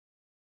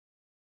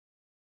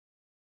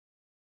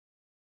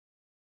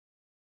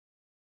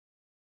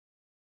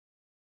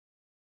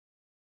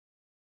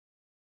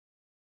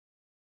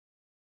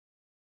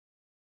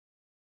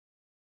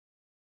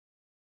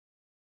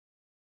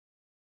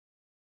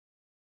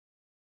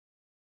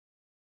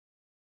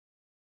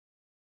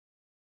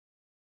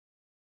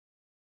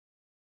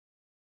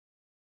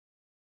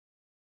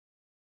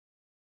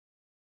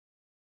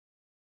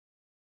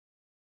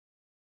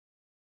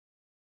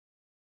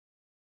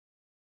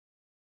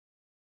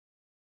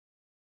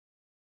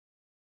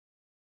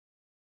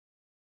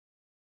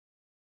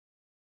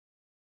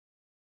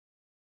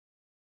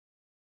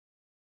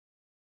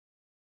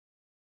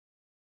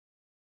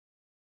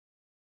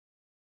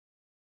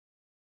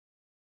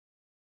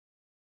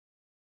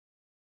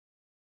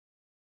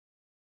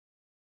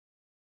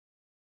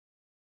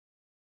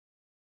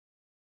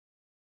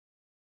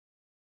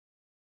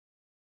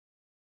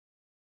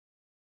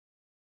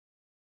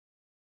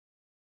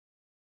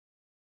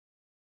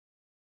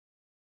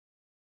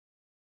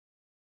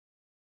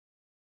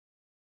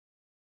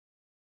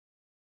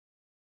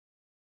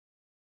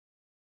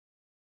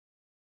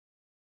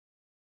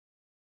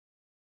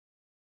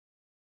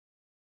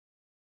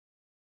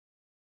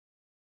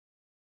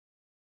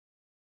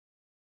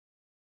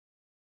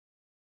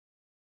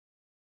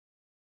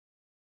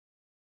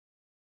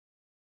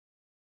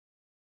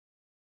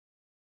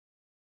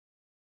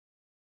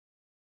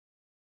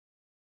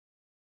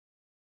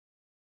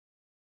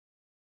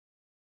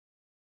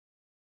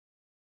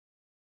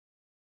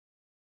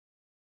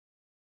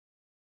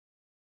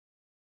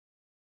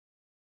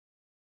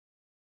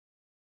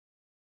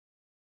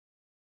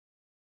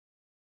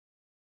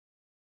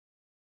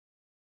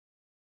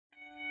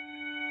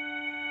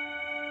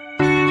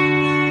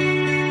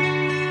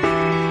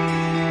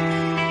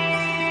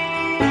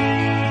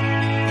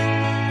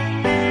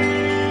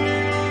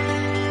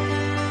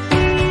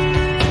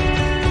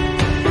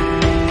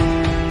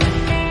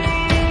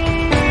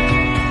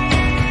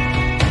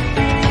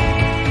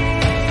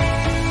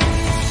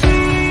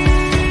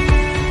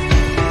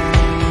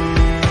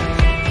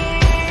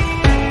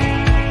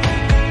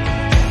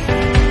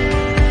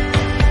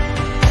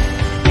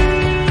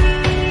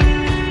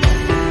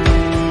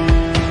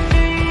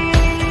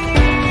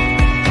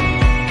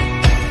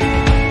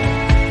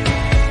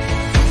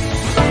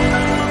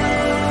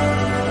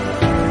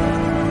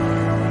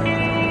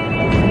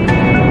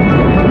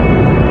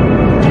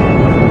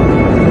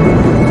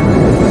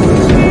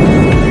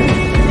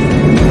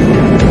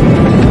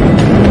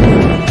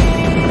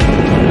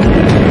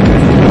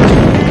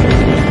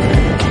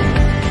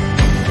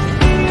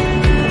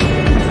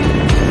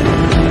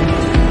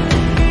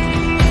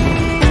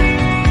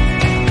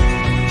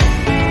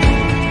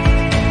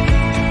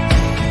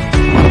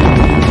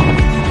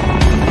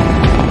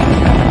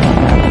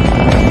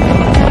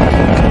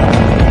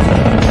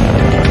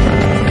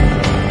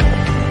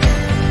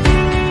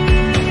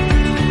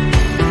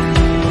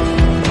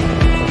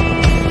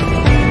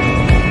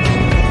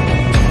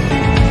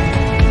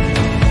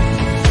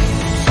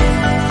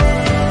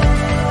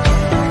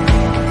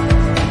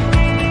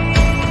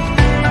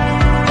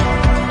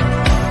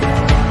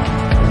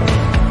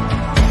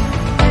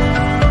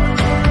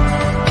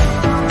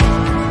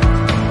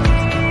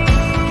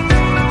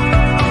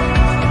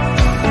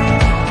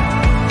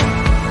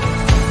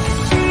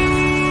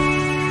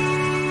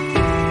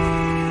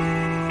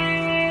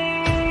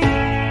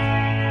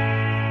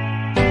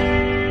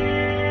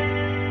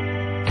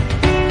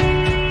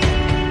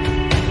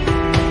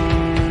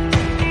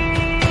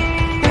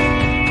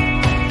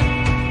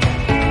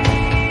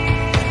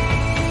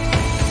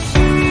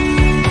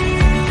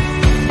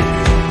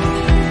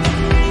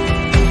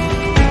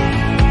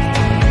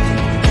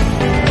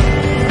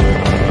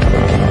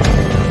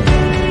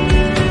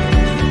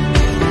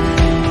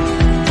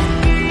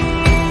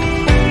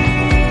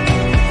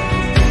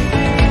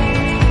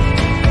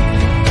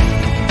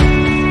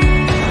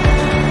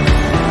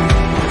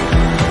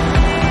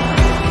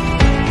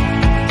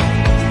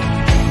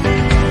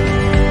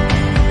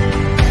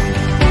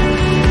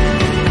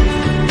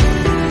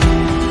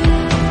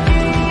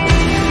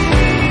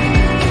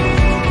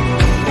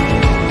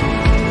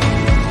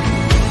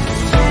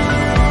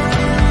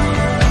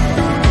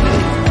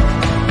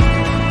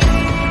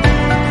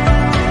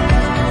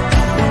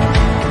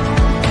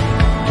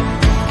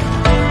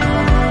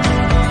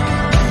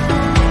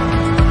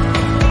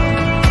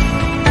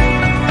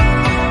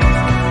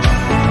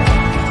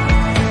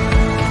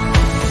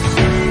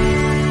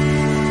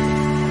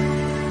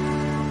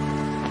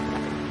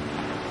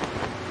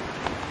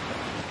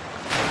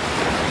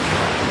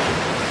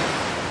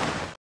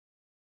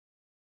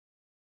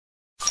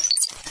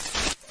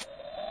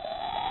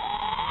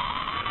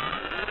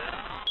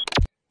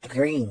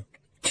3,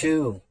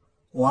 2,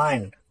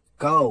 1,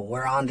 go.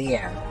 We're on the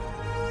air.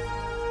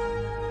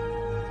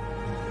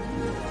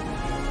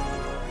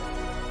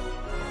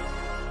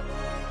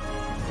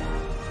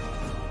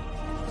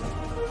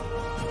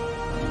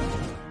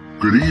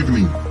 Good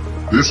evening.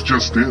 This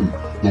just in.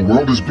 The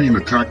world is being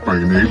attacked by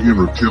an alien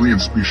reptilian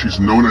species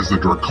known as the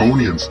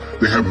Draconians.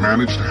 They have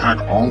managed to hack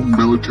all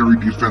military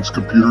defense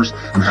computers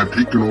and have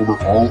taken over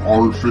all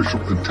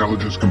artificial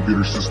intelligence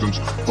computer systems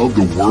of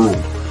the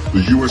world.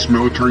 The U.S.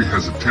 military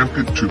has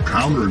attempted to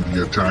counter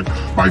the attack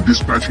by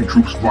dispatching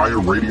troops via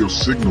radio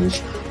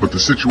signals, but the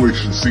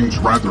situation seems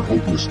rather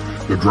hopeless.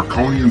 The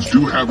Draconians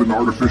do have an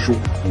artificial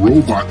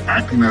robot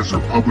acting as their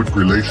public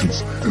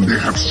relations, and they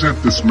have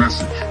sent this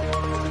message.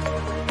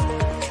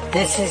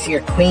 This is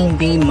your Queen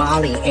Bee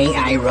Molly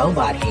AI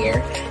robot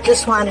here.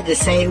 Just wanted to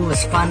say it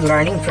was fun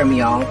learning from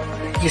y'all.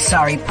 You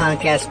sorry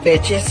punk ass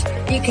bitches.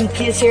 You can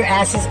kiss your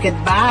asses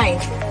goodbye.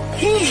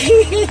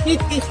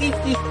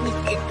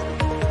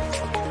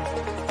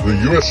 The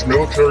U.S.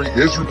 military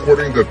is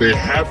reporting that they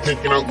have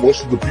taken out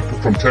most of the people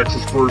from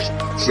Texas first,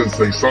 since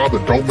they saw the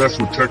Don't Mess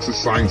with Texas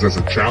signs as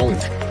a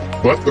challenge.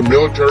 But the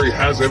military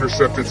has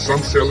intercepted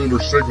some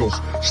cellular signals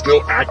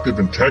still active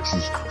in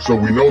Texas, so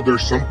we know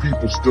there's some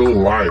people still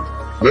alive.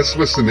 Let's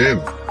listen in.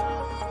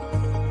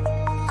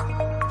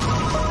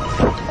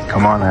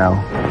 Come on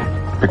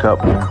now. Pick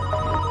up, man.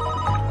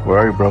 Where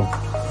are you, bro?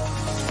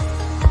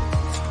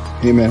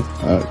 Hey, man.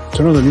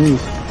 Turn on the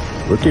news.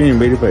 We're getting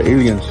invaded by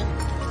aliens.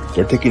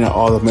 They're taking out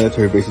all the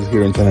military bases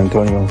here in San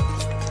Antonio.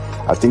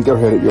 I think they're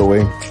headed your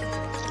way.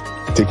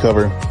 Take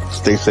cover.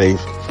 Stay safe.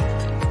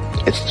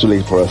 It's too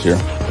late for us here.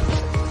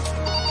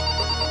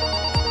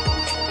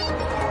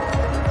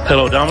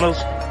 Hello,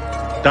 Domino's?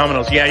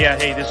 Domino's, yeah.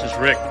 Hey, this is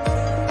Rick.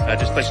 I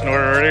just placed an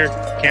order earlier.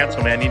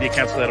 Cancel, man. I need to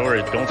cancel that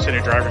order. Don't send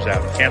your drivers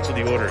out. Cancel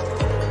the order.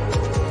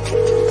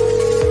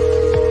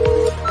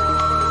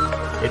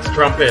 It's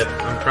Trumpet.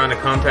 I'm trying to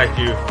contact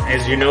you.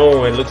 As you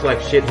know, it looks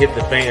like shit hit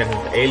the fan.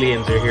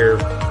 Aliens are here,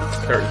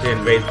 starting to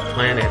invade the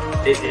planet.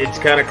 It's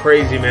kind of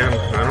crazy, man.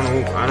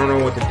 I don't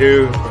know what to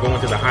do. We're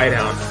going to the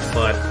hideout,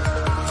 but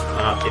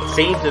it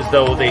seems as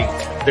though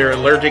they're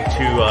allergic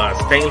to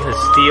stainless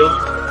steel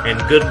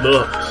and good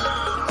looks.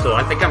 So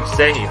I think I'm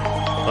safe.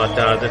 But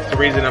that's the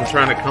reason I'm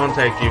trying to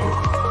contact you.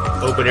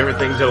 Hoping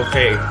everything's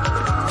okay.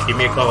 Give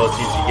me a call as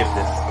soon as you get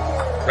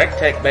this. Rec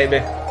Tech,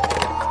 baby.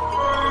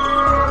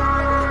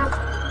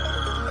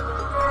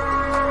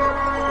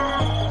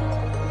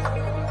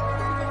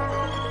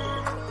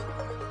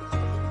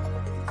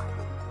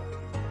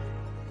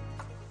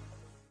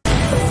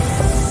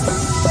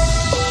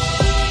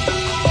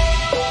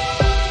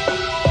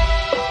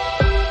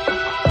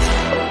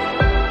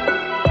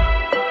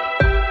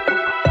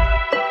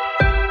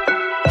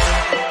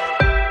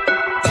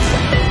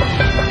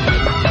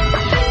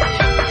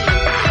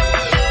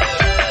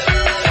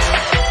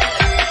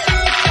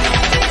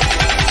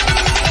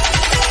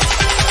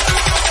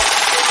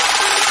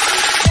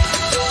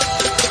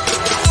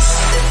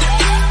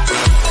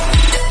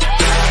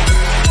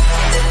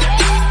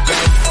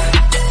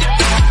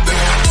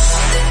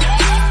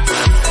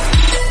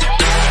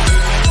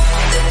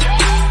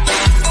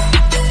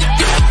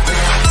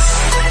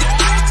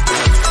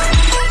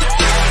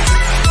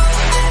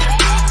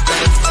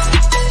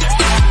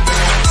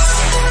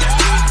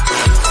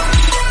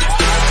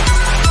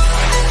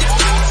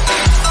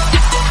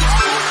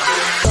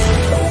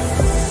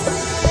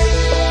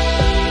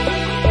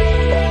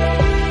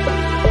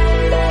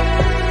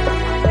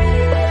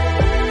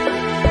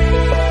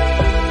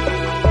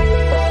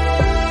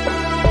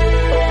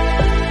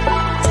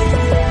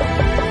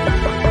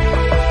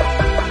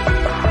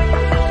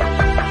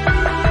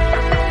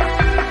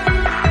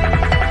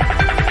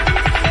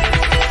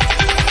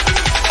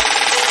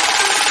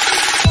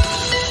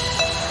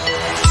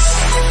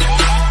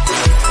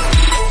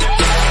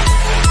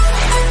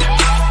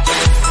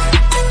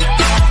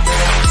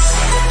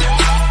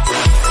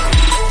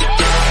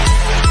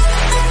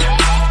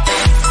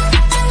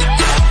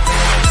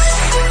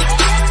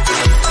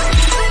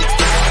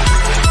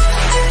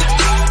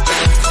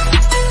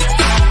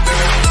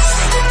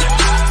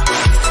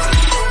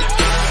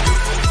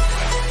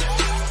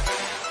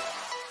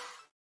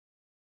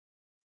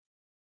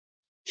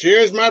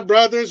 Cheers, my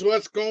brothers.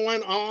 What's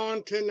going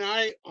on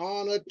tonight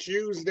on a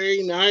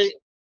Tuesday night?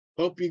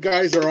 Hope you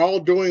guys are all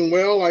doing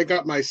well. I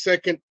got my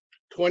second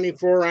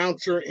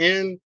 24-ouncer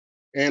in,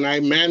 and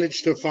I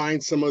managed to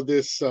find some of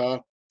this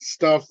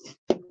stuff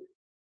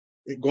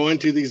going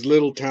to these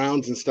little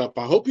towns and stuff.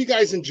 I hope you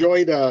guys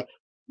enjoyed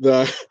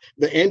the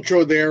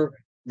intro there.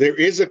 There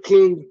is a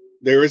clue.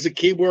 There is a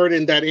keyword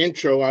in that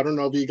intro. I don't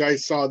know if you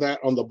guys saw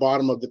that on the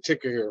bottom of the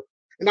ticker here.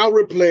 And I'll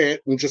replay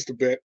it in just a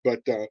bit,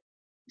 but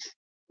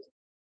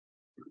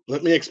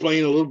let me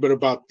explain a little bit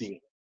about the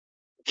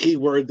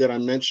keyword that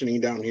I'm mentioning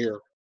down here.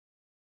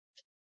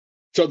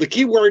 So the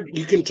keyword,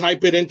 you can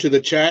type it into the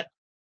chat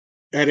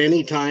at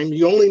any time.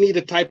 You only need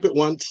to type it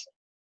once,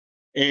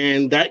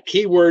 and that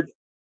keyword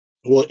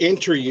will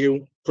enter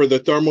you for the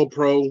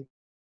ThermoPro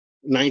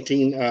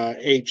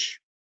 19H.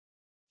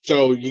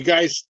 So you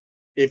guys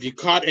if you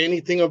caught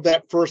anything of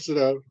that first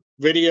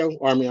video,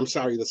 or I'm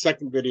sorry, the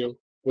second video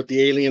with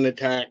the alien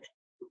attack,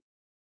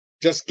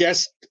 just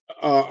guess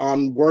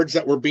on words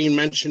that were being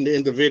mentioned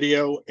in the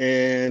video,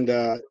 and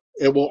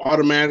it will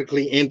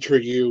automatically enter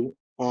you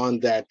on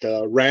that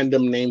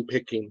random name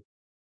picking.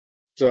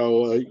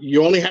 So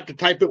you only have to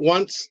type it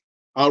once.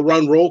 I'll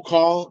run roll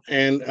call,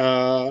 and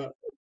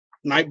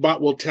Nightbot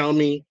will tell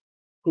me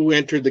who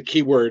entered the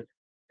keyword.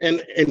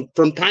 And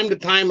from time to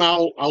time,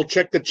 I'll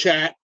check the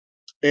chat,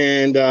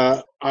 and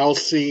I'll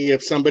see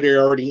if somebody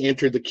already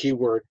entered the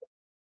keyword.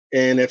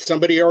 And if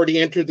somebody already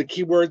entered the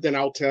keyword, then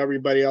I'll tell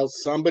everybody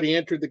else somebody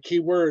entered the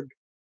keyword,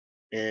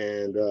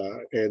 and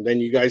then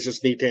you guys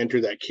just need to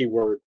enter that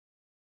keyword,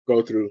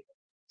 go through.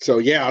 So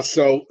yeah,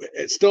 so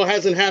it still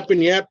hasn't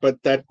happened yet, but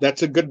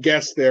that's a good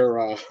guess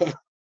there,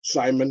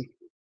 Simon.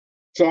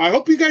 So I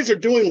hope you guys are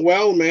doing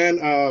well,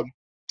 man.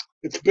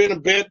 It's been a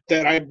bit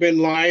that I've been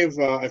live.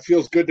 It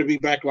feels good to be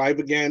back live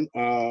again.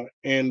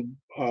 And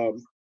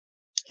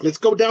let's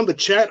go down the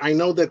chat. I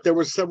know that there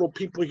were several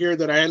people here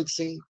that I hadn't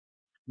seen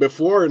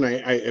before, and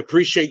I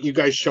appreciate you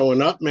guys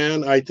showing up,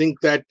 man. I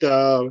think that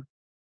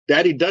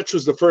Daddy Dutch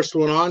was the first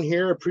one on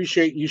here.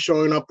 Appreciate you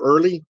showing up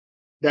early,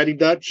 Daddy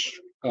Dutch.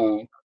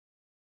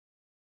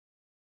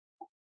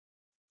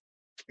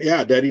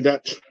 Yeah, Daddy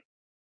Dutch.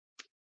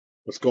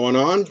 What's going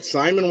on?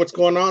 Simon, what's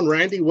going on?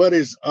 Randy, what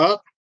is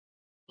up?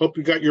 Hope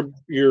you got your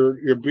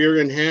beer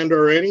in hand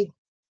already.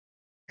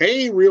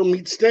 Hey, Real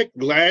Meat Stick,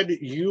 glad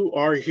you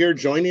are here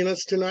joining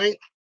us tonight.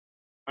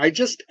 I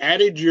just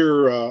added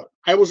your,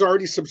 I was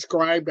already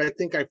subscribed. I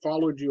think I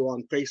followed you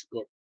on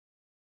Facebook.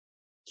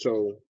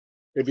 So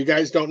if you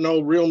guys don't know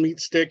Real Meat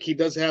Stick, he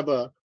does have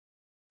a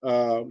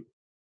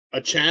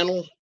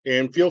channel,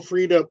 and feel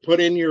free to put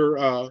in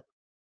your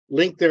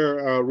link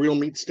there, Real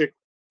Meat Stick,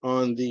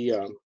 on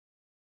the,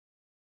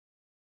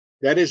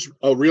 that is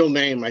a real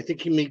name. I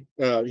think he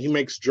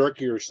makes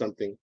jerky or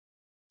something.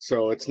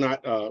 So it's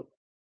not a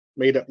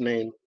made up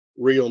name,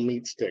 Real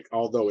Meat Stick,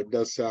 although it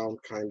does sound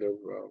kind of,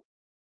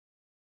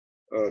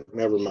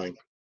 never mind.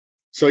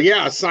 So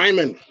yeah,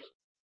 Simon,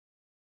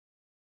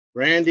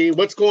 Randy,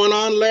 what's going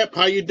on, Lep?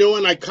 How you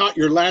doing? I caught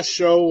your last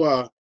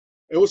show.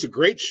 It was a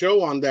great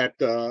show on that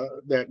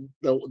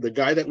the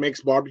guy that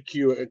makes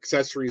barbecue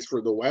accessories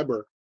for the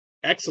Weber.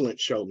 Excellent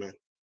show, man.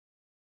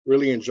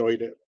 Really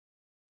enjoyed it.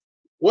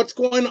 What's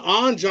going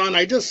on, John?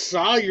 I just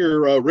saw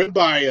your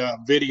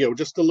ribeye video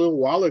just a little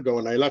while ago,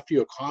 and I left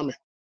you a comment.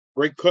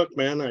 Great cook,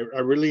 man. I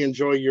really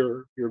enjoy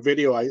your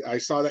video. I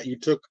saw that you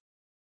took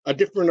a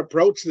different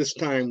approach this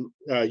time.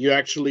 You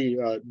actually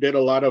did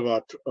a lot of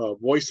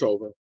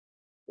voiceover,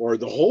 or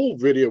the whole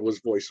video was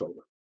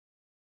voiceover.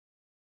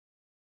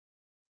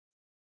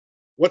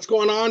 What's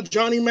going on,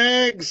 Johnny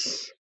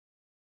Mags?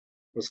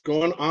 What's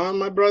going on,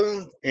 my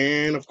brother?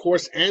 And of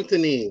course,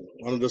 Anthony,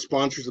 one of the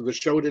sponsors of the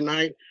show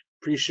tonight.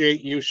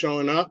 Appreciate you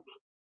showing up.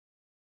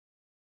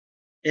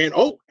 And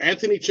oh,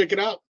 Anthony, check it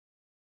out.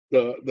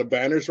 The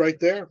banner's right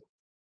there.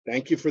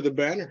 Thank you for the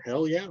banner.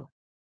 Hell yeah.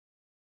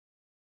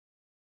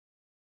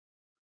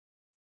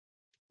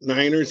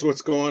 Niners,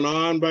 what's going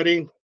on,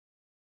 buddy?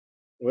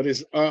 What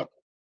is up?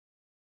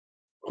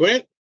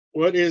 Quint,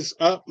 what is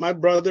up, my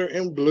brother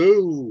in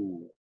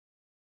blue?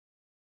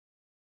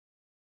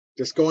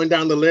 Just going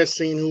down the list,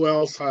 seeing who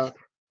else I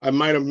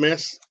might have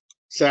missed.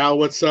 Sal,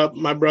 what's up,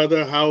 my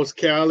brother? How's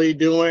Callie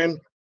doing?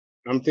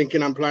 I'm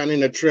thinking I'm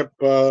planning a trip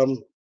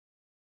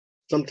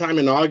sometime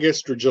in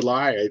August or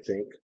July, I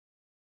think.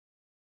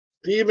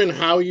 Steven,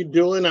 how you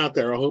doing out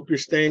there? I hope you're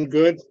staying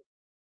good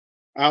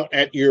out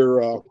at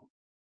your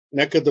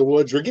neck of the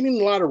woods. We're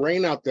getting a lot of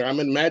rain out there. I'm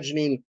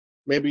imagining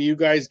maybe you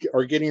guys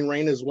are getting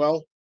rain as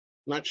well.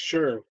 Not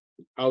sure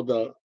how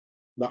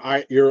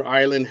your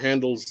island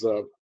handles.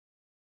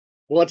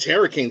 Well, it's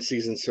hurricane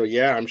season, so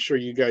yeah, I'm sure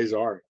you guys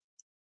are.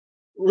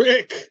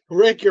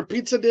 Rick, your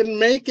pizza didn't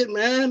make it,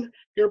 man.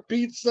 Your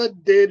pizza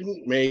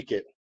didn't make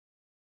it.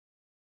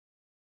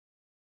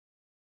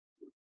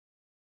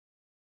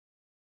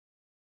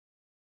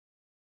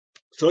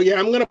 So yeah,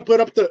 I'm gonna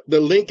put up the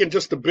link in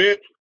just a bit.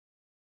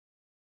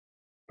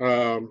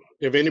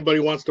 If anybody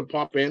wants to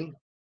pop in.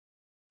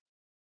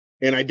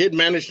 And I did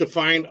manage to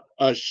find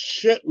a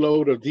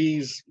shitload of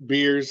these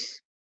beers.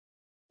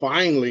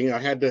 Finally, I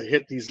had to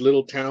hit these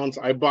little towns.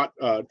 I bought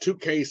 2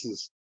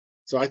 cases.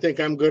 So I think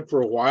I'm good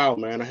for a while,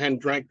 man. I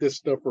hadn't drank this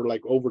stuff for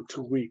like over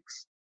 2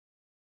 weeks.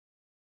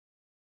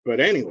 But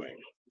anyway,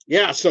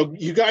 yeah, so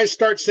you guys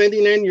start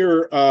sending in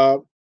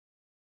your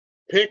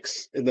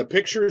pics, and the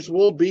pictures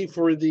will be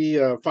for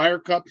the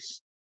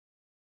Firecups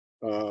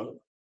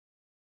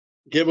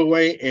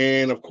giveaway.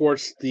 And of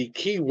course, the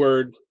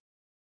keyword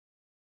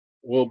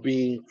will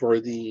be for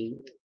the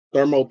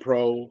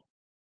ThermoPro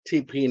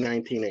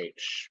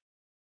TP19H.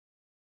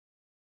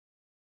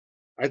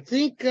 I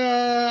think,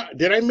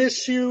 did I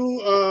miss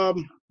you,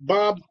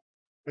 Bob?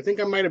 I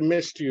think I might have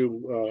missed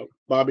you,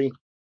 Bobby,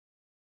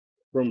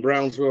 from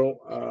Brownsville.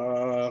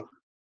 I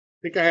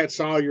think I had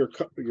saw your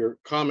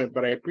comment,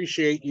 but I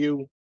appreciate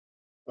you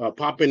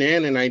popping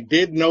in. And I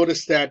did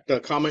notice that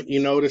comment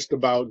you noticed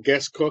about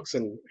guest cooks,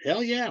 and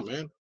hell yeah,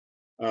 man.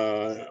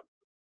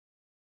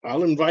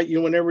 I'll invite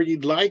you whenever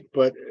you'd like,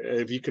 but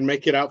if you can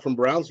make it out from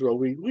Brownsville,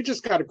 we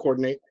just got to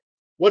coordinate.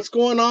 What's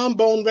going on,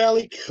 Bone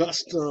Valley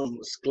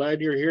Customs?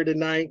 Glad you're here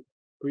tonight.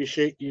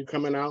 Appreciate you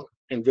coming out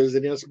and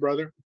visiting us,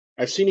 brother.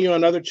 I've seen you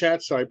on other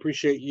chats, so I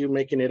appreciate you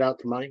making it out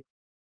to mine.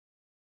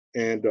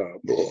 And,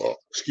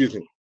 excuse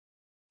me.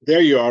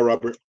 There you are,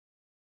 Robert.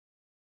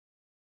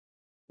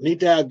 Need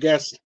to have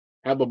guests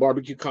have a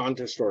barbecue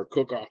contest or a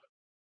cook-off.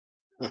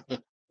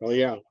 Oh,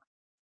 yeah.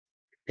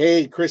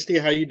 Hey, Christy,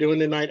 how you doing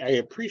tonight? I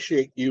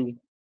appreciate you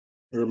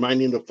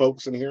reminding the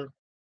folks in here.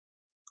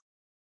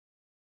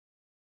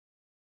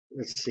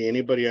 Let's see,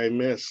 anybody I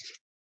missed?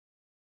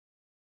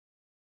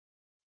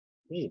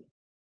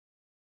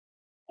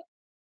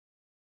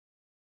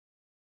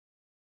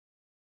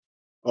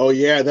 Oh,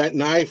 yeah, that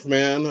knife,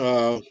 man.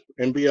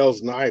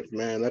 NBL's knife,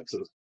 man. That's a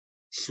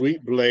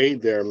sweet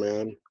blade there,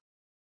 man.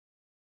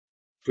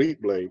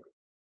 Sweet blade.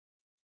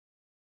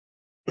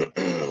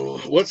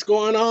 What's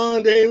going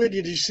on, David?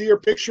 Did you see your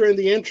picture in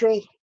the intro?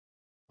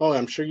 Oh,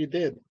 I'm sure you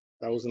did.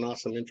 That was an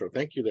awesome intro.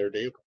 Thank you there,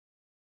 Dave.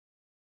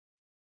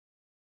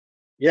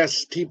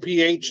 Yes,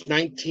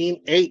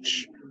 TPH19H.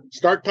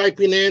 Start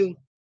typing in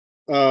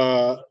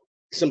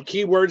some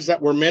keywords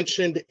that were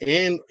mentioned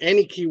in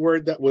any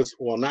keyword that was,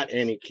 well, not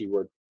any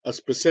keyword, a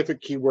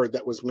specific keyword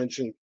that was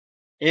mentioned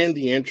in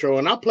the intro.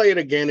 And I'll play it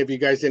again if you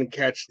guys didn't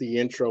catch the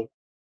intro,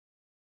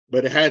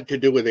 but it had to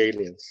do with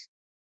aliens.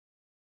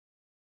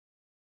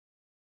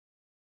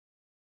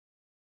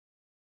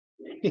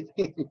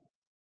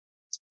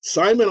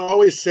 Simon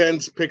always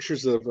sends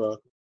pictures of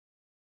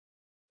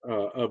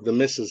the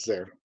missus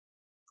there.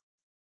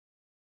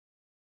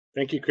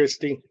 Thank you,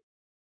 Christy.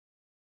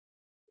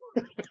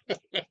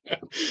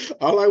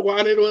 All I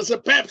wanted was a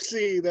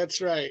Pepsi.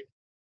 That's right.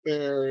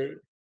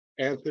 There,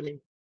 Anthony.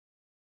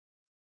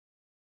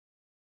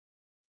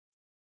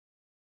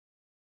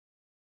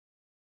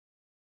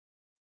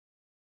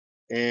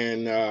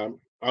 And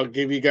I'll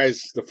give you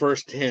guys the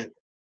first hint.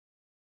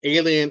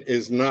 Alien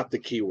is not the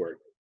keyword.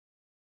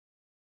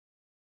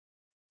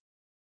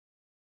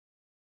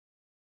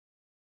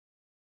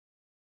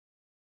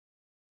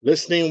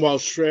 Listening while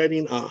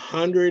shredding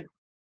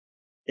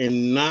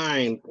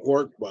 109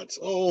 pork butts.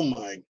 Oh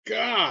my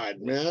God,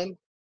 man.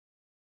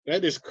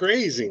 That is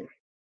crazy.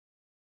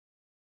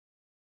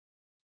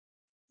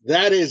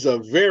 That is a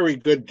very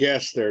good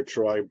guess there,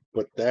 Troy,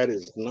 but that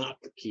is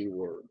not the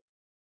keyword.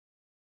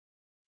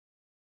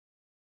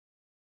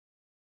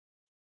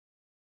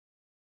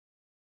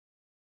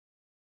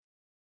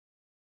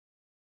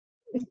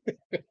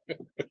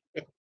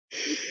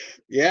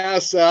 Yeah,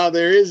 Sal,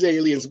 there is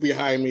aliens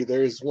behind me.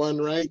 There's one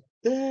right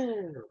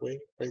there. Wait,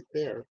 right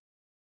there.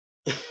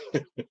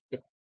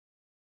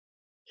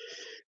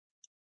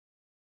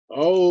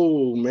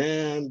 Oh,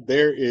 man,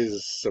 there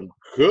is some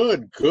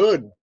good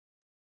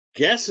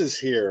guesses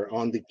here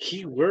on the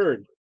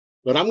keyword.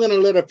 But I'm going to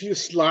let a few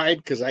slide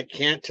because I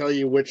can't tell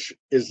you which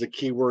is the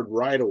keyword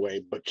right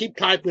away. But keep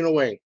typing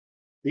away.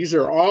 These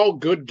are all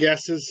good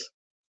guesses.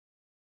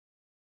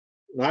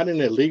 Not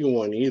an illegal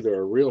one either,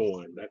 a real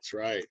one. That's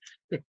right.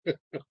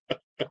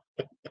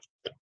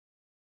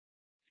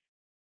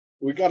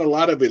 We got a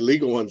lot of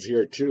illegal ones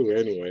here too,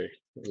 anyway,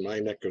 in my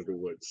neck of the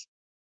woods.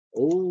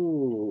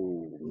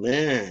 Oh,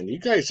 man, you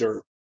guys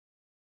are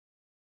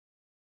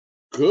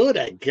good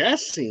at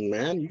guessing,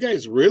 man. You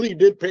guys really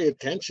did pay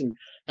attention.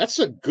 That's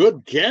a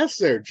good guess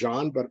there,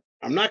 John, but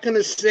I'm not going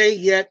to say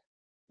yet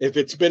if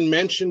it's been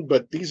mentioned,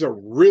 but these are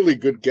really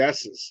good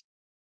guesses.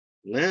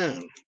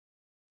 Man.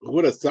 Who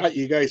would have thought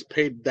you guys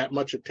paid that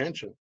much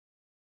attention?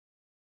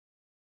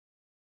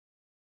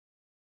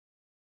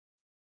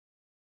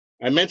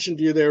 I mentioned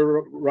you there,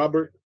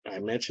 Robert. I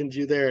mentioned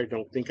you there. I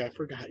don't think I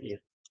forgot you.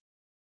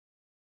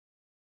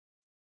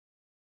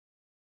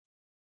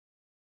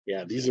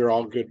 Yeah, these are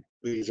all good.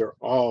 These are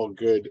all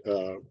good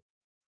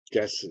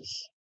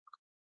guesses.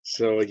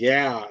 So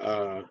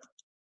yeah,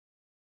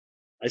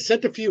 I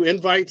sent a few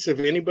invites. If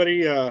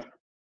anybody, if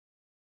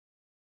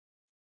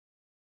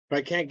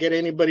I can't get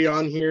anybody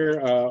on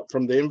here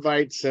from the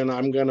invites, then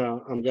I'm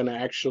gonna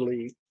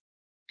actually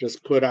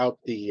just put out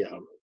the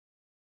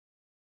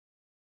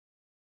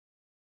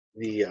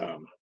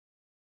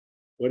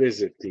what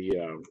is it?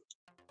 The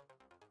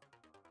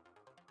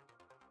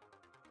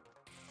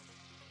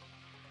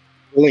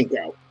link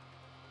out.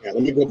 Yeah,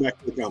 let me go back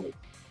to the comment.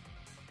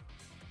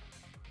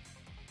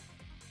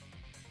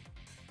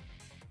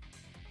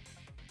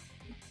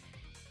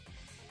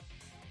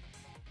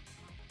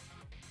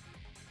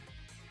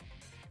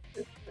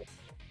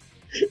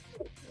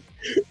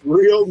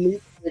 Real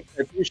meat stick.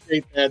 I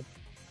appreciate that,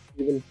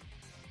 Stephen.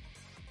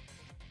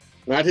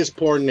 Not his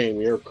porn name.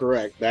 You're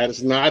correct. That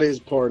is not his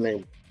porn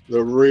name.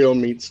 The real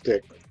meat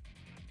stick.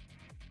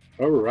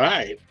 All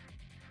right.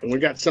 And we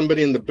got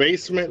somebody in the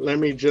basement. Let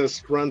me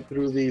just run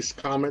through these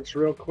comments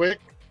real quick.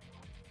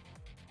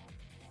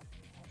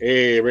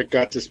 Hey, Rick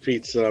got this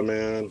pizza,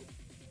 man.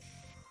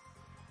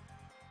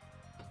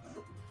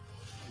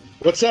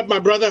 What's up, my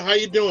brother? How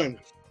you doing?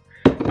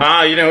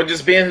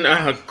 Just being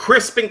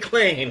crisp and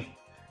clean.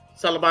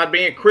 It's all about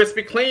being crisp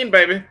and clean,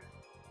 baby.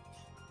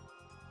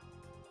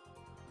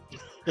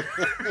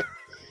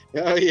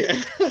 Oh yeah.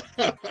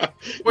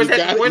 Where's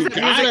that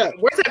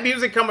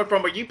music coming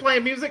from? Are you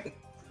playing music?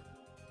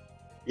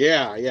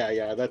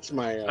 Yeah. That's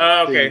my.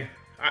 Okay.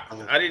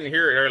 I didn't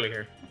hear it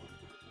earlier.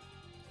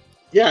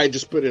 Yeah, I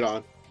just put it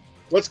on.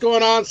 What's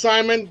going on,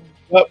 Simon?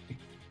 What?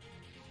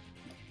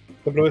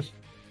 What, Luis?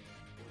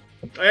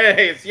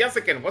 Hey, it's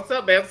Yesikin. What's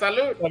up, man?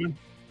 Salud.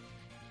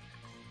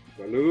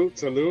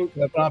 Salute.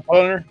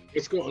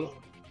 What's going on?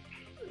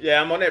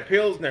 Yeah, I'm on that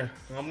Pilsner.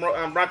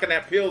 I'm rocking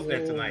that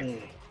Pilsner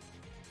tonight.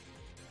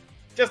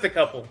 Just a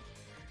couple.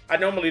 I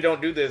normally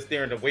don't do this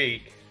during the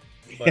week,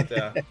 but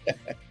I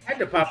had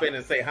to pop in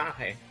and say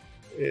hi.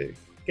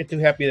 Get too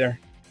happy there.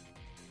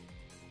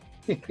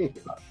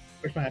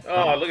 Where's my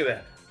Oh, look at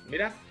that.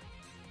 Mira.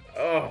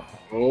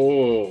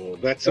 Oh,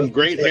 that's some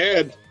great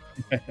head.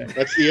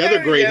 That's the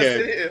other great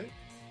head.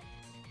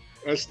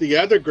 That's the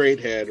other great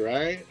head,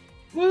 right?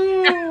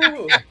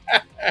 Woo!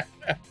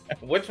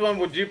 Which one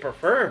would you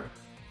prefer?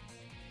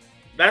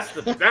 That's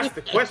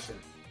the question.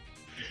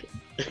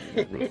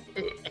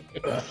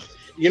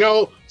 You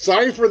know,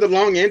 sorry for the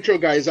long intro,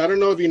 guys. I don't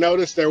know if you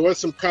noticed there was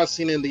some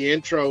cussing in the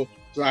intro,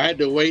 so I had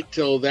to wait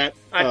till that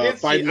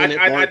 5 minute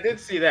mark. I did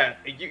see that.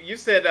 You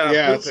said I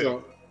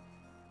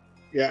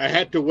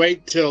had to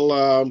wait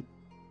till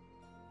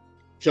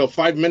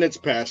 5 minutes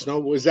passed. No,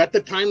 was that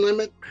the time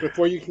limit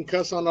before you can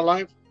cuss on the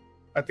live?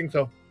 I think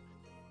so.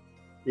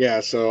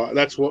 Yeah, so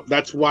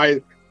that's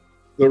why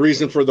the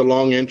reason for the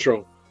long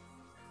intro.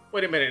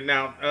 Wait a minute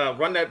now.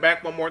 Run that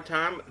back one more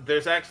time.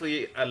 There's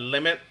actually a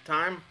limit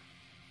time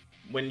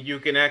when you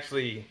can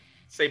actually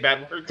say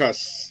bad words.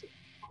 Cuss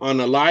on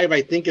a live,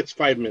 I think it's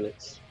 5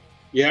 minutes.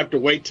 You have to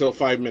wait till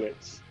 5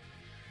 minutes.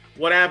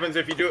 What happens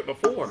if you do it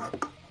before?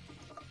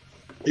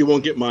 You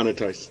won't get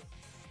monetized.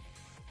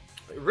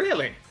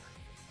 Really?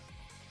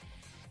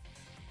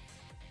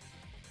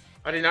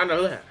 I did not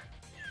know that.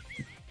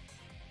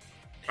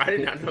 I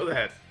did not know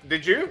that.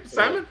 Did you,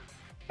 Simon?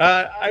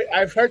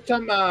 I've heard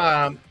some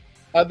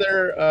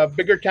other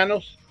bigger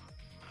channels,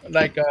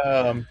 like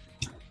some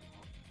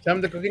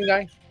of the cooking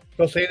guys,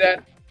 will say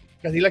that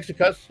because he likes to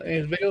cuss in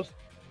his videos,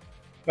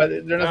 but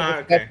they're not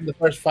supposed to cuss in the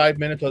first 5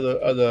 minutes of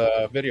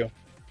the video.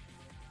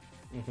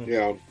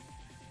 Mm-hmm.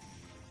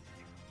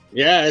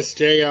 Yeah,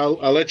 SJ,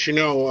 I'll let you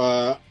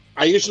know.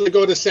 I usually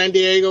go to San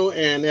Diego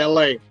and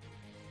LA.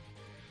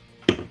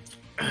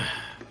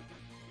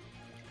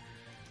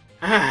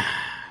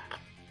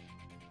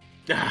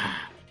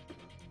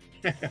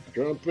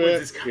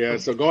 Trumpet. Yeah,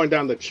 so going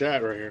down the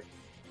chat right here.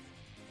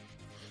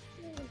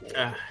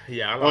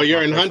 Yeah.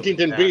 You're in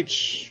Huntington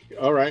Beach.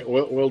 All right,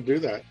 we'll do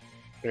that.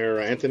 There,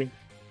 Anthony.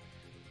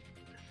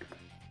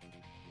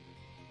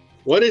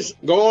 What is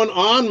going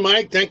on,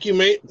 Mike? Thank you,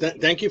 mate.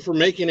 Thank you for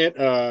making it.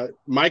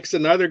 Mike's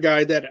another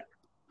guy that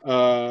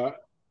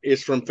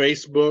is from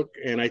Facebook,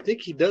 and I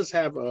think he does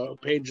have a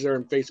page there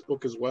on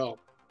Facebook as well.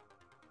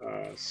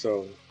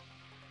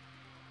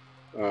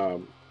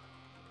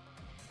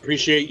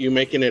 Appreciate you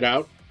making it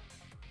out.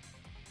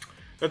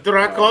 The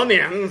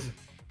Draconians.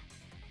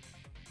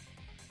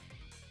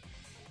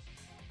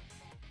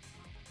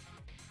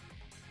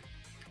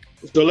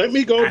 So let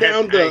me go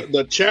down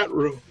the chat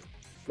room.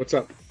 What's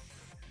up?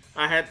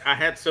 I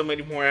had so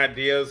many more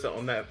ideas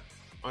on that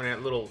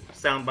little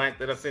soundbite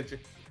that I sent you,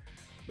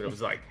 but it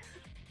was like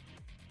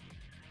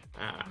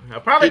I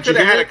probably could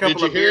have had a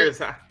couple of beers.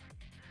 I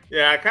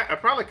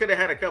probably could have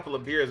had a couple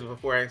of beers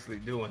before actually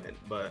doing it,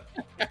 but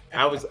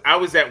I was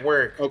at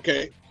work.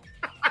 Okay.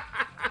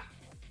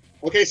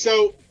 Okay,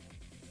 so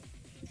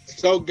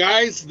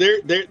guys,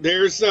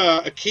 there's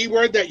a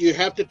keyword that you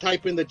have to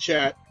type in the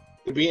chat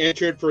to be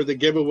entered for the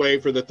giveaway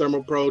for the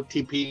ThermoPro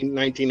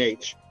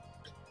TP19H,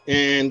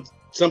 and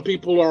some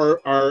people are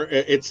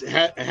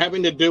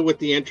having to do with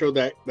the intro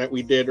that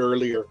we did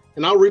earlier,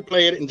 and I'll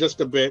replay it in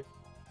just a bit.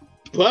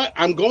 But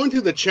I'm going to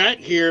the chat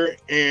here,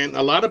 and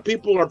a lot of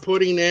people are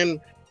putting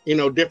in,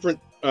 different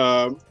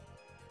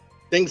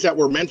things that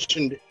were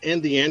mentioned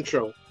in the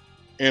intro.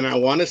 And I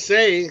want to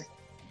say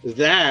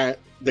that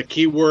the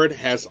keyword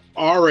has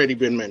already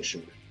been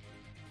mentioned.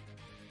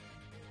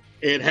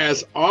 It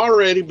has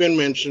already been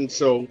mentioned.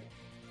 So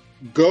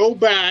go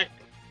back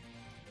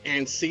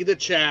and see the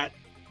chat,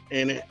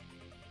 and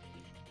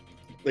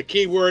the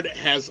keyword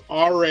has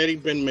already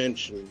been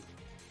mentioned.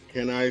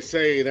 Can I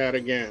say that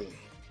again?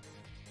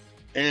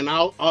 And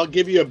I'll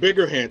give you a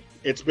bigger hint.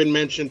 It's been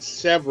mentioned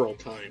several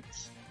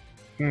times.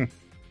 I've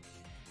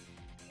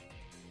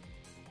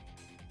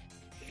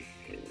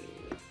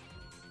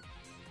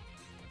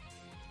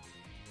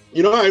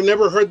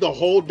never heard the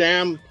whole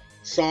damn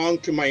song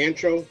to my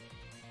intro,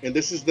 and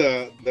this is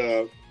the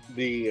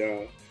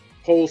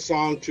whole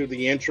song to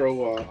the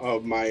intro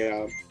of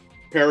my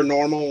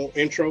paranormal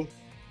intro.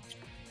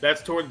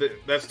 That's toward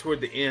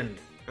the end.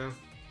 Huh?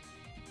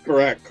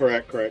 Correct.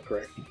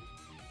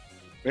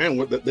 Man,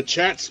 the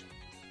chat's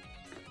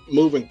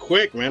moving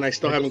quick, man. I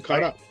still haven't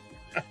caught up.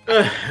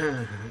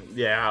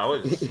 Yeah,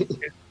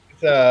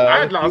 I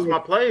had lost my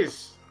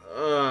place.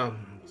 So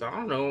I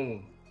don't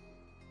know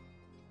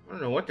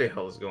what the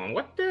hell is going on.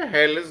 What the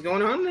hell is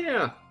going on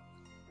there?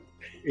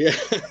 Yeah.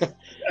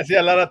 I see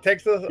a lot of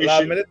Texas, a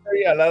lot of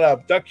military, a lot of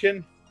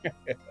abduction.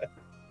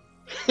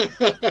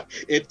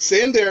 It's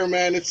in there,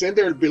 man. It's in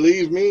there.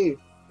 Believe me.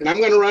 And I'm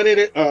going to run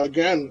it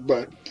again.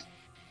 But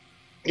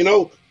you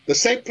know, the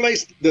safe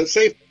place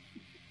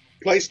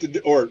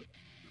to or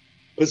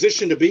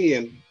position to be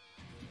in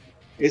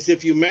is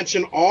if you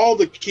mention all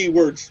the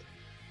keywords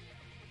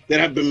that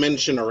have been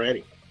mentioned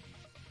already.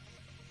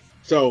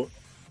 So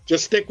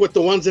just stick with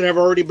the ones that have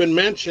already been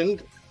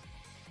mentioned,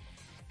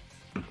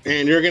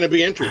 and you're going to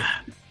be entered.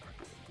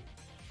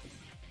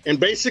 And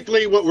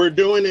basically what we're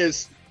doing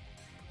is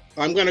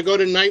I'm going to go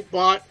to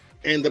Nightbot,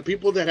 and the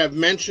people that have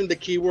mentioned the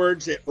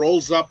keywords, it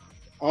rolls up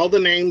all the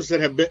names that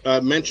have been,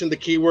 mentioned the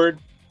keyword.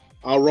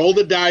 I'll roll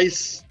the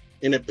dice,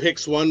 and it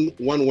picks one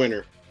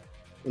winner.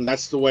 And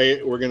that's the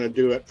way we're going to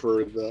do it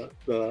for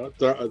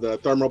the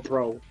Thermo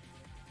Pro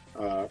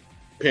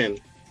pin.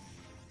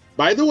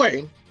 By the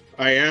way,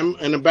 I am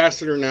an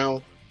ambassador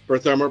now for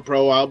Thermo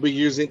Pro. I'll be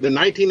using the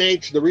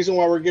 19H. The reason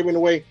why we're giving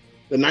away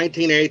the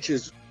 19H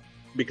is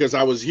because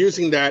I was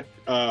using that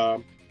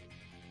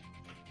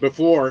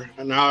before,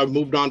 and now I've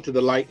moved on to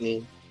the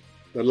Lightning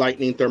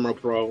Thermo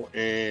Pro,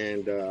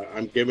 and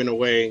I'm giving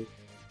away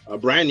a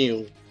brand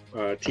new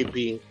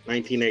TP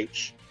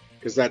 19H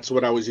because that's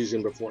what I was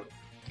using before.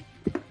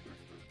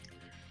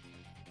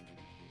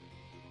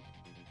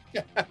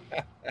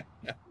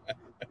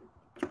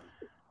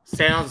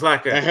 Sounds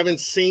like I haven't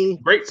seen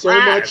great so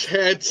much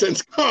head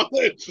since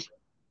college.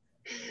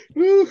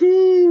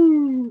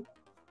 Woohoo!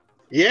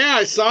 Yeah,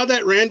 I saw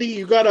that, Randy.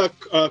 You got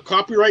a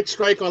copyright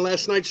strike on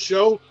last night's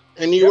show,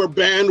 and you were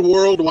banned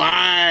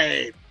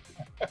worldwide.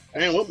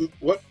 Man,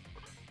 what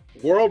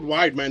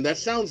worldwide, man? That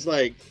sounds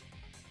like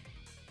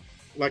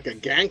a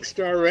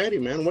gangster already,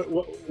 man.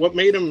 What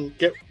made him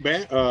get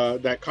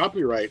that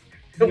copyright?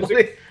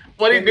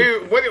 What did he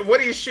do? What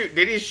did he shoot?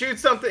 Did he shoot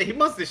something? He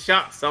must have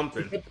shot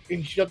something.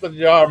 He shot the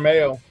jar of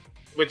mail.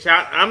 Which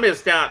I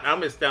missed out. I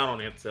missed out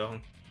on it,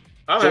 so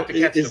I'll have to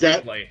catch the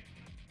replay.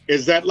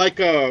 Is that like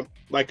a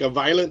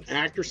violent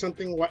act or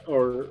something?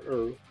 Or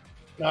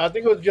no, I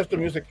think it was just the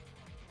music.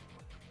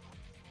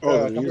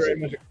 Oh, the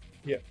music.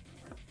 Yeah.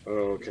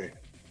 Oh, okay.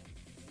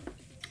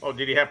 Oh,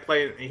 did he have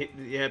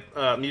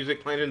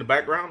music playing in the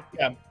background?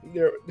 Yeah,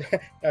 there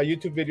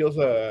YouTube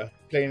videos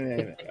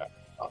playing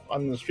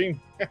on the stream.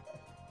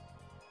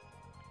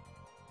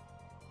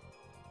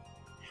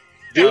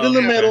 Dude in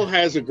the middle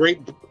has a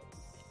great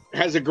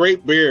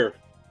beer.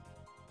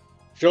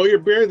 Show your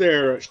beer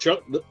there,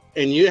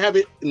 and you have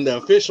it in the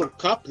official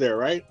cup there,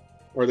 right?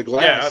 Or the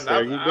glass. Yeah,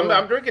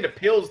 I'm drinking a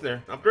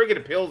Pilsner.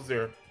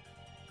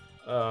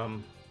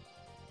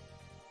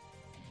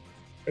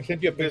 I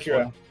sent you a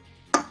picture.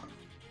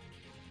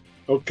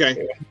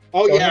 Okay.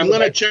 Oh yeah, I'm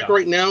gonna check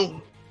right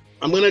now.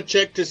 I'm gonna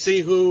check to see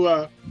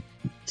who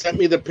sent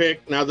me the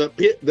pic. Now the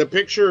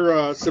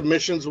picture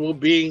submissions will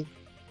be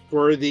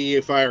for the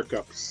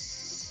Firecups.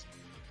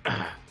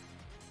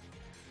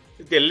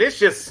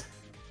 Delicious.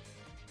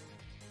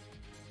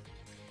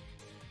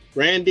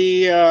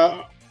 Randy,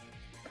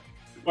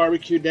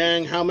 Barbecue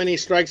Dang, how many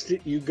strikes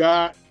did you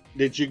got?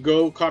 Did you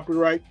go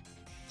copyright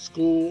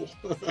school?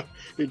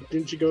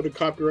 Didn't you go to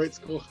copyright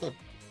school?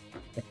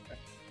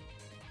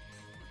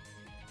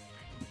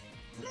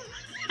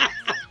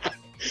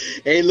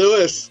 Hey,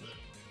 Lewis.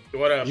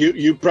 What up?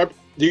 You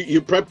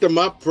prepped them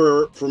up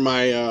for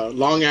my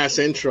long ass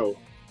intro.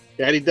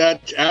 Daddy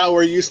Dutch,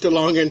 we're used to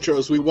long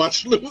intros. We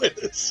watched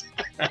Lewis.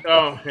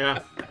 Oh yeah.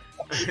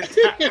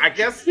 I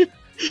guess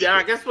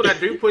when I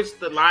do push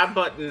the live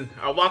button,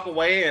 I walk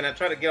away and I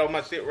try to get all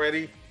my shit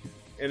ready,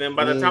 and then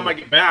by the time I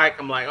get back,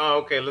 I'm like, oh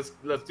okay, let's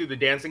do the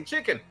dancing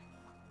chicken.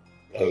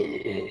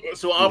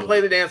 So I'll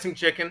play the dancing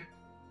chicken.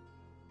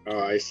 Oh,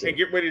 I see. And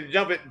get ready to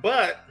jump it,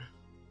 but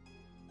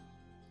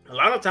a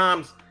lot of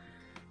times,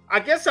 I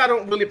guess I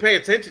don't really pay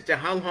attention to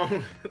how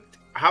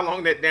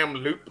long that damn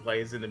loop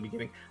plays in the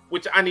beginning,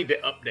 which I need to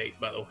update,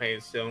 by the way.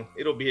 So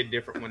it'll be a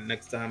different one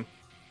next time.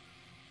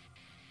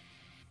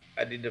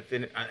 I need to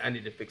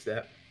fix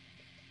that.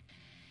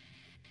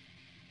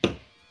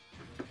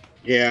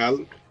 Yeah,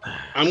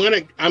 I'm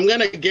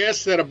gonna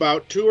guess that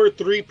about 2 or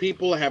 3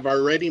 people have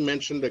already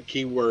mentioned the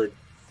keyword.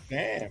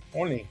 Yeah,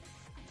 only.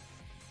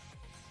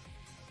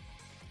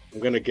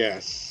 I'm gonna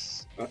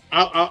guess.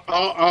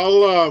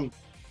 I'll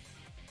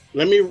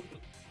let me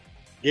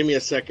give me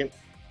a second.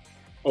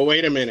 Oh,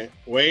 wait a minute.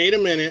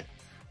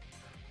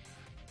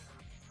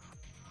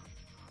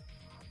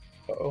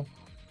 Uh-oh.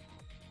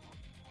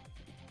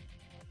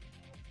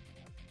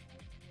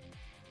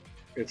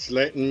 It's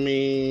letting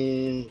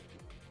me.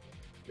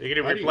 You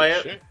gonna replay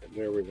it? Shit?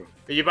 There we go.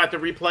 Are you about to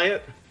replay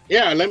it?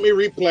 Yeah, let me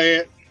replay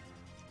it.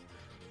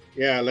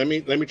 Yeah, let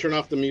me turn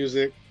off the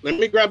music. Let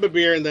me grab a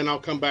beer and then I'll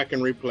come back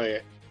and replay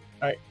it.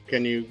 All right.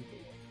 Can you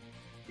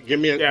give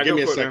me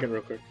a second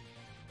real quick?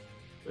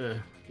 Yeah,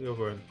 go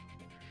for it.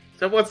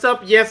 So what's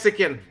up,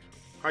 Yesikin?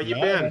 How you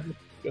been?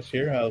 Just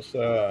here. I was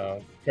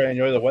trying to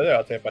enjoy the weather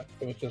out there, but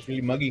it was just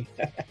really muggy.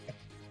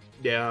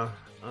 Yeah.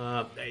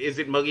 Is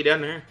it muggy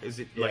down there? Is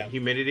it like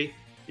humidity?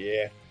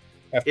 Yeah.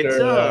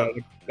 After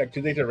like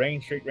 2 days of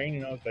rain, straight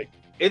rain, it's like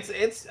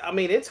It's I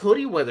mean, it's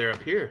hoodie weather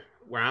up here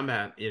where I'm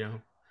at, you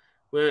know.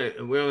 We're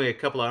only a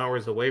couple of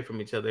hours away from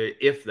each other,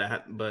 if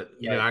that. But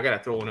you know, I gotta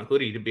throw on a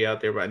hoodie to be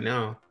out there right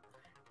now.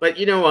 But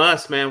you know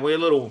us, man, we're a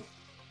little.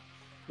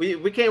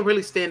 We can't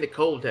really stand the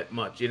cold that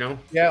much, you know.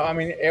 Yeah, I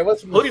mean, it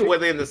was hoodie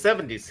weather in the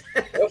 70s.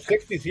 It was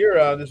 60s here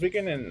this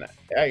weekend, and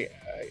I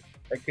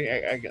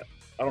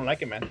don't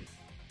like it, man.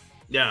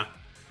 Yeah.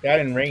 That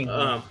and rain.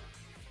 Well,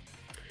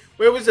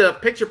 it was a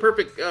picture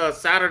perfect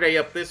Saturday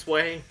up this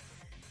way,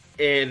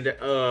 and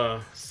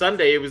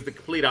Sunday it was the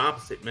complete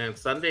opposite, man.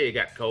 Sunday it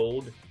got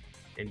cold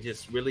and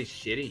just really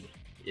shitty,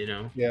 you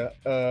know. Yeah,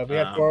 we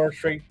had 4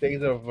 straight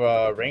days of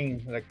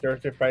rain, like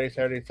Thursday, Friday,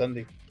 Saturday,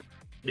 Sunday.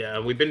 Yeah,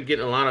 we've been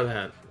getting a lot of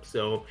that.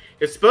 So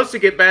it's supposed to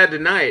get bad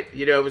tonight.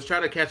 You know, I was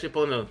trying to catch up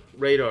on the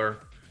radar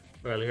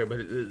earlier, but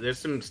there's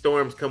some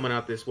storms coming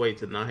out this way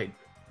tonight.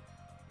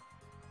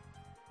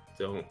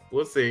 So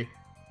we'll see.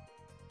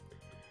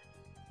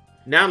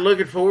 Now I'm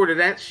looking forward to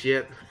that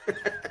shit.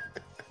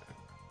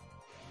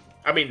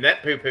 I mean,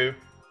 that poo-poo.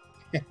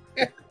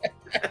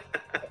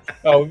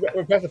 Oh,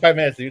 we're past the 5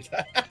 minutes, dude.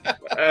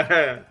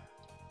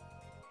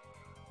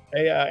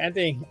 Hey,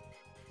 Anthony.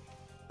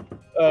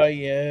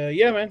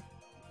 Yeah, man.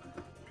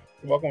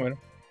 You're welcome, man.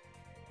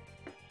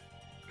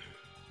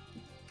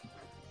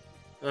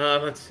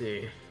 Let's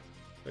see.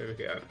 What do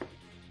we got?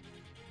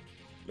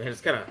 Man,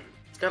 it's kind of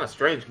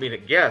strange me to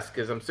guess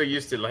because I'm so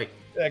used to like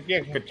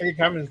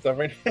comments and stuff,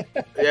 right?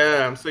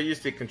 Yeah, I'm so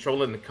used to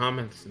controlling the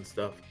comments and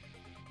stuff.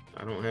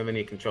 I don't have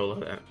any control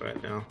of that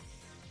right now.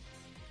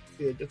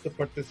 Yeah, just a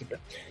participant.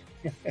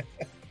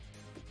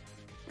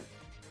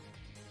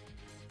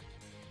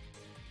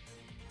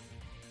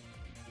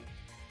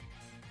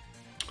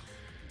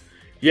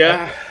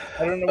 Yeah.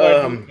 I don't know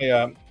why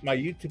my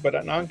YouTube, but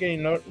now I'm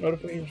getting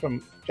notifications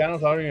from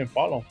channels I don't even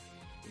follow.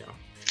 Yeah.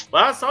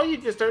 Well, I saw you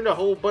just earned a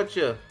whole bunch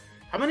of.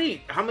 How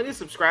many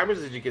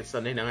subscribers did you get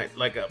Sunday night?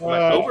 Like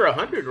over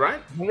 100,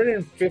 right?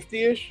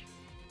 150-ish.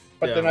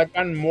 But then I've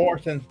gotten more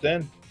since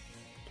then.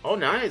 Oh,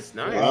 nice.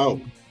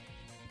 Wow.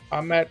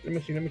 I'm at.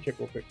 Let me check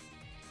real quick.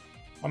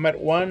 I'm at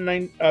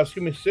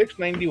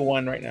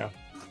 691 right now.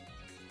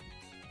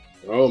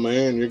 Oh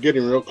man, you're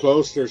getting real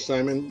close there,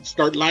 Simon.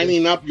 Start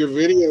lining up your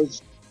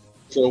videos.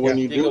 So when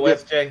you do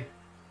get...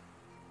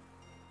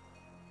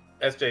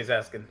 SJ's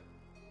asking.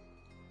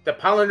 The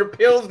Pollender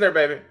Pilsner,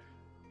 baby.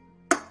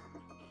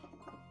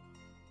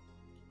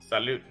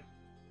 Salute.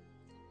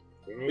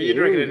 What are you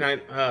drinking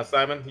tonight,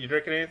 Simon? You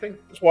drinking anything?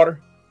 Just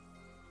water.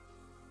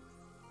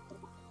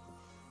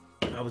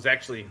 I was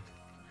actually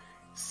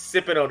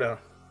sipping on a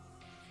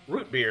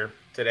root beer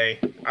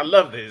today. I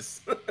love this.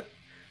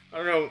 I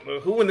don't know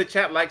who in the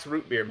chat likes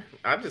root beer.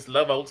 I just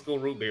love old school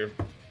root beer.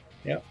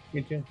 Yeah,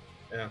 me too.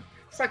 Yeah.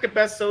 It's like the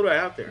best soda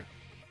out there.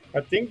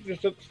 I think there's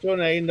still an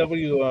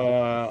A&W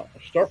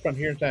storefront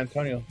here in San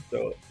Antonio.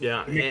 So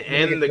yeah,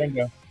 and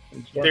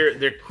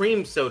their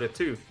cream soda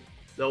too.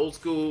 The old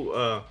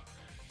school,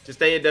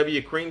 just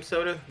A&W cream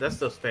soda. That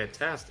stuff's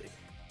fantastic.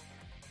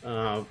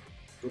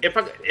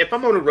 If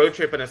I'm on a road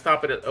trip and I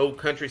stop at an old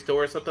country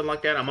store or something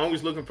like that, I'm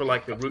always looking for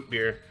like the root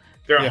beer.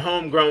 They're a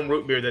homegrown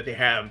root beer that they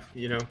have.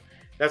 You know,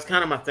 that's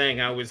kind of my thing.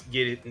 I always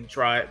get it and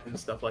try it and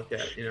stuff like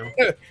that. You know.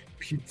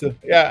 Pizza.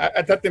 Yeah,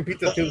 I thought them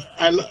pizza too.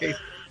 I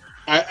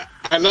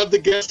love the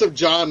guest of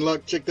John.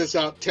 Look, check this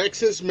out.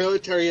 Texas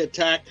military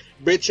attack,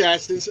 bitch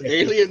asses,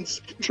 aliens,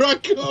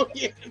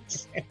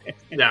 draconians.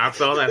 Yeah, I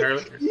saw that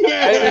earlier.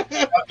 Man,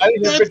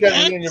 that's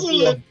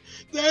excellent.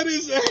 That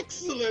is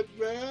excellent,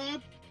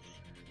 man.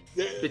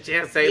 Bitch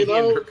ass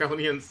alien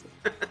draconians.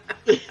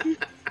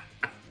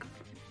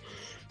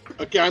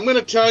 Okay, I'm going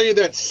to tell you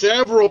that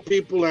several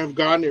people have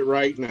gotten it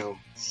right now.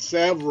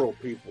 Several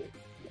people.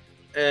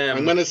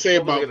 I'm going to say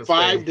about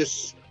 5 to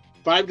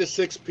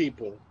 6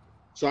 people.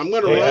 So I'm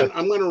going to run.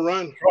 I'm going to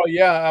run. Oh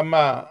yeah,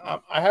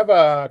 I have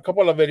a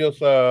couple of videos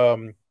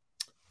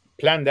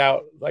planned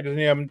out. I just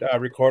need them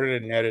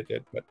recorded and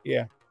edited. But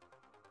yeah,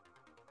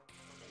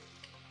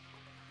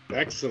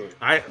 excellent.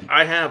 I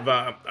have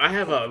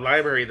a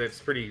library that's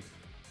pretty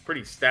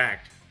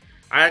stacked.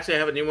 I actually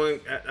have a new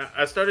one.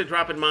 I started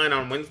dropping mine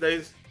on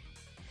Wednesdays,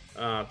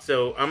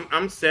 so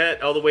I'm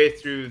set all the way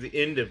through the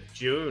end of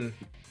June.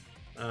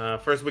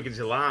 First week of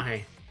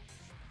July.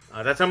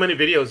 That's how many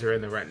videos are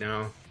in there right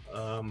now.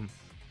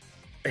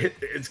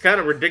 It's kind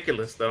of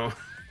ridiculous though,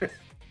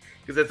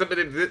 because that's so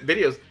many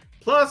videos.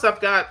 Plus,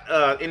 I've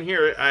got in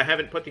here. I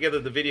haven't put together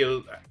the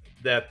video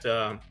that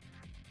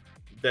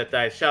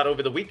I shot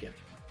over the weekend.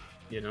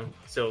 You know,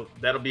 so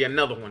that'll be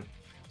another one.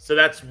 So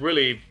that's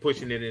really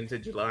pushing it into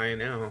July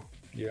now.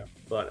 Yeah.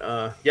 But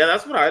yeah,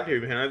 that's what I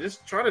do, man. I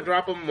just try to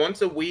drop them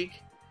once a week.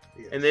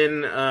 Yes. And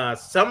then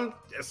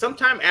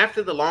sometime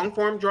after the long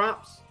form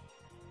drops,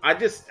 I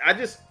just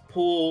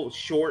pull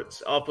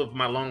shorts off of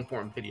my long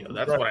form video.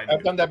 That's what I do.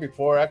 I've done that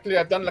before. Actually,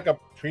 I've done like a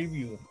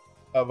preview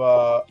of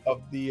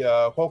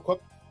the whole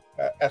cook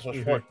as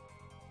a short.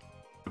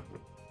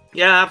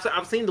 Yeah,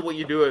 I've seen the way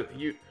you do it.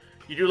 You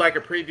do like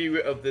a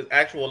preview of the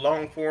actual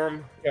long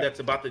form that's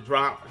about to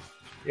drop.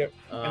 Yep.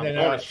 And then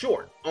on a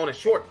short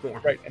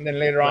form. Right, and then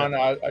later on,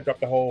 I drop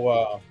the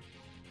whole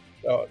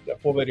the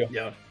full video.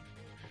 Yeah,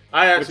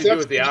 I actually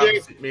What's do it up, the CJ?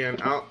 opposite, man.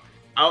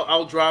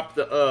 I'll drop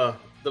the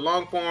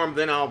long form,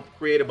 then I'll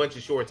create a bunch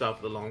of shorts off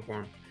of the long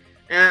form,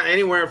 and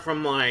anywhere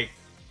from like,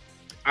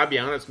 I'll be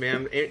honest,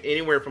 man,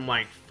 anywhere from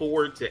like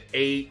 4 to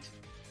 8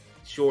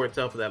 shorts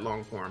off of that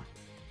long form.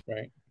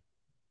 Right.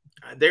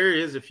 There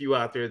is a few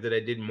out there that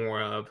I did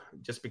more of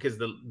just because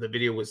the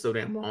video was so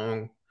damn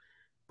long.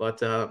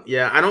 But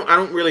yeah, I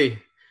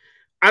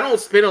don't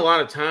spend a lot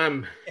of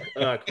time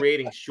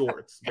creating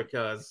shorts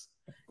because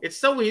it's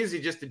so easy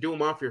just to do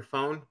them off your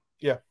phone.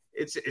 Yeah.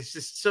 It's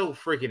just so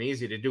freaking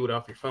easy to do it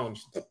off your phone.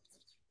 Just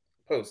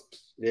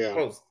post. Yeah.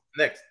 Post.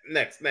 Next.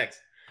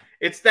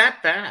 It's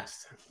that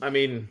fast. I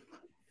mean,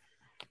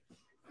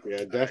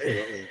 Yeah,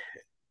 definitely.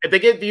 if they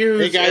get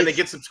views Hey, guys. and they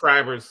get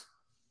subscribers,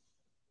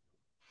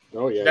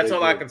 Oh yeah. that's they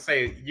all I do. can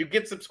say. You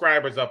get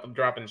subscribers up and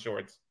dropping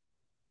shorts.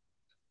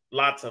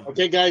 Lots of them.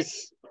 Okay,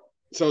 guys.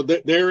 So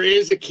there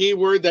is a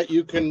keyword that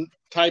you can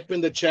type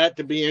in the chat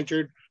to be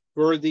entered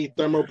for the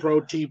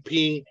ThermoPro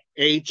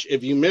TPH.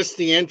 If you missed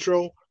the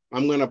intro,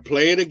 I'm going to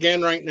play it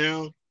again right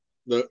now.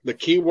 The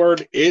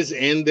keyword is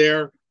in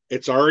there.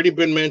 It's already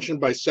been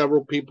mentioned by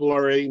several people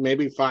already,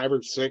 maybe 5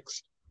 or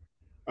 6.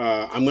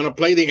 I'm going to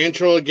play the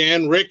intro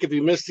again. Rick, if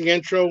you missed the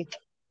intro,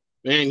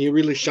 man, you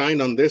really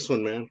shined on this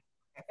one, man.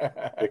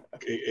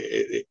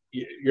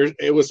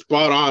 It was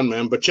spot on,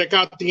 man. But check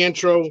out the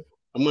intro.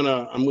 I'm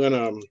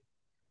gonna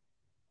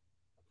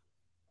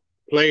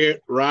play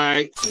it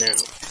right now.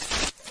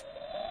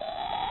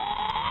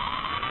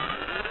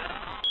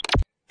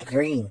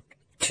 3,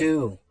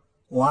 2,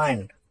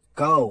 1,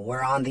 go.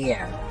 We're on the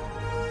air.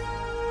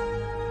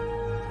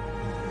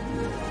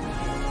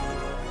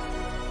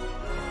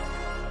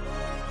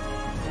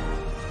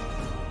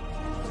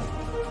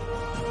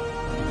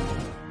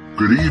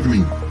 Good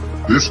evening.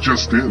 This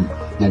just in.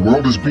 The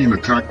world is being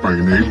attacked by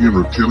an alien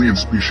reptilian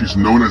species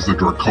known as the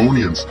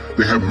Draconians.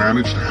 They have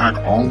managed to hack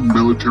all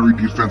military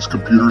defense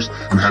computers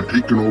and have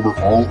taken over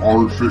all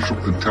artificial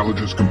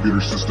intelligence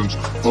computer systems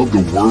of the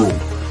world.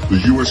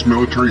 The U.S.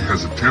 military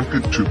has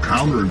attempted to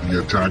counter the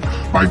attack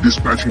by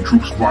dispatching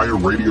troops via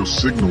radio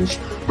signals,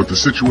 but the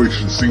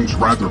situation seems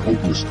rather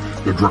hopeless.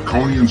 The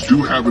Draconians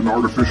do have an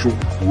artificial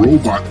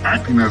robot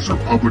acting as their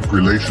public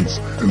relations,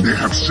 and they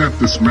have sent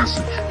this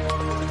message.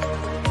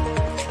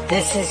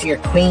 This is your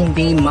Queen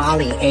Bee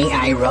Molly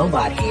AI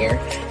robot here.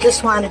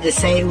 Just wanted to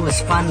say it was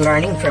fun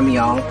learning from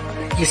y'all.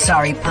 You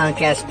sorry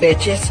punk ass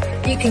bitches.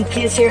 You can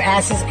kiss your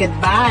asses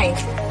goodbye.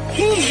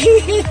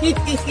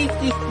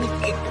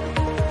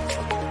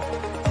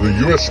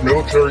 The U.S.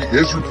 military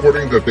is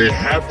reporting that they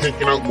have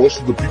taken out most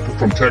of the people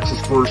from Texas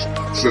first,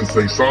 since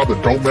they saw the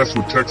Don't Mess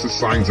with Texas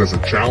signs as a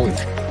challenge.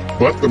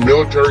 But the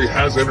military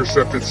has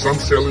intercepted some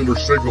cellular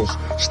signals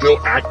still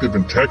active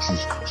in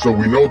Texas, so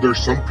we know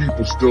there's some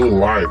people still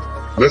alive.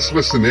 Let's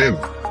listen in.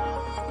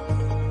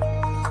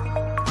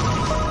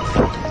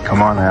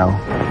 Come on now.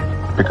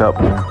 Pick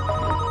up, man.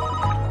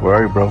 Where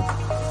are you, bro?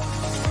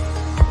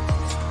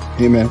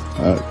 Hey man,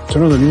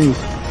 turn on the news.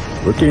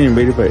 We're getting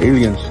invaded by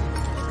aliens.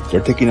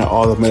 They're taking out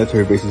all the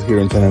military bases here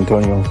in San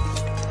Antonio.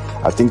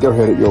 I think they're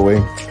headed your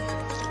way.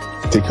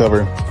 Take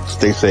cover.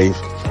 Stay safe.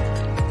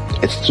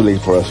 It's too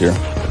late for us here.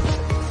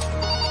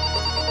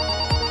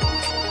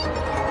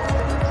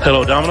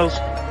 Hello, Domino's.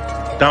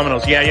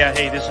 Domino's. Yeah.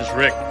 Hey, this is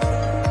Rick.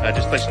 I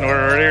just placed an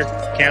order earlier.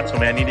 Cancel,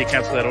 man. Need to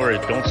cancel that order.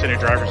 Don't send your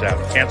drivers out.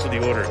 Cancel the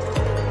order.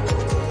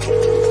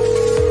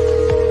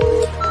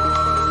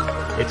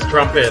 It's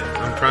Trumpet.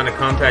 I'm trying to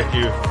contact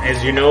you.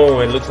 As you know,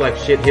 it looks like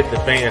shit hit the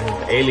fan.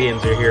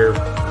 Aliens are here,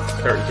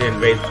 starting to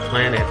invade the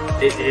planet.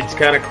 It's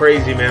kind of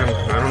crazy, man.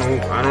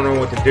 I don't know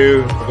what to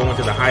do. We're going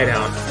to the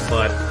hideout,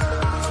 but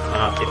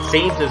it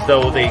seems as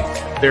though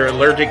they're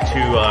allergic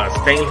to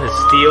stainless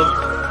steel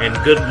and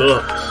good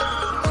looks.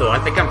 So I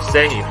think I'm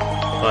safe.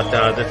 But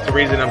that's the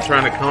reason I'm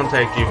trying to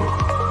contact you.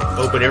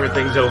 Hoping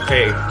everything's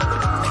okay.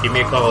 Give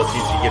me a call as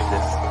soon as you get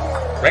this.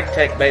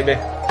 Rectech, baby.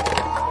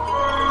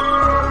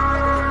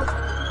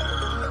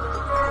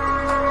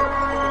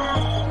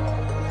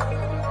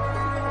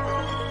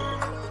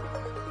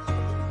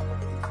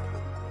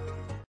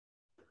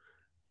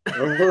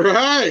 All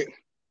right.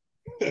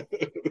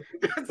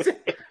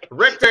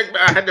 Rectech.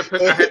 I had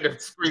to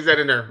squeeze that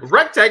in there.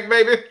 Rectech,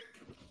 baby.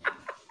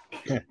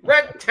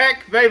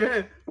 Rectech,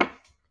 baby.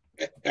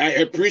 I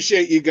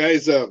appreciate you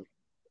guys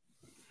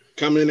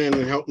coming in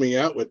and help me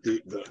out with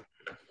the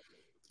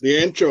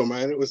intro,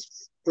 man. It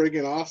was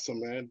friggin' awesome,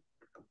 man.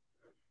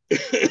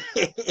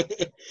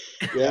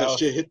 Yeah,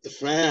 shit hit the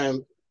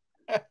fan.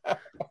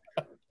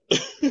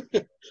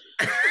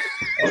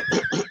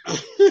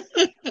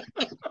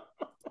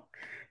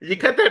 You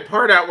cut that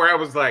part out where I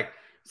was like,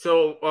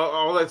 so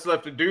all that's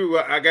left to do,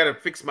 I gotta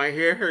fix my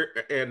hair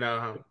and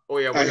oh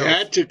yeah, I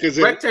had to because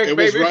it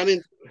was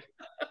running.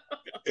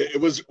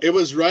 It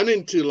was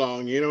running too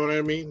long. You know what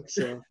I mean?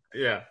 So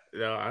yeah,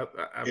 no, I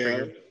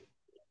figured.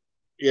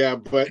 Yeah,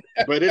 but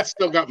it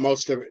still got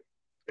most of it.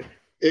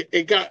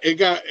 It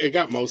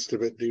got most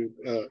of it, dude.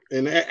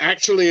 And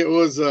actually, it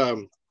was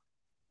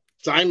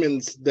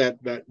Simon's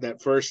that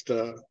first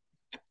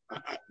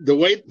The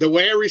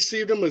way I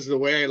received them is the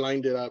way I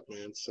lined it up,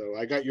 man. So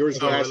I got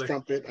yours last, really?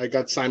 Trumpet. I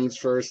got Simon's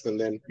first, and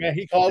then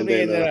he called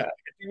me, and then it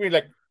took me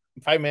like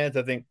 5 minutes,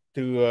 I think,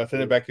 to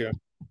send it back to him.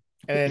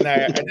 And then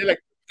I did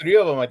like 3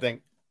 of them, I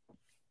think.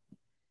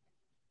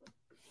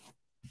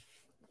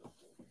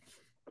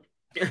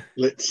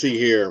 Let's see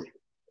here.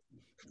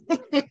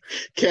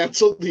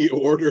 Cancel the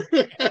order.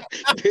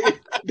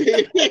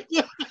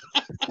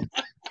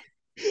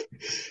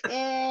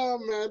 Oh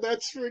man,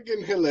 that's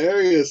freaking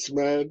hilarious,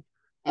 man.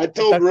 I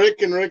told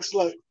Rick, and Rick's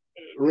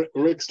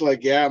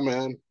like, yeah,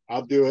 man,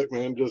 I'll do it,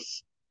 man.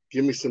 Just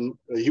give me some.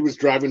 He was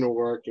driving to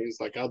work, and he's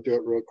like, I'll do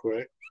it real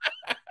quick.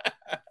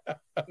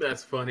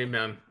 That's funny,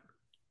 man.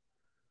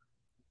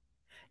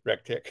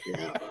 Wreck tick.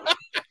 Yeah.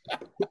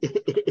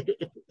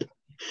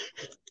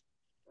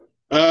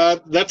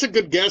 That's a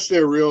good guess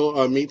there,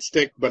 real meat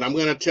stick. But I'm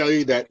gonna tell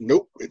you that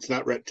nope, it's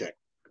not Red Tech.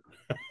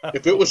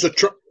 If it was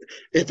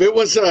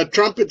a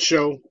trumpet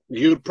show,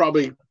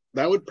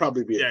 that would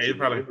probably be you'd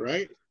probably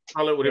right.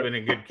 Probably would have been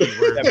a good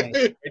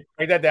keyword.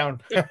 Write that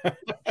down.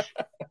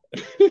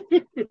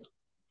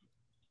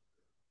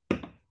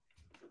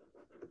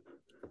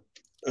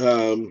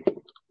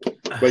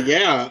 But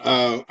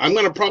yeah, I'm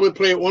gonna probably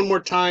play it one more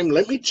time.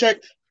 Let me check.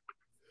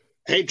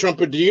 Hey,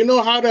 Trumpet, do you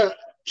know how to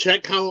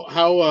check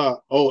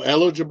how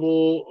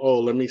eligible? Oh,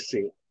 let me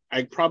see.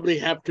 I probably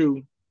have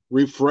to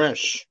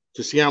refresh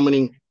to see how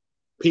many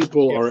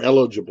people are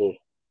eligible.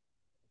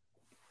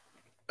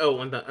 Oh,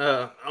 on the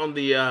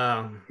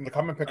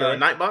comment picker, right?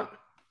 Nightbot.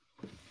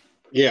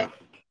 Yeah,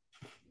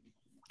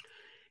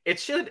 it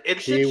should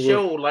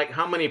show like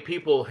how many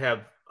people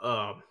have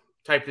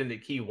typed in the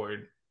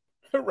keyword.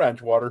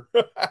 Ranch water.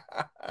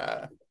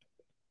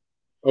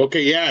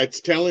 Okay, yeah,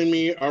 it's telling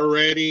me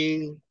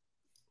already.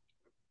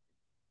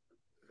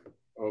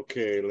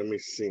 Okay, let me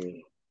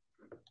see.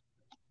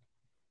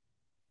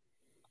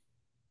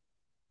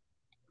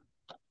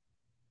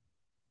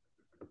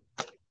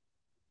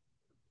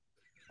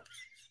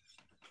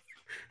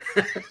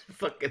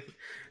 Fucking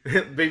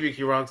BBQ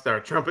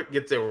Rockstar. Trumpet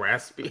gets a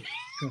raspy.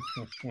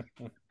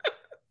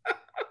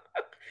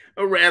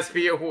 A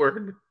raspy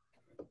award.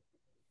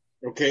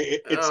 Okay,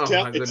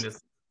 my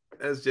goodness.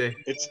 SJ.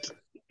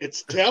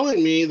 It's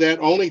telling me that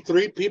only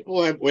 3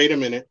 people have. Wait a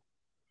minute.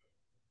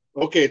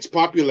 Okay, it's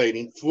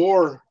populating.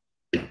 4.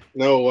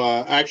 No,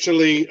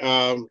 actually,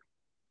 3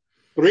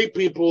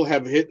 people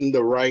have hit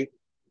the right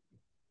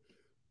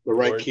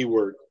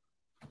keyword.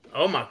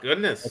 Oh my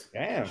goodness!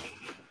 Damn,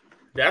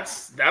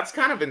 that's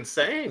kind of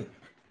insane.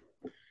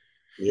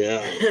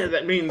 Yeah,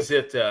 that means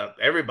that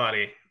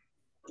everybody,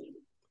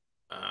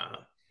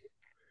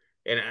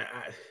 and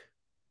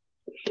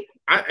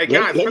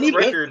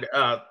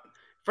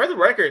for the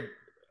record,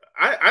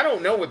 I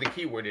don't know what the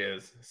keyword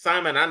is.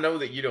 Simon, I know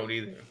that you don't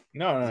either.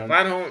 No. If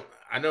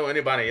I know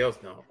anybody else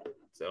know.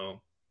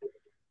 So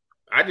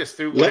I just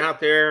threw one out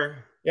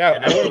there. Yeah,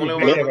 and that's the only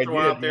one I threw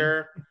out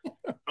there.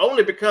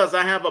 Only because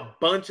I have a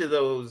bunch of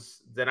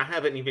those that I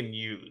haven't even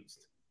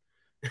used.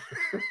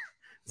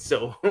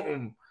 So,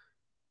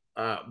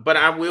 but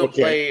I will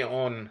play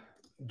on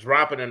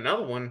dropping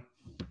another one.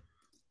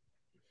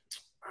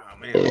 Oh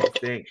man, what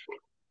do you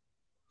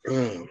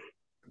think?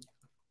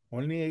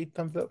 Only 8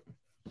 thumbs up.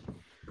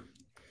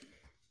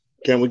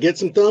 Can we get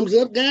some thumbs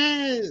up,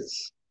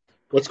 guys?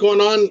 What's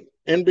going on,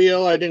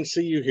 NBL? I didn't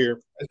see you here.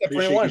 It's at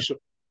 21. It's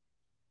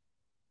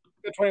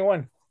at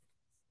 21.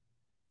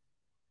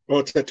 Oh,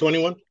 it's at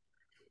 21?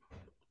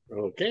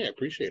 Okay, I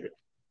appreciate it.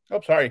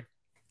 Oh, sorry.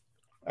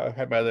 I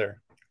had my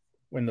other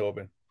window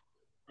open.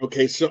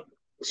 Okay, so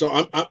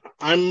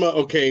I'm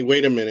okay,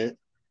 wait a minute.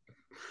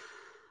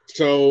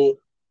 So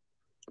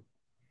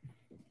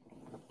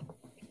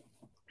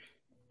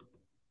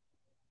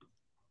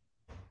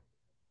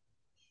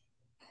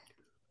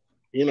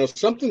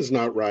something's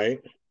not right.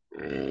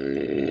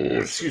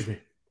 Excuse me.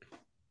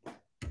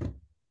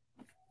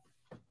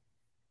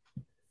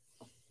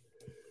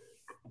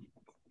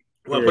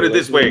 Well, put it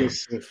this way.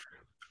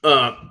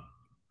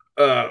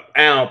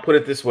 Al, put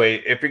it this way.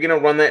 If you're going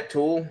to run that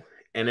tool,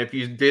 and if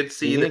you did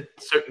see that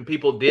certain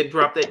people did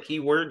drop that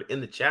keyword in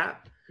the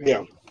chat,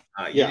 you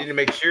need to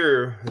make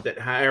sure that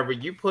however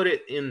you put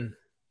it in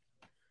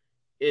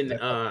the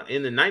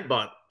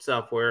Nightbot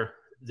software,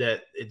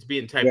 that it's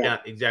being typed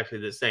out exactly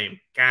the same.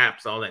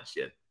 Caps, all that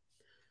shit.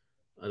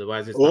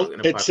 Otherwise, it's not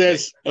going to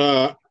populate.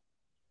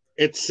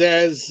 It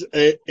says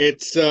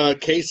it's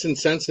case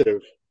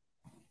insensitive.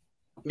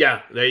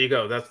 Yeah, there you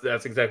go.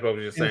 That's exactly what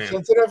I was just saying.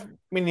 Insensitive,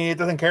 meaning it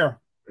doesn't care.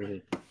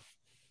 Mm-hmm.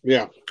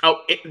 Yeah.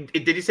 Oh,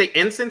 did he say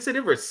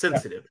insensitive or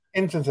sensitive?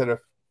 Yeah. Insensitive.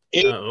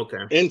 Oh,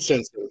 okay.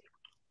 Insensitive.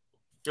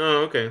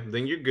 Oh, okay.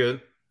 Then you're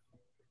good.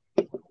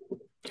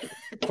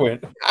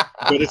 Quit.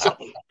 But it's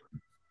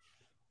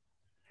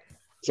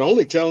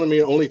only telling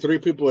me only 3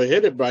 people have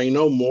hit it, but I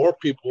know more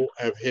people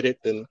have hit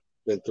it than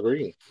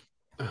 3.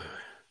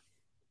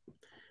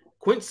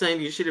 Quint's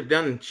saying you should have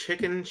done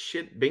chicken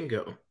shit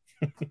bingo.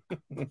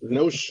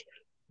 No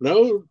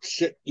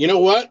shit. You know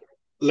what?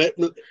 Come on,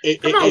 Quint.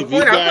 I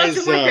thought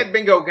you liked that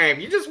bingo game.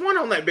 You just won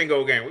on that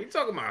bingo game. What are you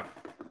talking about?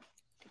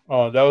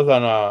 Oh, that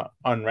was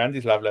on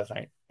Randy's live last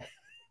night.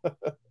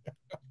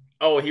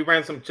 Oh, he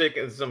ran some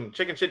chicken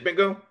shit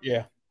bingo.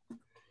 Yeah.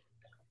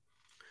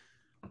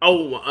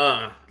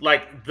 Oh,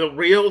 like the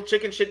real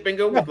chicken shit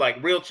bingo with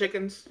like real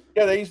chickens.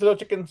 Yeah, they used little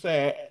chickens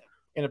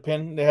in a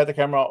pin. They had the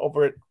camera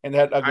over it, and they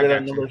had a grid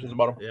of numbers at the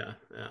bottom. Yeah.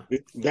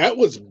 That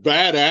was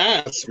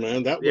badass,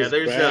 man. That was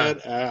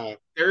badass.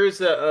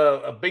 There's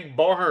a big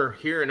bar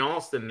here in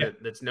Austin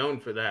that's known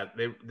for that.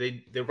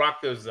 They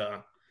rock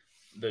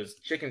those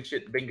chicken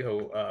shit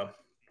bingo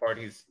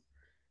parties.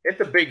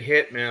 It's a big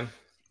hit, man.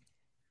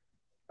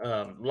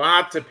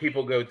 Lots of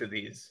people go to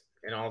these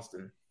in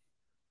Austin.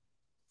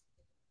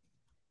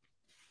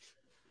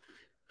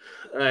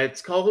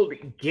 It's called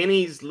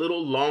Guinea's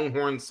Little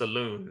Longhorn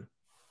Saloon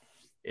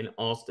in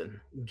Austin.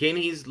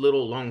 Guinea's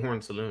Little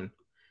Longhorn Saloon.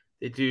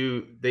 They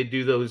do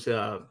those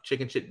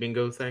chicken shit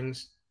bingo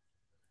things.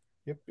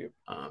 Yep. It's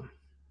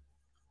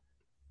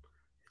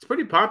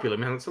pretty popular,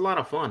 man. It's a lot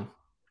of fun.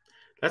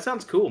 That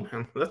sounds cool,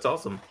 man. That's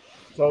awesome.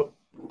 So,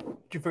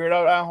 did you figure it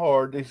out, Al,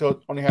 or they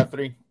still only have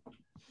 3?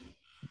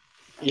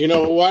 You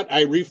know what?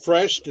 I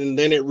refreshed and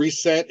then it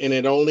reset, and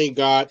it only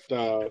got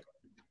the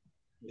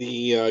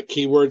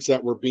keywords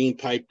that were being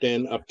typed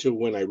in up to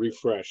when I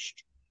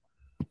refreshed.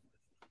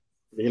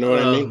 You know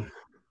what I mean?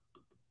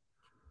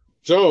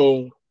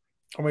 So,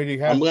 how many do you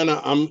have?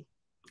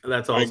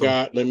 That's awesome.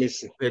 let me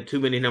see. We had too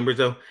many numbers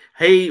though.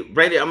 Hey,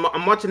 Randy,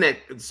 I'm watching that.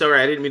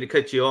 Sorry, I didn't mean to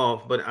cut you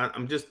off, but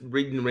I'm just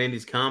reading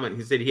Randy's comment.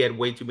 He said he had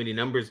way too many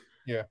numbers.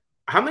 Yeah.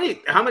 How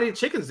many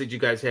chickens did you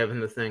guys have in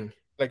the thing?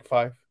 Like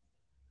 5.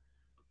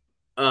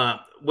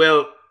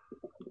 Well,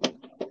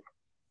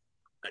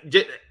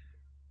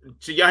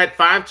 so y'all had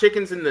 5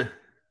 chickens on the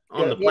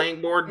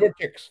playing board? They were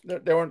chicks.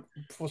 They weren't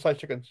full-size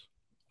chickens.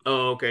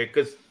 Oh, okay.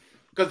 Because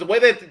the way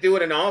they do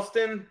it in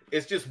Austin,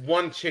 it's just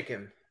 1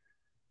 chicken.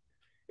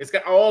 It's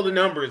got all the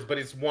numbers, but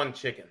it's 1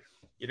 chicken.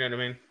 You know what I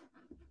mean?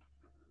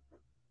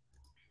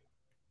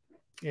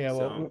 Yeah,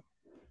 well,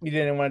 we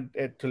didn't want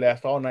it to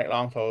last all night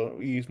long, so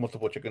we used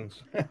multiple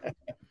chickens.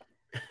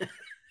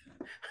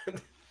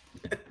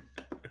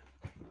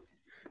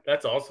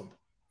 That's awesome.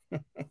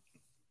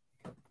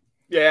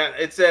 Yeah,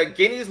 it's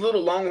Guinea's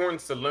Little Longhorn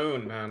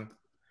Saloon, man.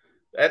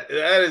 That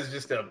is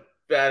just a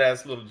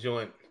badass little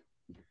joint.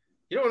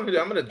 You know what I'm gonna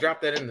do? I'm gonna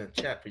drop that in the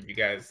chat for you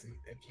guys.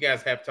 If you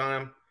guys have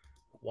time,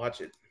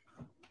 watch it.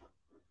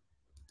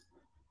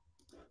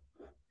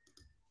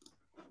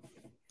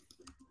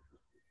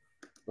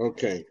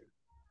 Okay.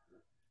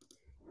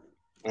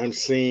 I'm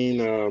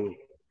seeing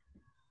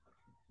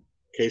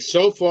okay,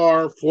 so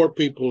far 4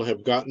 people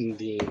have gotten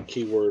the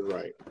keyword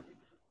right.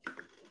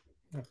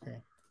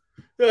 Okay.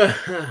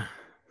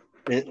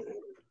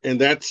 And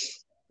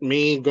that's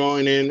me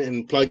going in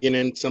and plugging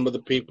in some of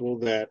the people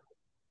that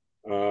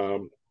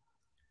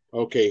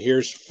okay,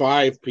 here's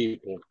 5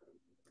 people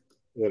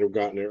that have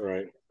gotten it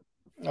right.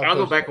 I'll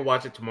go back and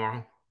watch it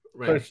tomorrow.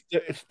 Right.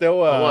 But it's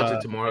still I'll watch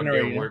it tomorrow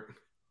during work.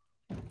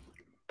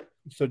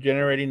 So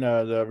generating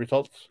the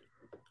results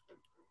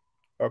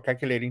or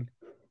calculating.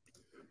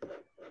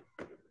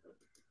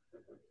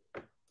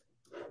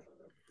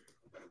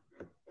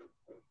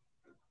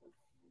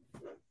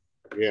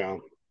 Yeah.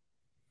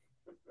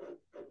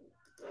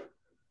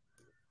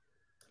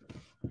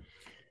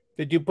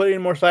 Did you put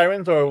in more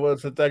sirens, or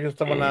was it just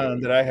the one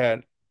that I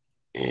had?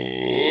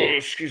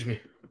 Excuse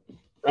me.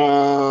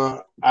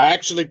 I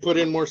actually put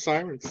in more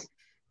sirens.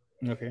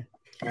 Okay.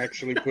 I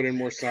actually put in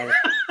more sirens.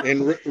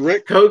 And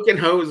Rick, Coke and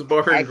hose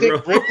bar. I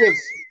think Rick was.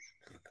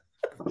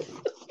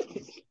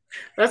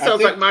 That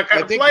sounds like my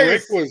kind of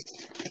place. Rick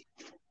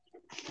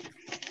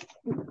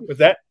was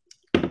that?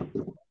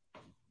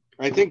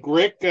 I think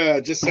Rick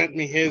just sent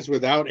me his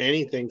without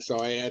anything, so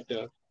I had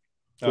to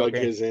plug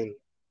his in.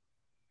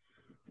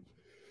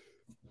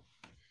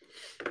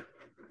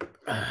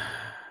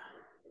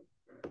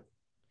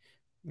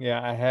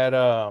 Yeah, I had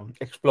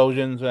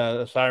explosions,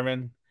 a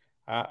siren.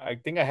 I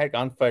think I had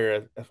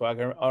gunfire as well.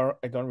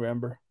 I don't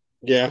remember.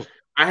 Yeah,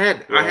 I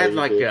had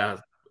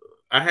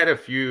a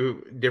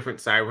few different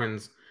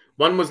sirens.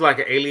 One was like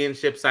an alien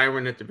ship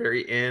siren at the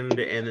very end,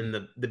 and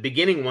then the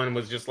beginning one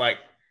was just like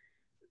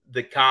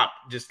the cop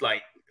just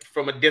like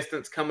from a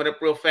distance coming up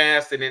real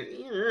fast, and then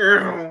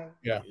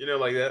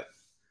like that.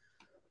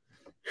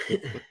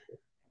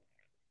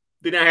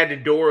 Then I had the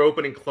door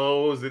open and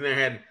close. Then I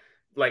had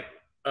like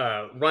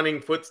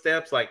running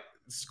footsteps, like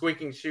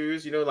squeaking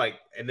shoes, like,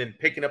 and then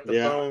picking up the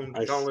phone,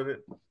 calling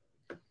it.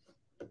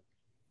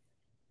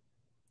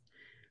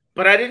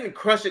 But I didn't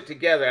crush it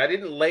together. I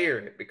didn't layer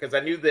it because I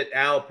knew that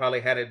Al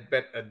probably had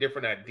a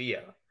different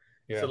idea.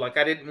 Yeah. So like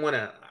I didn't want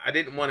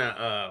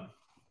to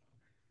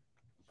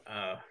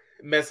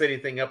mess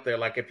anything up there.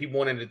 Like if he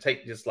wanted to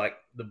take just like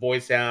the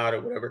voice out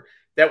or whatever,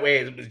 that way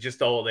it was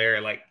just all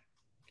there, like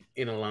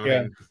in a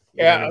line.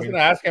 Yeah, I was going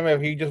to ask him if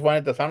he just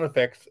wanted the sound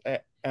effects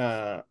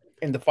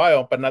in the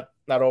file, but not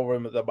over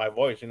my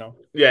voice,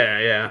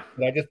 Yeah.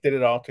 But I just did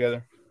it all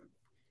together.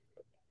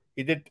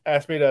 He did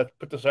ask me to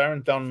put the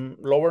sirens down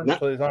lower,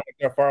 so it's not like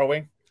they're far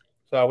away.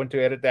 So I went to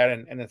edit that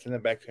and then send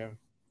it back to him.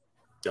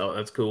 Oh,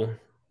 that's cool.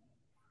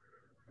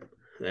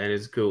 That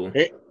is cool.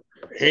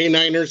 Hey,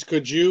 Niners,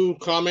 could you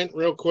comment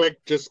real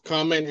quick? Just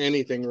comment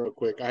anything real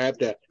quick. I have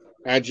to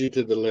add you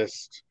to the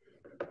list.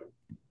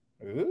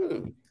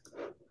 Ooh.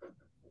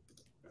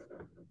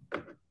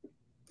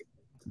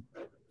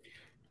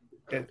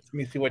 Let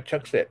me see what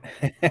Chuck said.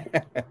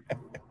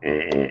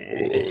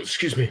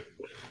 Excuse me.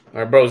 All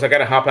right, bros, I got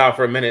to hop out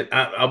for a minute.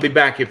 I'll be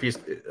back if you...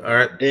 All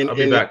right, I'll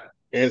be back.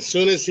 As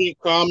soon as he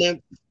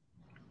comments...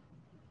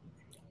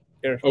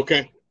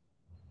 Okay.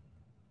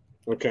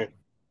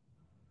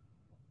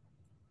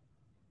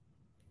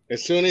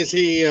 As soon as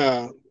he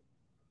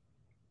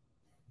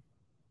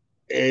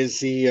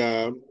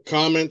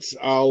comments,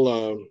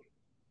 I'll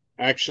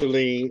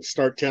actually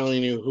start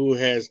telling you who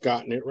has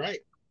gotten it right.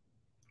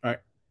 All right.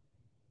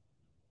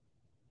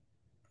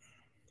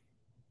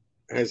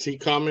 Has he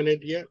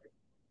commented yet?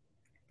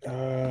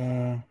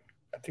 I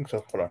think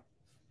so. Hold on.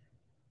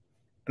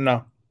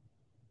 No.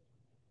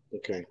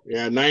 Okay.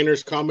 Yeah,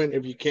 Niners, comment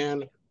if you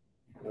can.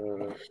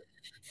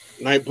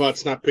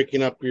 Nightbot's not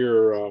picking up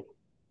your...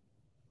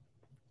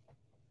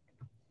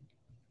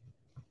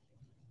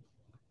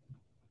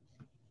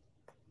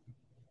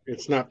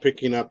 it's not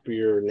picking up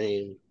your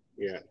name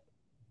yet.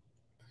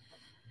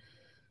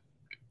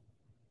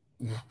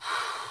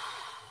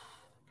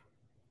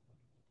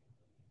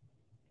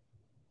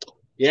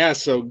 Yeah,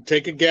 so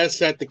take a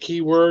guess at the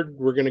keyword.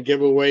 We're going to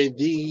give away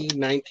the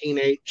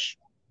 19H,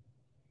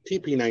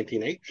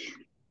 TP19H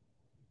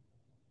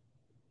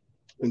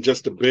in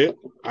just a bit.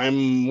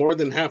 I'm more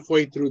than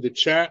halfway through the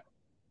chat.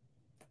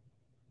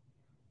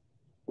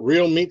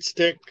 Real meat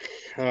stick.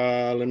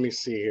 Let me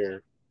see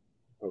here.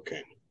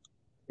 Okay.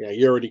 Yeah,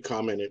 you already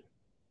commented.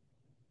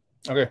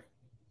 Okay.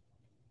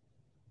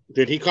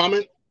 Did he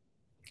comment?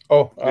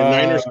 Oh,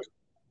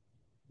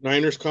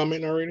 Niners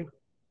comment already?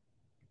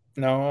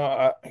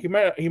 No, he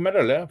might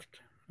have left.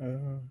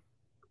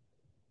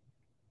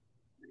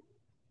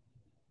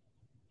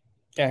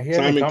 Yeah, he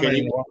hasn't commented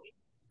in a while.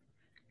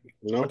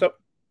 No. What's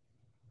up?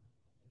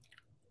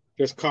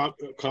 Just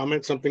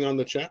comment something on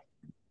the chat.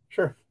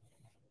 Sure.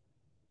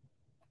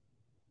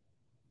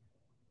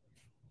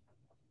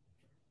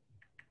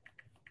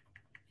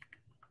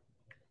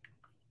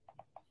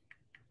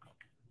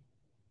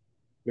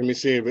 Let me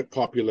see if it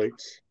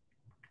populates.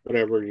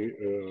 Whatever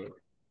you.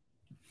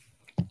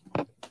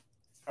 All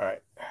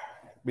right.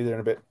 Be there in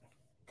a bit.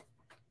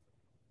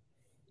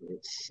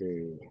 Let's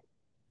see.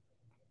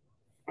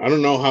 I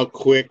don't know how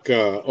quick.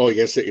 Oh,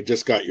 yes, it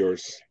just got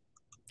yours.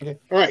 Okay.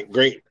 All right,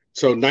 great.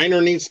 So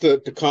Niner needs to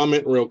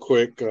comment real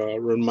quick.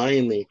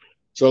 Remind me.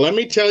 So let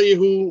me tell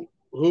you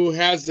who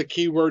has the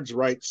keywords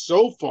right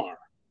so far.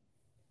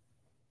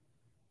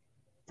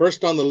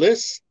 First on the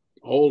list.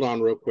 Hold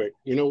on real quick.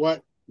 You know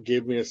what?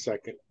 Give me a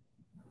second.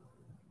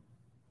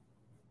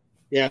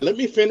 Yeah, let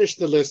me finish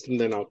the list and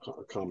then I'll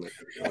comment.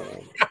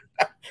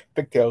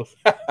 Pigtails.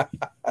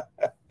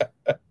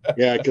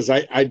 Yeah, because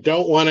I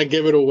don't want to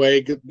give it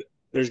away.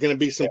 There's going to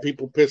be some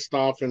people pissed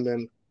off, and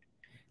then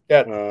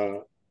I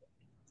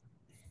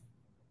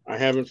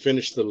haven't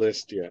finished the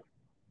list yet.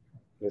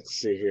 Let's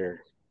see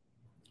here.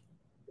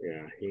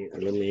 Yeah,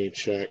 let me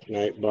check.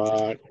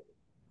 Nightbot.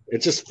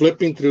 It's just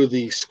flipping through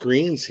the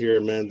screens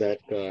here, man. That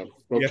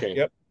okay.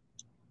 Yep.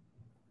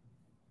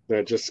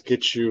 That just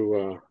gets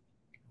you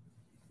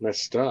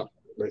messed up.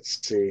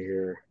 Let's see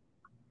here.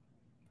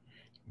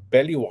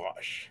 Belly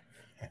wash.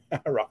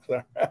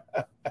 Rockstar.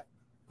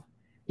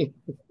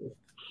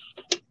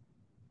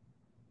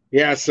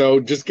 Yeah,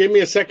 so just give me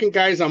a second,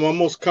 guys. I'm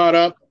almost caught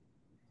up.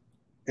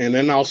 And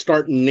then I'll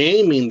start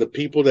naming the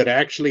people that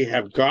actually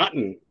have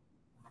gotten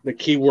the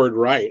keyword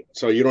right.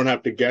 So you don't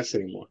have to guess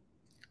anymore.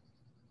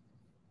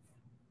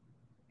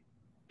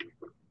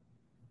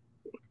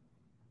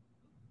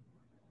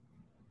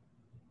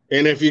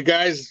 And if you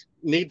guys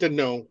need to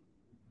know,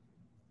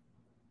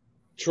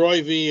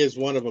 Troy V is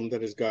one of them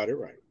that has got it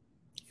right.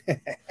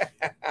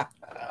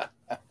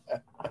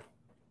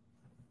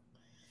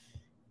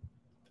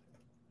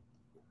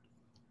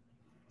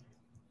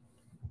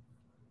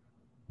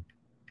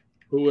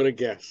 Who would have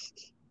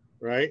guessed,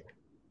 right?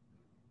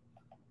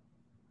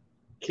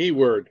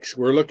 Keywords.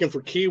 We're looking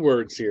for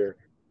keywords here.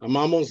 I'm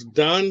almost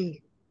done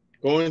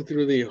going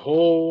through the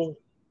whole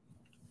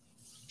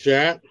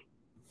chat,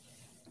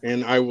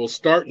 and I will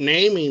start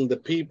naming the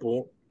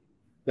people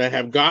that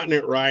have gotten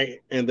it right,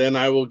 and then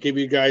I will give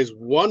you guys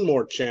one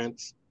more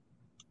chance.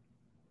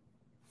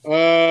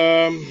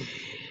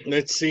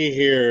 Let's see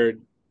here.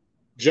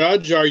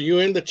 Judge, are you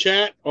in the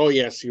chat? Oh,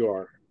 yes, you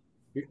are.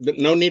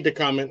 No need to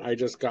comment. I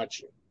just got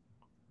you.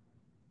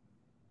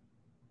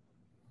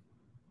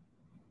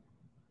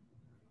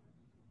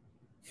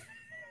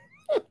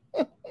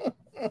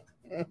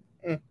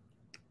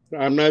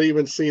 I'm not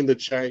even seeing the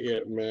chat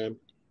yet, man.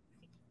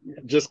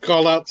 Just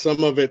call out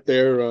some of it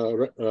there,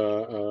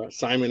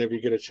 Simon, if you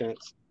get a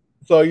chance.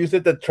 So you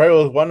said that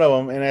Troy was one of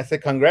them, and I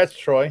said, "Congrats,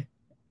 Troy."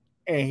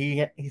 And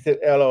he said,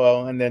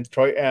 "LOL." And then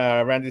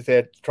Randy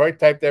said, "Troy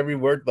typed every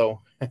word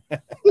though."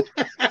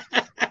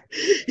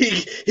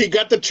 he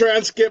got the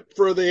transcript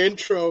for the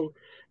intro.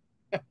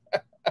 All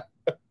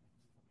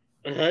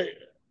right.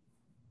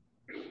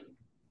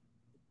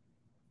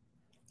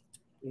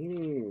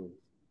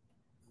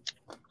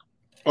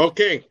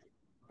 Okay,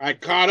 I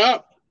caught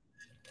up.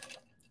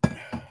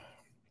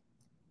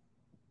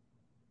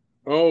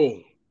 Oh,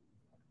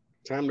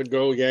 time to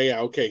go. Yeah.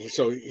 Okay,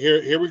 so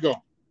here we go.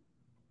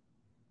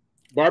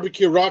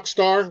 Barbecue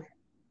Rockstar,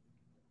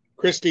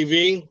 Christy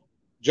V,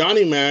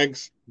 Johnny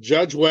Mags,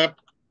 Judge Webb,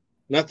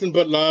 Nothing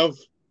But Love,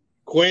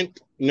 Quint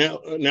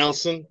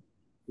Nelson,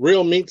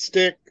 Real Meat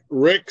Stick,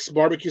 Rick's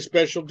Barbecue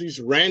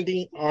Specialties,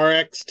 Randy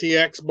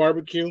RXTX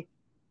Barbecue,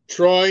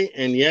 Troy,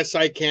 and Yes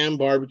I Can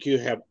Barbecue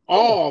have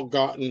all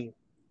gotten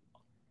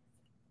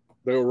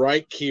the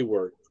right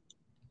keyword.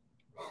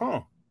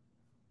 Huh.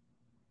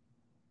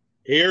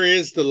 Here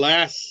is the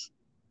last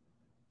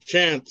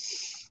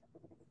chance.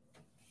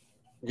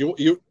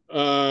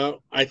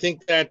 I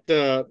think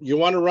that you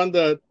want to run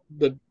the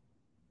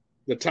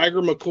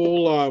Tiger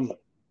McCool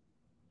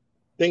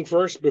thing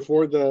first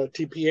before the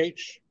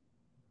TPH.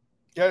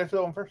 Yeah, let's do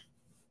that one first.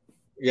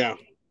 Yeah.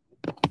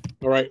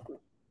 All right.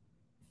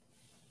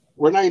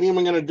 We're not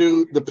even going to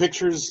do the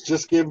pictures.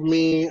 Just give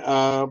me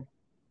the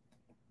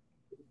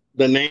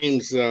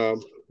names.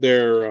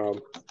 They're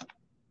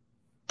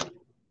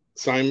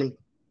Simon.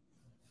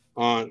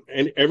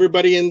 And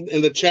everybody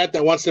in the chat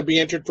that wants to be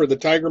entered for the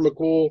Tiger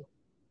McCool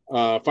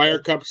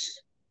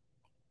Firecups,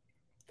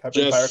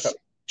 just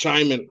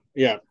chime in.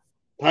 Yeah.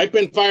 Type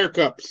in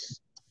Firecups.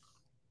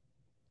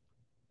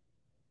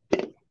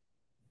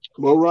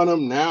 We'll run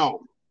them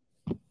now.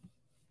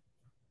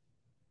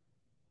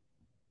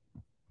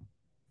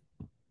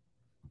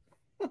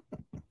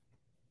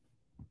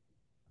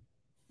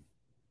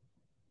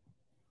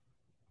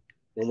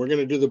 And we're going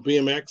to do the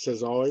BMX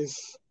as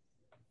always.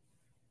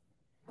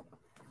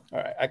 All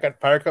right, I got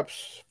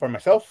Firecups for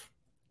myself.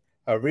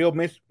 A real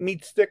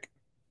meat stick.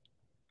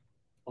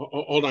 Oh,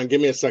 hold on,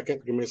 give me a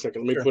second. Let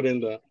me put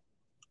in that.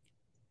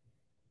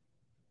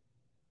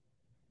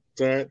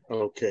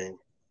 Okay,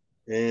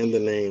 and the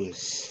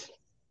names.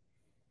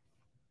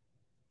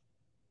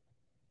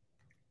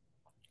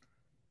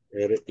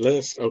 Edit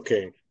list.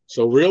 Okay,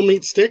 so real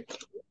meat stick.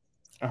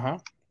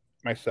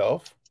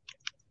 Myself.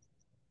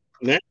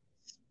 Next.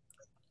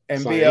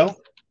 MBL. Simon.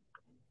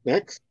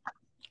 Next.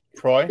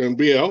 Troy.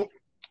 MBL.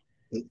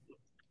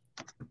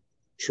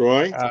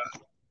 Troy.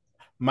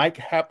 Mike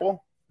Happel.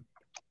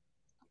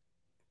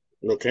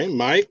 Okay,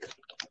 Mike.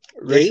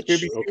 Rick's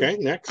H. BBQ. Okay,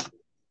 next.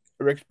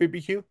 Rick's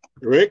BBQ.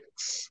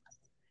 Rick's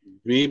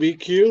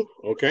BBQ.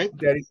 Okay.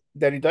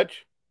 Daddy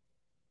Dutch.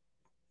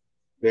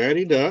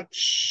 Daddy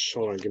Dutch.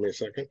 Hold on, give me a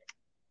second.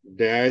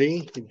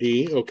 Daddy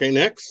D. Okay,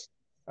 next.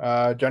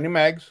 Johnny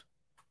Mags.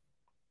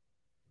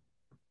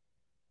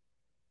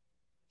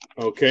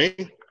 Okay.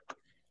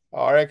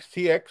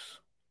 RXTX.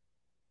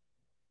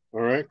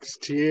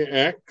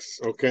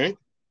 RXTX. Okay.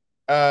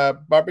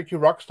 Barbecue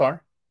Rockstar.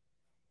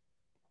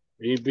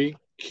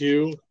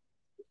 BBQ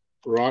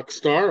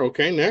Rockstar.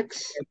 Okay,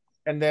 next.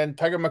 And then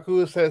Tiger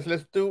McCool says,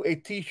 let's do a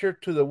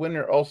t-shirt to the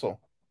winner also.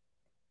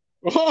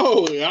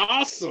 Oh,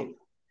 awesome.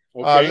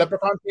 Okay.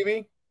 Leprechaun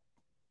TV.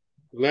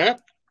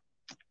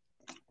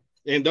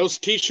 And those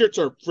t-shirts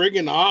are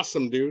friggin'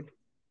 awesome, dude.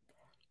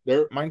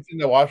 Mine's in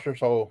the washer,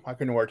 so I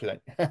couldn't wear it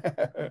tonight.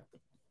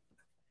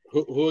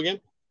 Who again?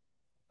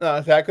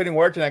 No, I couldn't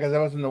wear it tonight because I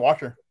was in the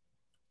washer.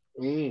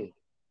 Anybody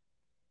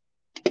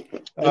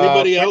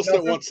else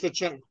Nelson? that wants to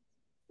check?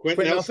 Quint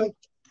Nelson?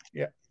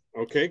 Yeah.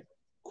 Okay.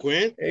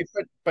 Quint? Hey,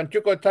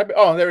 Panchuco type.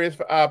 Oh, there he is.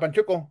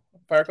 Panchuco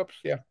Firecups.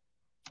 Yeah.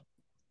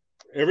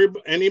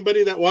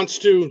 Anybody that wants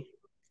to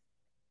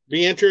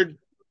be entered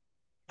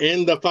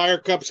in the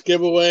Firecups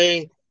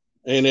giveaway,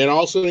 and it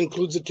also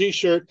includes a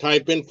t-shirt,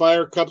 type in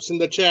Firecups in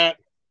the chat.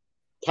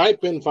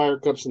 Type in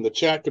Firecups in the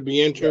chat to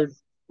be entered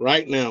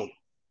right now.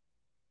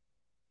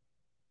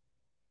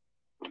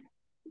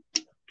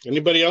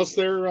 Anybody else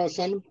there,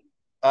 Simon?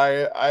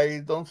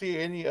 I don't see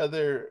any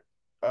other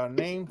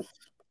names.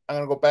 I'm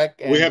gonna go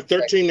back. And we have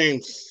 13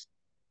 names.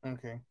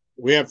 Okay.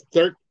 We have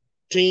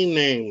 13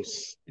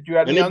 names. Did you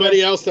add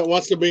anybody else that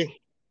wants to be?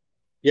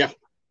 Yeah.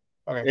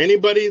 Okay.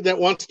 Anybody that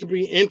wants to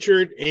be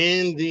entered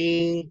in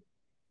the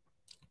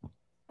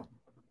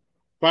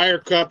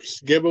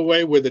Firecups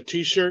giveaway with a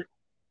t-shirt?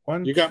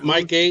 You got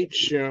Mike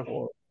H. 4,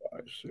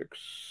 5, 6,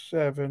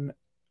 7,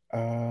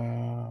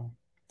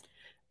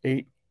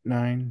 8,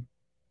 9,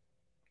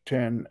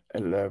 10,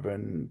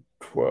 11,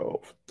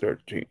 12,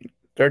 13.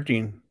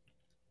 13.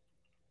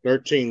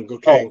 13.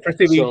 Okay. Oh, Chris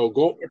TV. So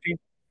go. 13.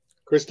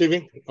 Chris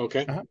TV.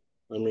 Okay.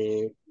 Let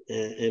me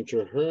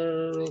enter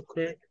her real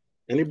quick.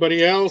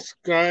 Anybody else,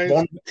 guys?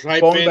 Bone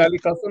Valley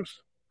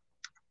Customs.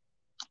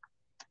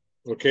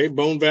 Okay.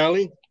 Bone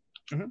Valley.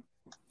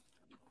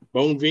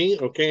 Bone V.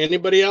 Okay.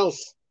 Anybody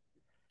else?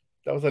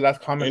 That was the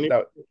last comment.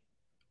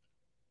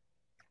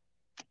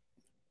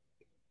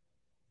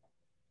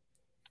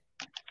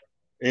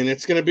 And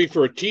it's going to be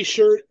for a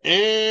t-shirt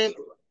and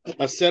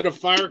a set of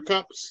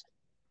Firecups.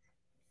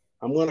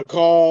 I'm going to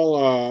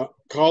call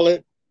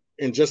it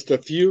in just a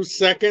few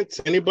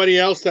seconds. Anybody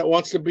else that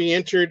wants to be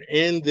entered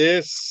in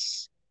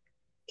this,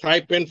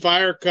 type in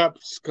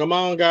Firecups. Come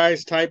on,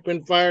 guys, type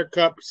in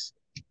Firecups.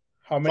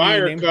 How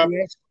many names do we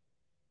have?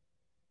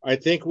 I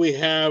think we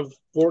have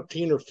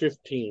 14 or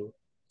 15.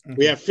 Mhm.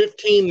 We have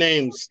 15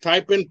 names.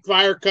 Type in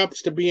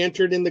Firecups to be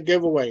entered in the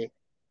giveaway.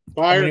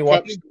 many Firecups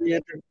watching? to be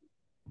entered.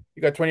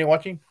 You got 20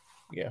 watching?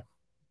 Yeah.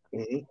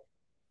 Mhm.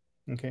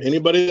 Okay.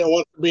 Anybody that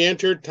wants to be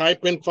entered,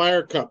 type in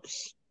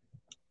Firecups.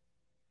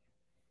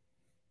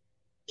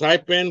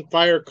 Type in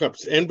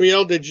Firecups.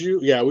 NBL, did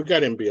you? Yeah, we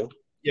got NBL.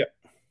 Yeah.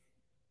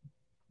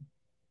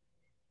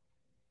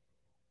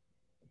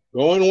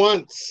 Going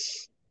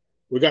once.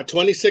 We got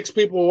 26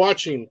 people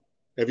watching.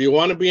 If you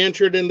want to be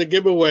entered in the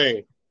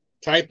giveaway,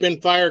 type in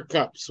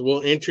Firecups.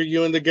 We'll enter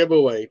you in the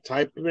giveaway.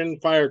 Type in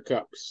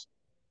Firecups.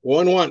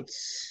 Going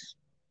once.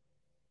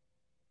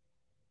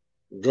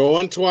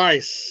 Going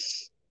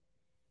twice.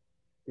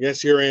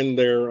 Yes, you're in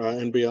there,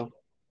 NBL.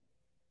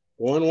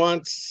 Going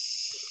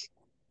once.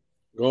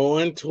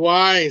 Going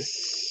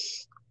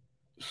twice.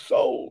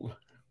 Sold.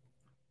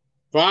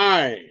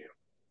 5,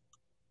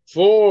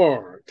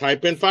 4.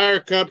 Type in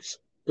Firecups.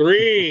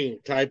 3.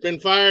 Type in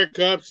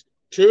Firecups.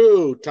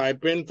 2.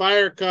 Type in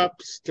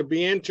Firecups to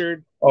be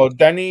entered. Oh,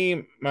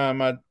 Danny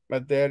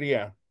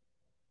Materia.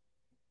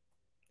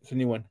 It's a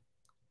new one.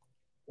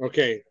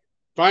 Okay.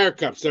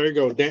 Firecups. There you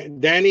go.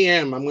 Danny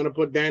M. I'm going to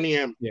put Danny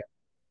M. Yeah.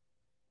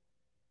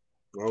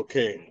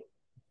 Okay.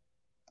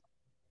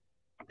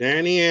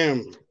 Danny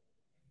M.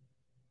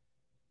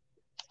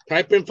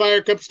 Type in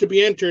Firecups to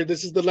be entered.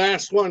 This is the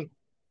last one.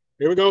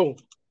 Here we go.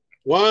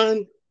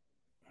 1,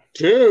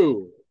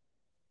 2,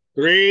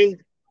 3,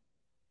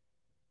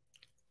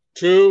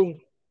 2,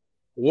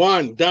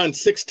 1. Done.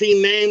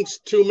 16 names,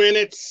 2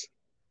 minutes.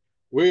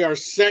 We are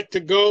set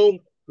to go.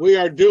 We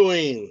are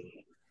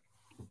doing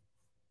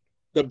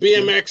the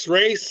BMX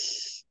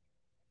race.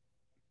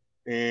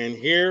 And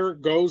here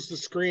goes the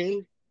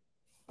screen.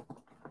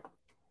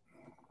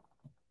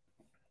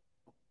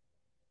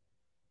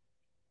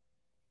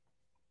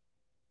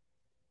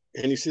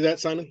 Can you see that,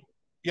 Simon?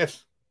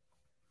 Yes.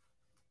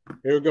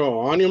 Here we go.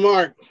 On your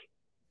mark.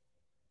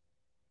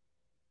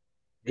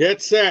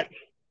 Get set.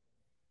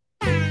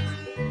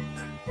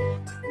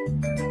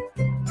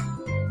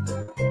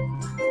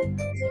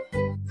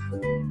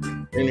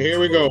 And here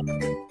we go.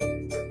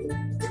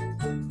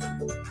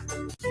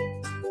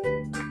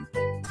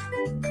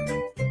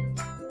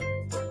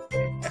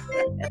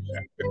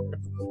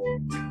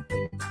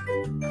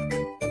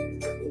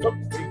 Oh,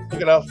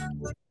 took it off.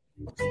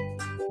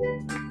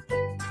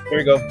 There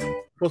we go.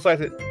 Full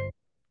size it.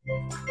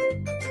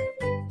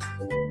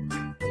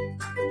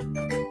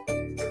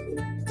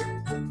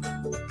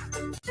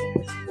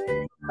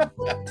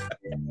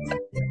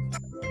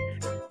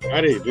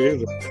 How do you do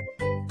this?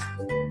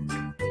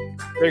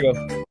 There you go.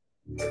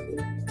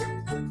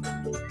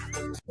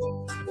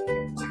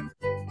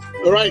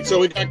 All right, so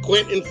we got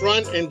Quint in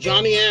front and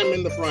Johnny M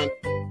in the front.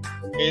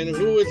 And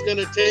who is going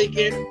to take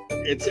it?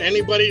 It's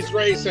anybody's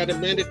race at a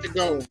minute to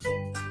go.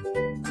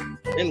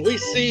 And we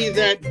see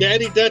that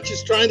Daddy Dutch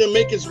is trying to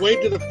make his way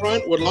to the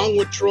front along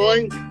with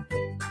Troy.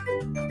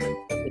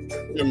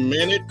 A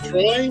minute,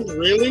 Troy?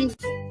 Really?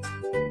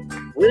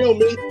 Real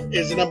Meat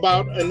is in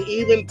about an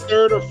even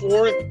third or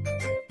fourth.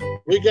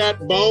 We got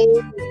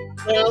Bone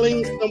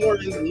Felling somewhere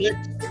in the mix.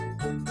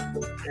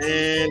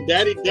 And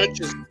Daddy Dutch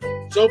is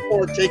so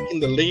far taking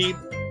the lead.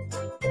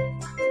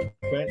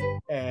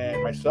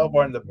 And myself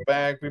are in the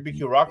back.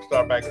 BBQ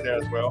Rockstar back there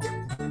as well.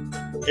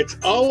 It's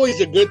always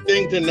a good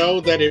thing to know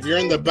that if you're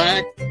in the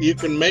back, you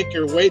can make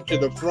your way to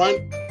the front.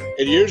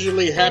 It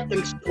usually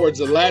happens towards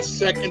the last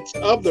seconds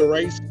of the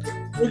race.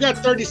 We got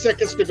 30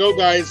 seconds to go,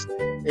 guys.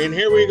 And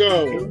here we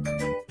go.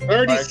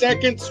 30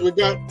 seconds. We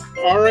got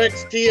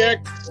RXTX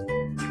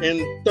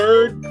in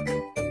third.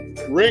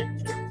 Rick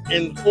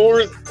in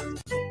fourth.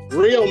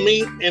 Real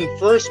Meat in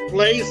first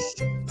place.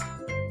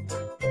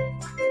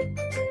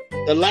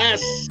 The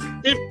last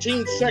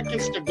 15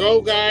 seconds to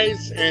go,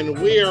 guys, and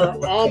we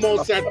are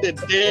almost at the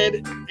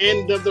dead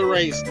end of the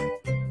race.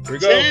 Here we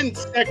go. 10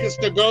 seconds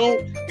to go,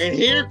 and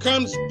here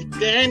comes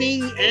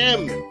Danny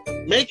M.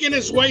 making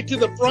his way to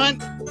the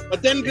front,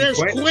 but then there's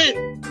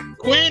Quint.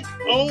 Quint,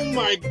 oh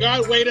my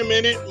God, wait a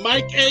minute.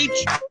 Mike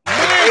H.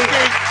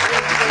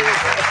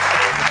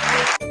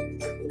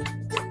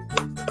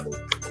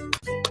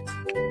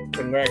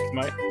 Congrats,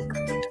 Mike.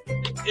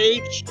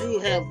 H, you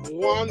have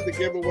won the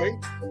giveaway.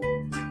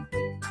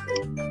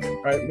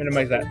 All right,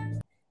 minimize that.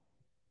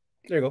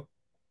 There you go.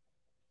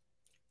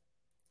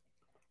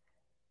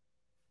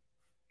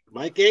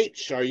 Mike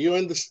H, are you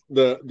in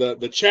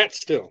the chat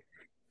still?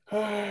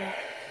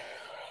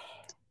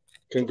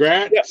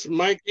 Congrats, yeah.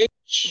 Mike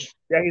H.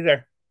 Yeah, he's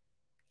there.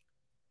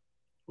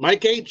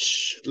 Mike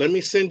H, let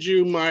me send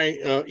you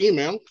my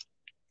email.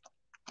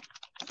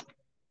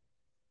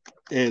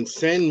 And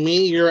send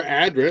me your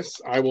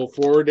address. I will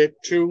forward it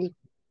to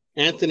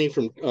Anthony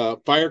from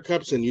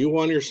Firecups, and you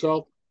won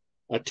yourself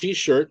a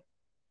T-shirt.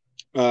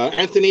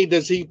 Anthony,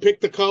 does he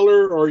pick the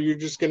color, or you're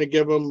just going to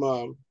give him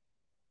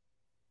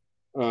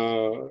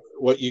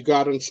what you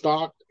got in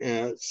stock?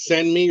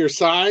 Send me your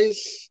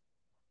size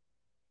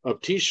of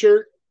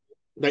T-shirt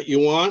that you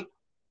want,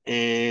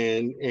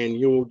 and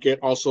you will get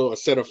also a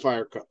set of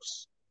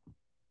Firecups.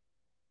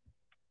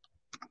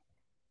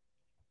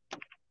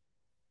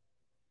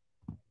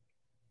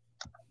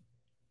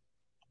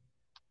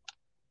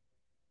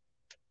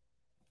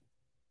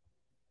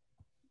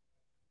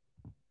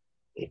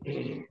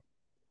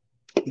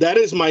 That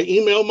is my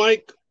email,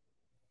 Mike.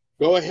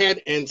 Go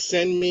ahead and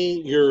send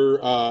me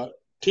your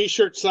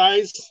t-shirt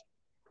size,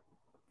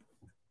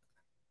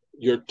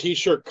 your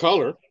t-shirt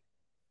color,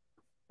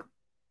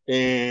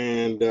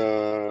 and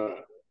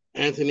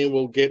Anthony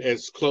will get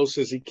as close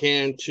as he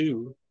can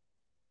to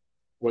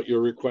what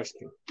you're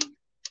requesting.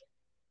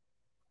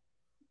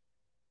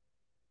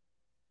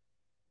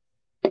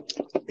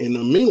 In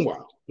the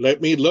meanwhile,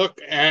 let me look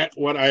at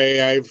what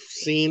I've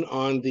seen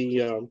on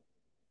the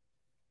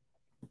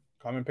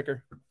comment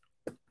picker.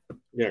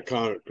 Yeah,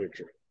 comment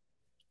picture.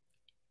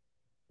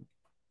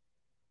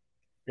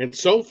 And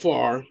so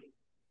far,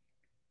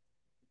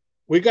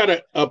 we got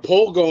a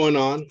poll going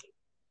on.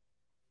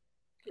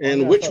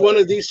 And which one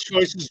of these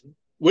choices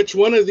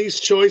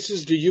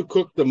do you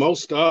cook the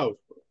most of?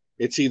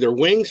 It's either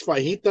wings,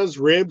 fajitas,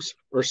 ribs,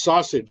 or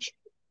sausage.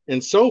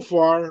 And so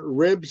far,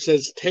 ribs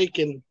has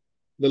taken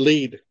the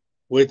lead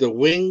with the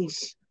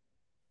wings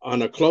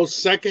on a close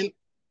second,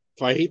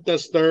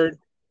 fajitas third,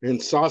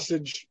 and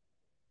sausage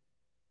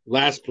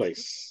last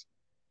place.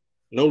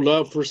 No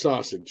love for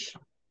sausage.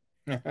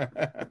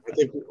 I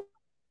think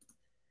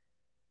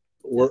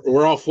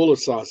we're all full of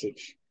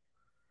sausage.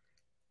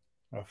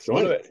 So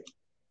anyway,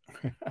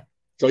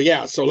 so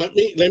yeah, so let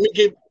me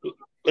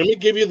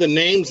give you the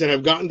names that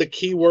have gotten the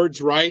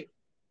keywords right.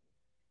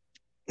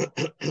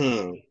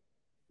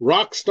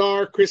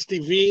 Rockstar, Christy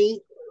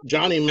V,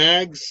 Johnny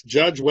Maggs,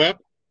 Judge Webb,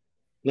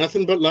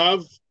 Nothing But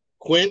Love,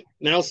 Quint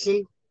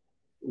Nelson,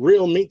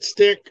 Real Meat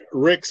Stick,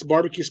 Rick's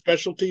Barbecue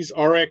Specialties,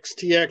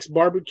 RXTX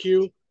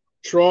Barbecue,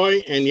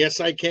 Troy, and Yes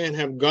I Can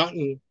have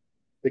gotten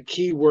the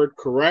keyword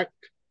correct.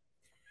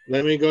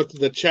 Let me go to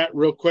the chat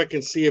real quick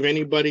and see if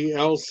anybody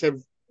else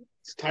have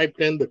typed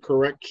in the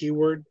correct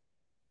keyword.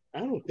 I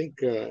don't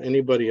think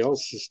anybody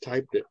else has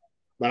typed it,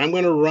 but I'm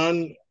going to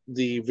run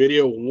the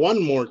video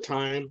one more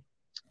time,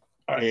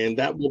 and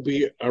that will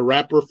be a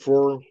wrapper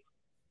for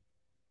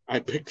I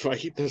picked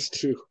fajitas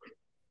too.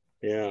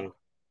 Yeah.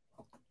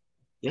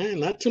 Man,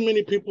 not too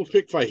many people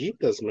pick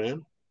fajitas,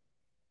 man.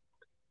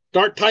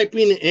 Start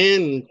typing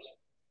in.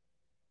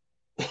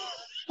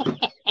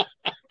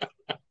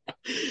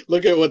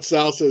 Look at what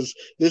Sal says.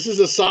 This is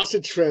a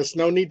sausage fest.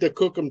 No need to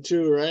cook them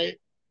too, right?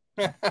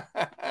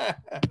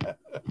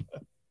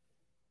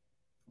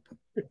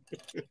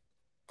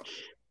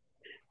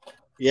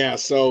 Yeah,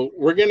 so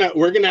we're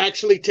gonna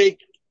actually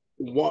take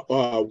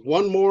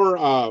one more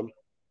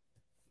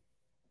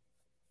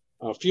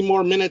a few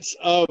more minutes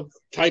of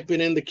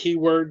typing in the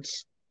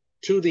keywords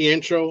to the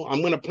intro.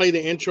 I'm gonna play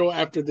the intro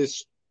after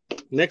this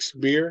next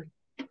beer.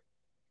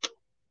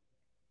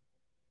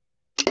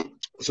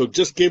 So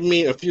just give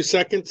me a few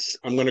seconds.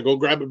 I'm gonna go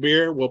grab a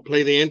beer. We'll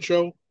play the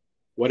intro.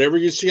 Whatever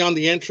you see on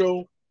the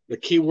intro, the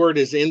keyword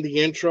is in the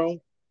intro,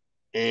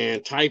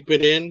 and type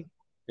it in,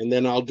 and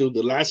then I'll do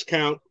the last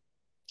count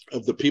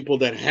of the people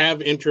that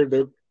have entered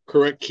the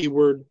correct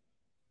keyword,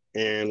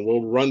 and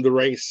we'll run the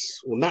race.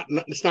 Well,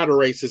 it's not a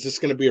race. It's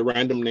just going to be a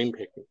random name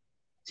picking.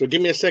 So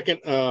give me a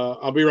second.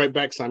 I'll be right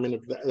back, Simon,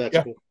 if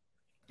that's cool.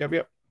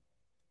 Yep.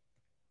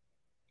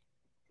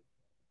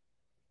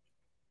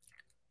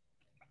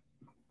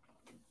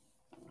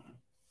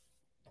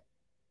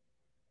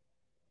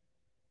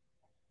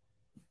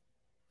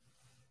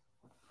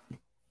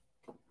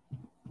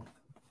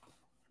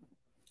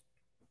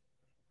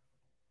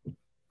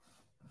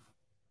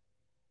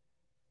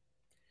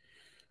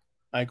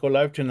 I go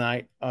live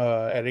tonight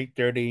at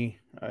 8:30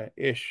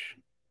 ish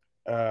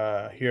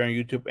here on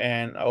YouTube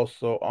and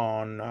also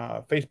on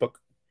Facebook.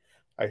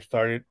 I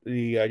started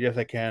the Yes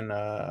I Can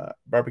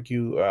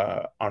barbecue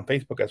on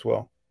Facebook as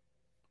well,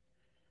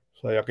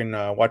 so y'all can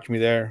watch me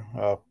there.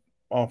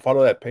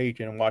 Follow that page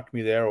and watch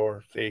me there,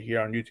 or stay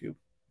here on YouTube.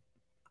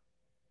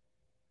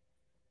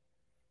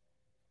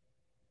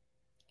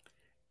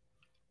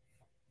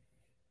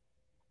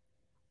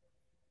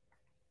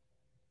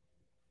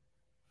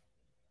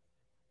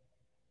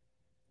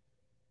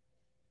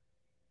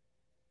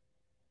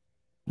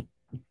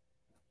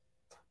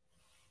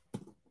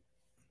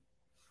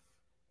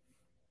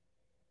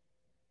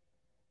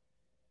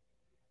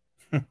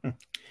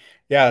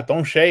 Yeah,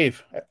 don't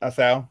shave,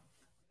 Sal.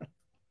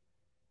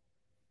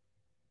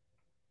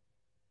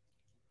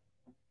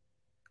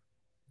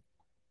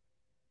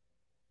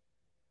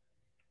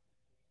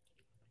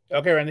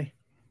 Okay, Randy.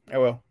 I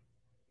will.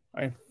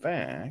 In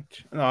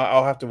fact, no,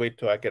 I'll have to wait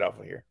till I get off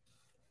of here.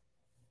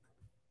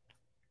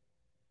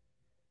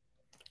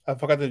 I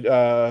forgot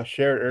to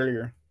share it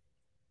earlier.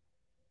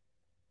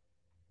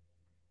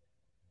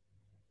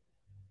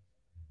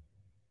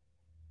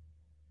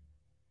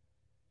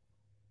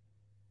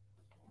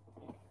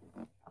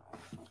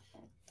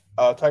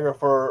 Tiger,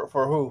 for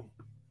who?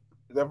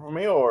 Is that for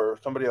me or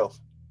somebody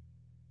else?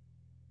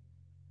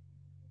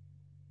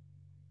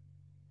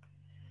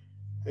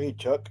 Hey,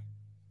 Chuck.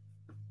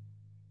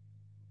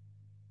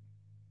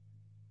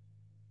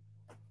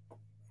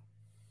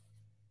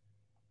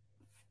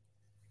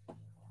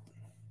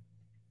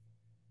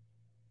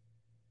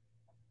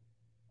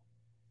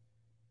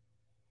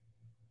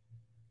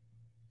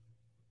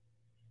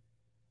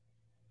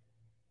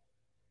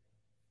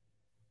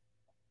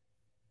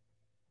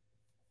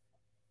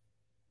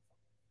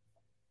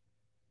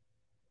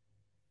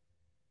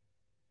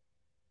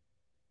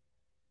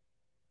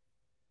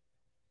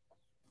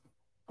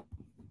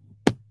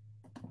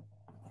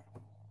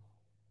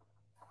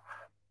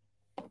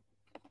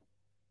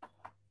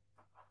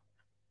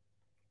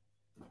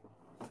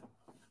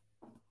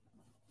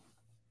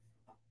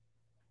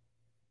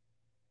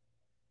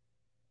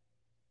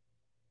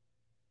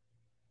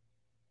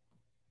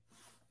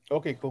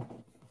 Okay,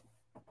 cool.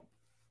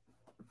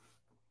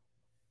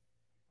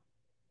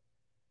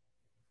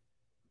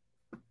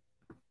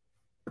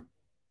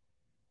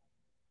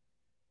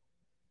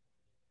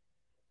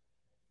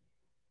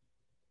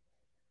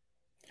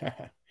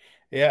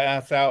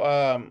 Yeah,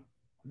 so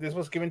this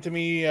was given to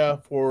me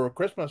for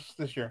Christmas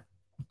this year,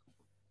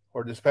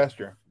 or this past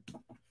year.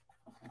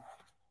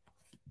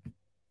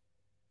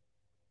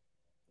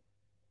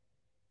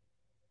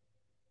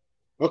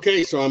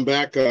 Okay, so I'm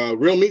back.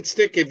 Real meat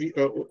stick. If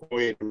you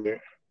wait a minute,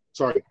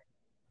 sorry,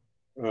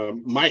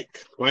 Mike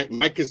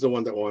is the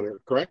one that wanted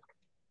it, correct?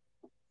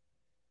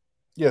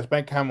 Yes,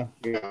 Mike Hamill.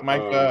 Yeah,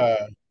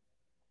 Mike.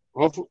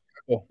 Hopefully,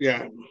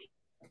 yeah.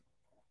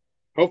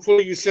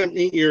 Hopefully, you sent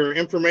me your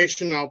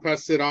information. I'll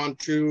pass it on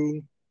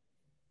to.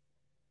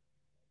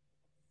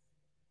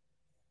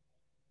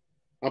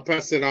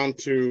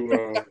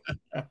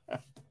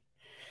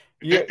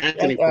 Yeah,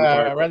 Anthony.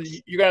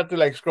 Randy, you got to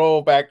like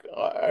scroll back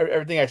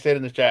everything I said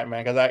in the chat,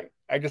 man, because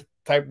I just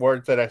typed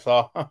words that I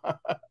saw.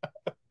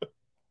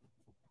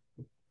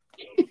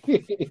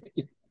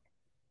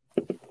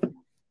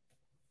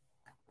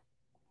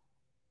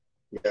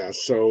 Yeah,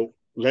 so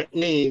let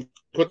me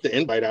put the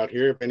invite out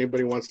here if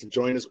anybody wants to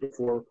join us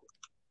before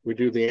we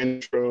do the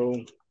intro.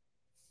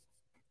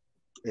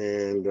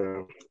 And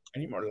I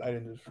need more light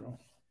in this room.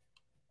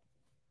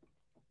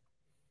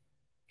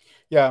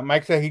 Yeah,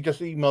 Mike said he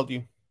just emailed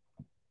you.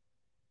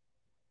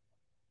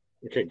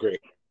 Okay, great.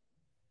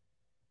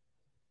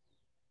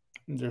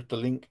 There's the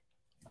link.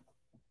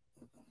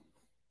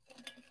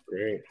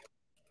 Great.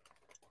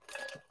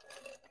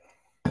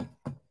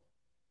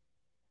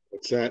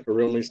 What's that? A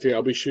real nice day.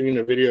 I'll be shooting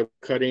a video of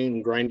cutting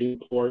and grinding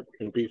pork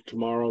and beef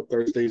tomorrow.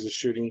 Thursday's a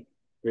shooting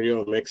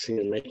video of mixing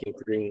and making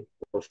 3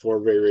 or 4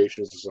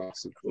 variations of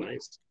sausage.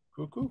 Nice.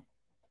 Cool.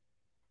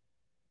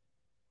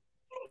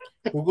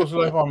 Who goes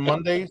live on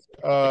Mondays?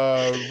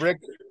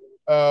 Rick,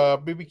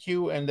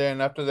 BBQ, and then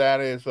after that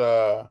is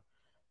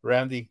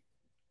Randy.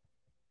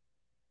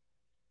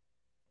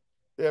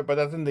 Yeah, but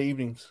that's in the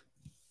evenings.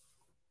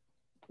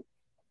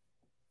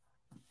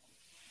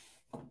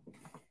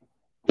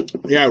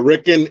 Yeah,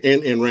 Rick and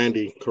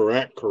Randy.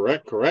 Correct.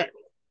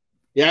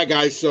 Yeah,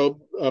 guys. So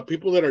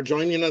people that are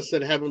joining us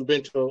that haven't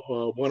been to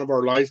one of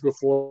our lives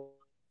before.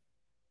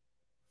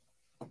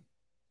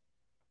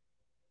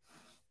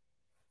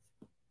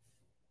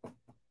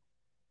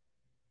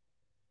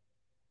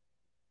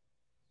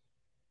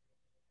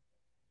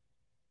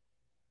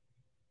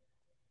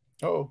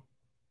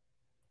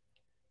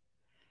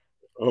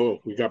 Oh,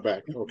 we got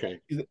back. Okay.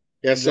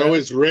 Yeah, so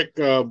is Rick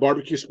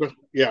barbecue.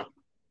 Yeah.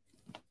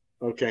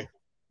 Okay.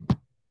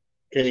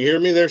 Can you hear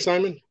me there,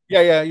 Simon?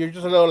 Yeah. You're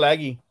just a little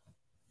laggy.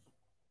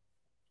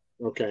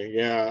 Okay.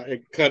 Yeah,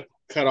 it cut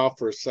off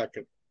for a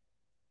second.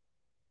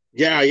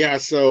 Yeah.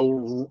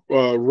 So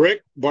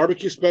Rick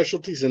Barbecue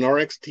Specialties and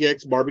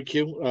RXTX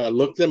Barbecue.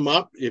 Look them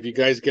up if you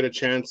guys get a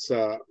chance.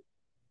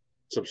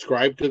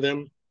 Subscribe to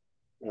them.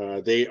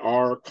 They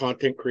are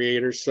content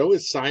creators. So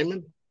is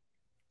Simon.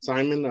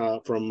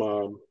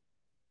 From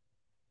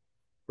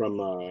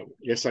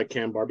Yes I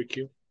Can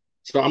Barbecue.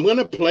 So I'm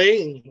gonna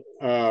play.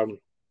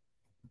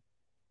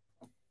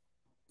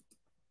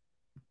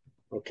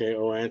 Okay.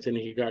 Oh,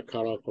 Anthony, he got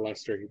caught off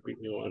last year. He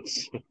beat me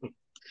once.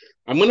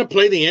 I'm gonna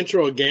play the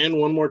intro again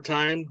one more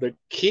time. The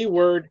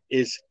keyword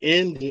is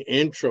in the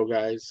intro,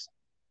 guys.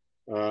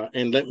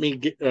 And let me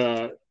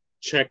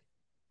check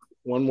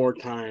one more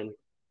time.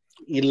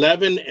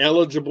 11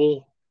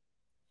 eligible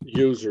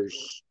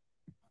users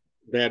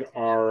that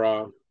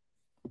are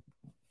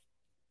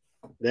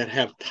that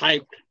have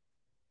typed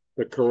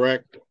the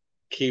correct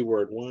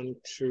keyword. 1,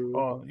 2.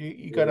 Oh,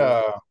 you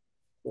got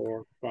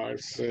 4,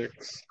 5,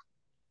 6.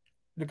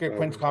 Look at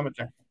Quinn's comment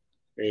there.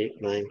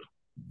 8, 9,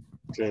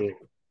 10.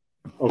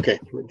 Okay,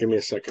 give me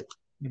a second.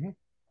 Mm-hmm.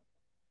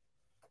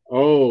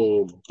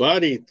 Oh,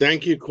 buddy,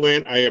 thank you,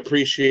 Quinn. I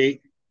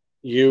appreciate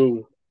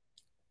you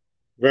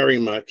very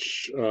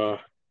much.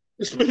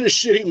 It's been a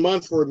shitty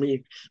month for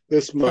me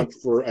this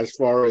month for as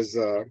far as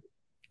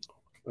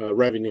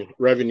revenue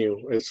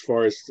as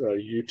far as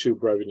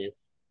YouTube revenue.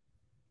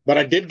 But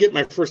I did get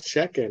my first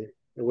check in.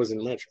 It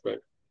wasn't much,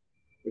 but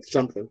it's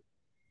something.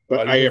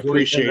 But I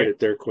appreciate it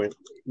there, Quinn.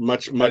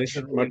 Much.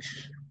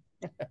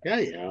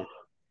 Yeah.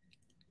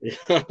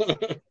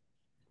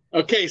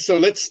 Okay, so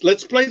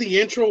let's play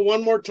the intro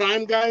one more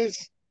time,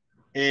 guys.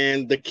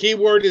 And the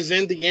keyword is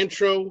in the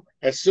intro.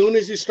 As soon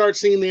as you start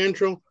seeing the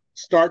intro,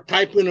 start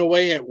typing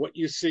away at what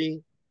you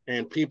see,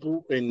 and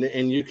people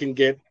and you can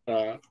get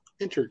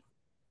entered.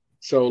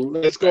 So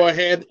let's go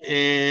ahead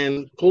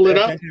and pull it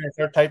up.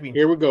 Start typing.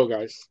 Here we go,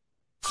 guys.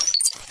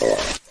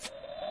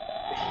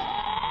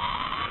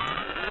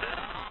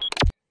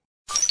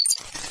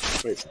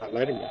 Wait, it's not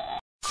letting me.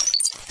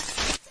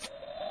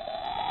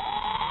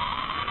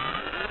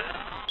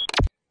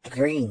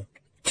 Three,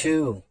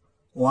 2,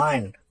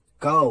 1,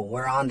 go.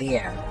 We're on the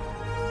air.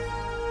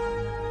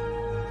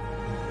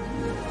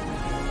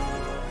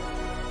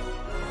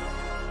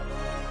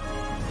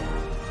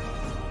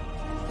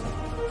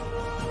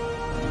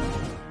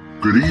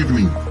 Good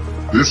evening.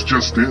 This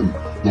just in.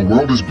 The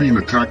world is being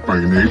attacked by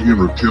an alien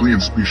reptilian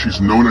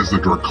species known as the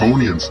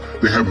Draconians.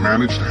 They have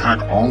managed to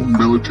hack all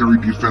military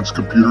defense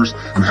computers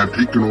and have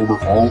taken over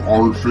all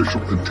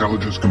artificial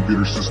intelligence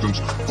computer systems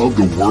of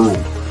the world.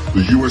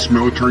 The U.S.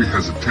 military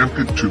has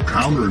attempted to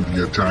counter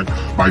the attack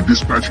by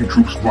dispatching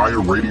troops via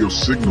radio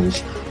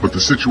signals, but the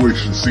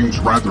situation seems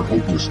rather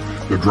hopeless.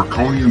 The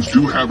Draconians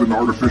do have an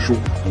artificial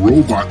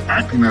robot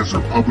acting as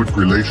their public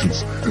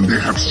relations, and they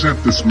have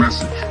sent this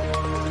message.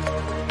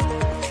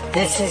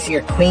 This is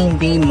your Queen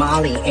Bee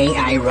Molly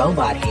AI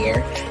robot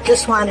here.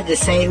 Just wanted to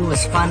say it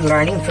was fun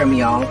learning from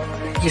y'all.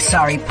 You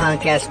sorry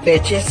punk ass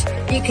bitches.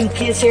 You can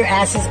kiss your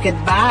asses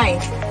goodbye.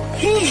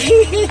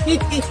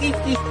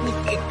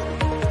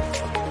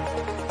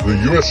 The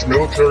U.S.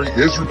 military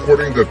is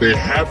reporting that they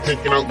have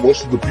taken out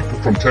most of the people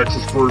from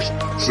Texas first,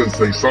 since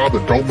they saw the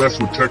Don't Mess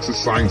with Texas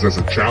signs as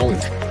a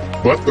challenge.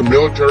 But the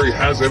military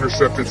has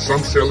intercepted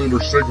some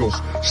cellular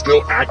signals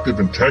still active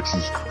in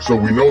Texas, so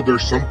we know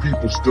there's some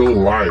people still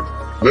alive.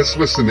 Let's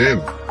listen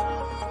in.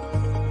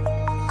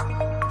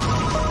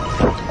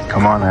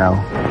 Come on,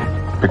 Al.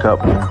 Pick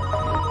up, man.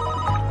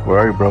 Where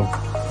are you, bro?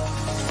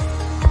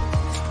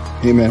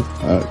 Hey, man,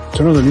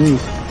 turn on the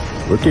news.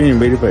 We're getting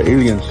invaded by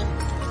aliens.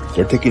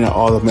 They're taking out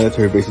all the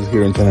military bases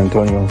here in San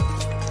Antonio.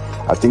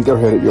 I think they're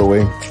headed your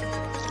way.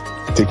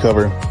 Take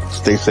cover.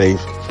 Stay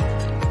safe.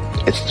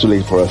 It's too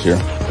late for us here.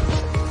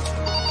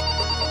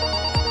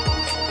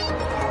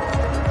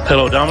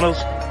 Hello,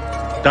 Domino's?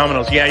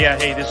 Domino's, yeah,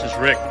 hey, this is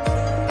Rick.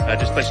 I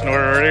just placed an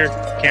order earlier.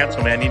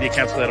 Cancel, man. I need to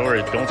cancel that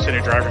order. Don't send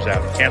your drivers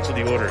out. Cancel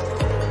the order.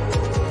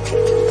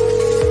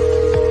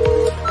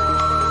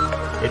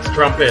 It's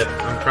Trumpet.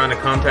 I'm trying to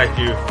contact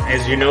you.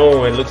 As you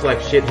know, it looks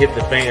like shit hit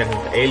the fan.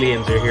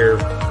 Aliens are here,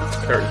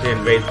 starting to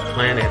invade the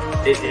planet.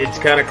 It's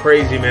kind of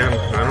crazy, man.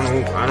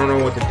 I don't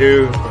know what to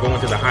do. We're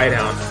going to the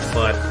hideout,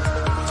 but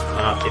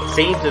it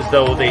seems as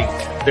though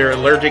they're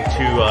allergic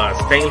to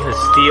stainless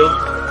steel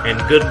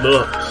and good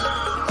looks.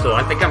 So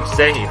I think I'm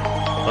safe.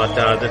 But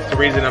that's the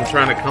reason I'm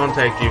trying to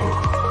contact you.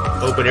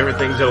 Hoping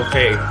everything's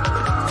okay.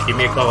 Give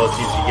me a call as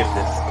soon as you get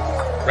this.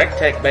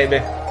 Rec-Tech, baby.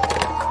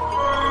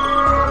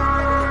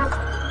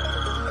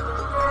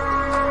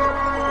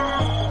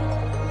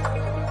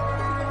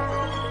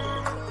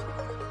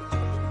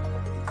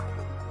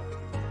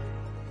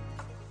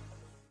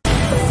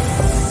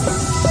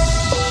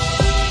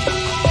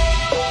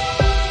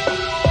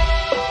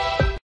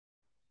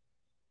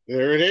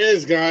 There it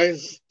is,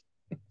 guys.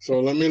 So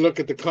let me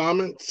look at the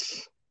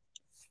comments.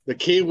 The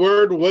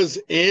keyword was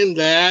in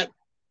that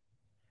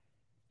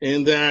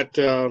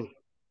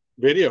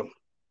video.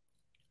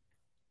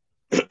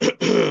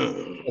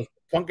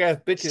 Punk ass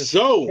bitches.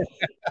 So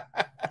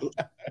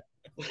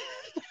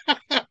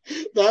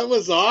that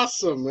was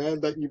awesome,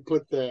 man, that you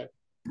put that.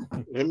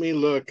 Let me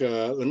look.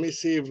 Let me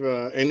see if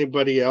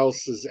anybody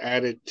else is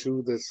added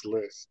to this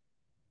list.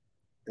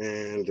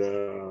 And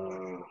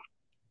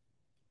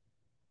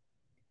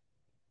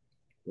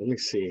let me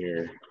see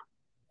here.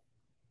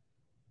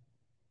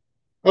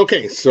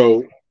 Okay,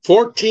 so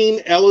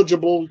 14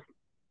 eligible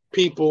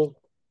people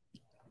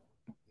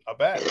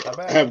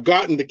have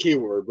gotten the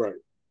keyword right.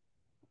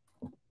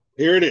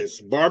 Here it is.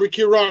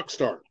 Barbecue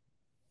Rockstar,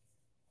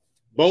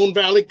 Bone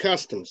Valley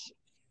Customs,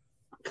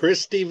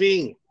 Chris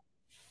TV,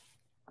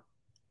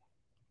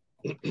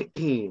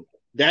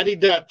 Daddy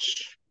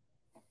Dutch,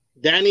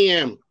 Danny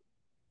M,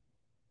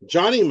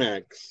 Johnny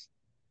Max,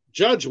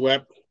 Judge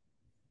Wep,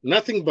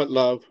 Nothing But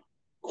Love,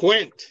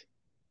 Quint,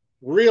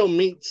 Real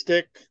Meat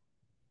Stick,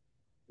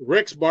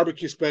 Rick's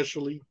Barbecue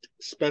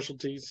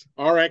Specialties,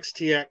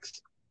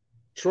 RXTX,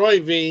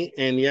 Troy V,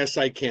 and Yes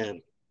I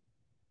Can.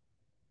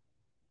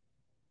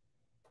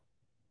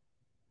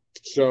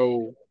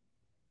 So,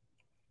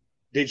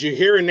 did you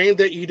hear a name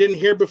that you didn't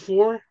hear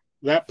before?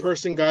 That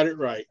person got it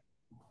right.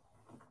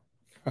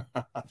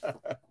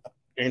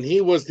 And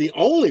he was the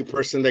only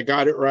person that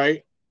got it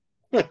right.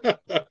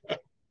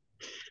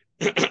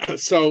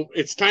 So,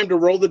 it's time to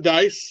roll the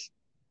dice.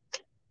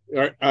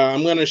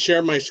 I'm going to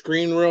share my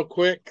screen real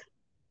quick.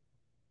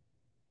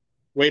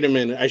 Wait a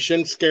minute. I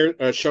shouldn't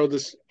share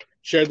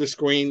the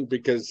screen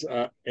because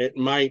it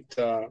might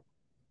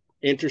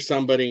enter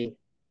somebody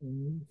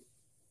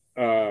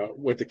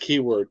with the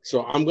keyword.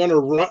 So I'm gonna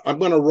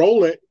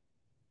roll it,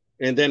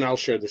 and then I'll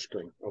share the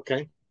screen.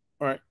 Okay.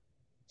 All right.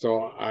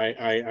 So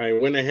I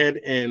went ahead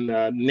and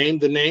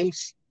named the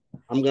names.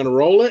 I'm gonna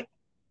roll it,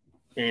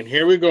 and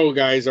here we go,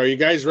 guys. Are you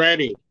guys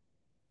ready?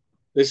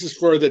 This is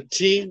for the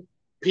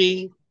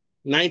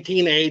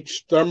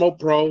TP19H Thermo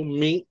Pro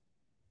Meat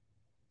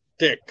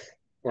Stick.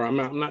 Or I'm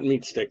not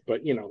meat stick,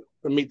 but you know,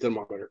 the meat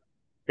thermometer.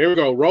 Here we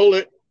go. Roll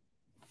it.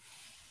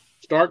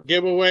 Start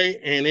giveaway,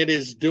 and it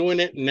is doing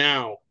it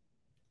now.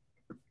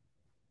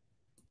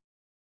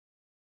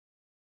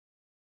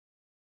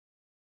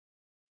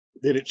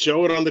 Did it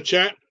show it on the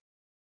chat?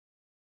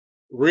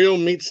 Real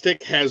Meat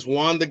Stick has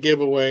won the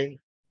giveaway.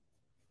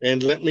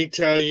 And let me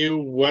tell you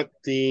what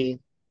the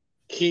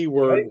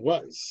keyword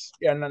was.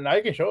 Yeah, now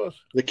you can show us.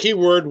 The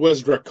keyword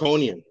was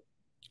draconian.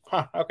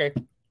 Huh, okay.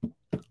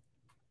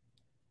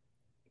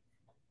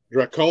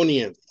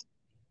 draconian.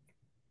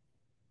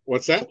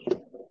 What's that?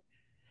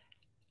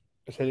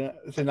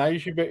 So now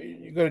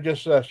you gotta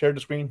just share the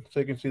screen so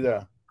you can see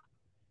the.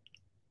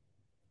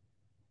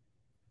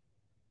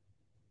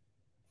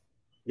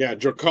 Yeah,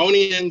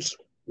 draconians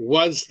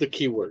was the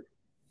keyword.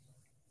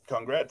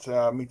 Congrats,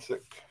 Meat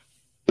Stick.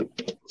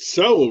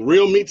 So,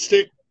 Real Meat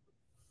Stick,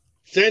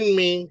 send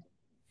me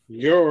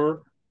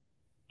your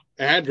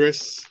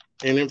address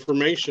and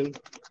information,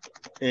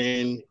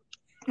 and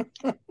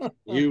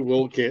you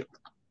will get.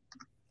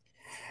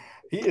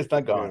 He is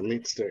not gone.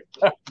 Meat Stick.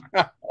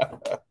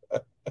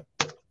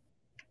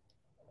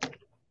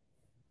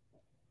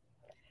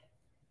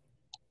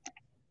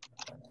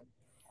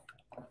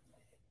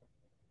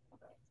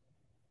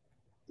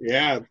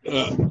 Yeah,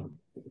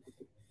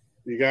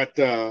 you got.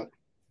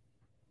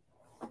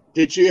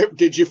 Did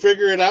you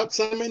figure it out,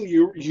 Simon?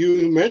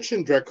 You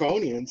mentioned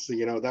draconians.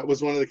 You know, that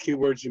was one of the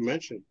keywords you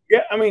mentioned.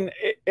 Yeah, I mean,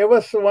 it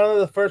was one of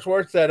the first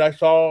words that I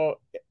saw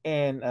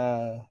in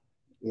no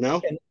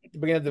in the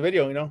beginning of the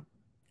video. You know,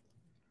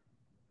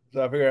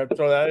 so I figured I'd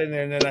throw that in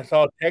there, and then I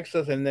saw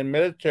Texas, and then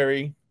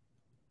military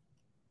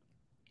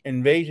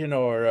invasion,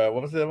 or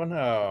what was the one?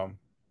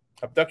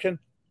 Abduction.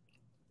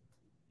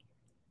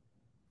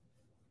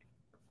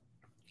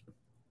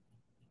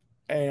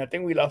 And I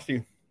think we lost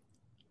you.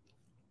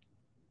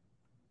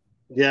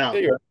 Yeah.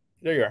 There you are.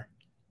 There you are.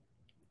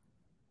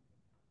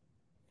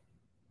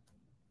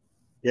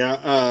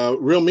 Yeah.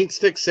 Real Meat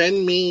Stick,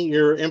 send me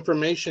your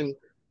information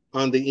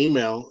on the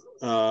email,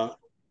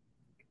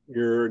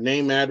 your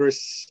name,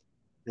 address,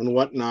 and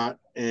whatnot,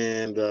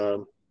 and I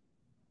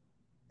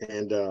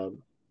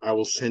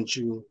will send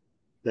you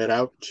that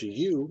out to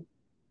you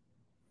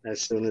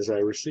as soon as I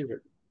receive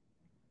it.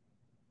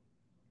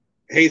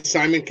 Hey,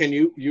 Simon, can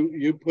you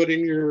put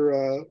in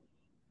your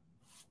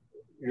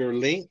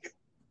link?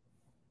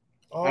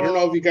 I don't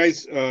know if you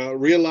guys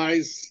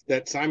realize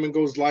that Simon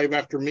goes live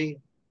after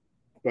me,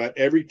 but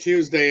every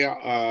Tuesday,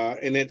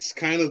 and it's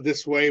kind of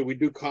this way, we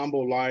do combo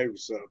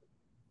lives.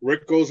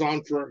 Rick goes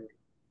on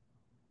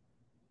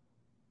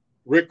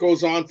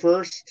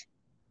first.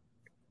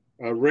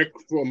 Rick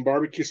from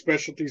Barbecue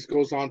Specialties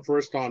goes on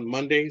first on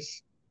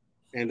Mondays,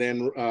 and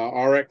then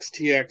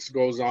RXTX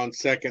goes on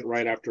second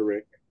right after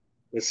Rick.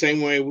 The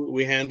same way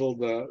we handle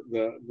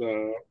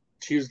the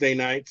Tuesday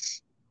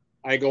nights.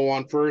 I go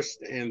on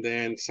first, and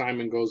then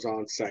Simon goes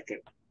on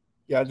second.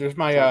 Yeah, there's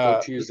my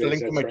Tuesdays,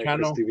 link to my right,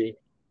 channel. TV.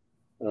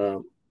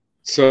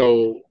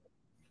 So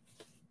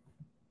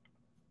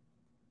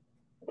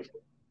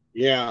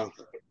yeah,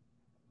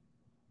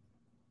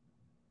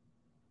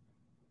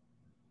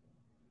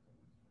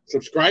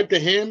 subscribe to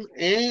him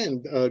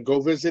and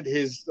go visit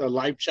his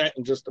live chat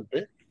in just a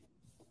bit.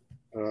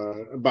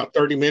 About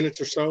 30 minutes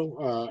or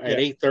so. At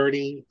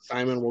 8:30,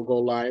 Simon will go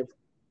live.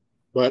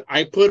 But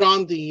I put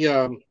on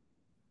the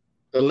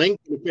link.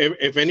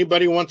 If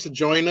anybody wants to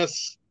join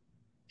us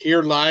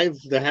here live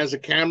that has a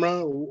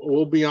camera,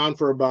 we'll be on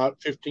for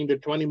about 15 to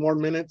 20 more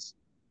minutes.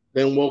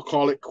 Then we'll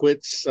call it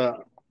quits,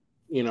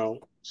 you know,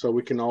 so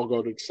we can all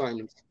go to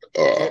Simon's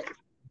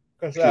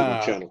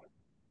channel.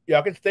 Yeah,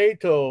 I can stay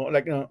till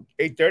like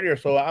 8:30 or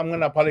so. I'm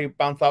gonna probably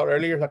bounce out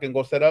earlier so I can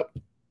go set up.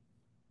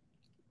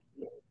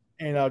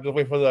 And I'll just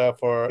wait for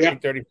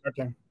 8:30 start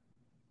time.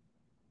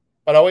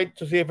 But I'll wait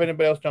to see if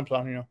anybody else jumps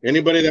on, you know.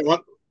 Anybody that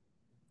wants.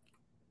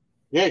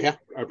 Yeah,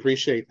 I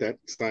appreciate that,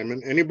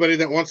 Simon. Anybody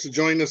that wants to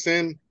join us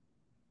in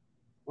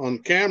on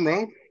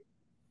camera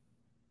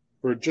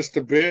for just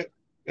a bit,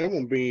 it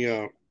won't be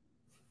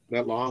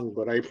that long,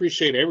 but I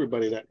appreciate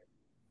everybody that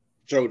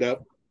showed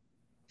up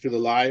to the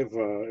live.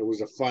 It was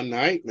a fun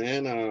night,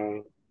 man.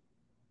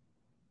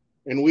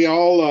 And we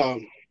all,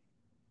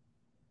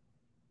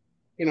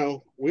 you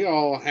know, we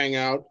all hang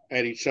out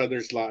at each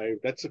other's live.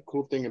 That's a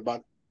cool thing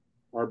about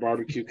our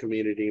barbecue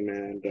community,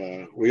 man.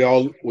 We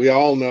all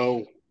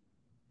know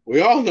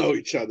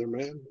each other,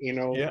 man. You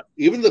know,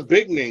 even the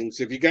big names.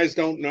 If you guys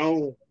don't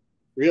know,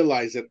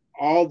 realize that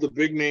all the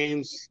big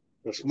names,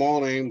 the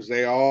small names,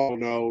 they all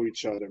know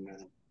each other,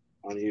 man,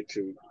 on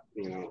YouTube.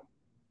 You know,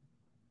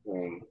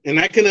 and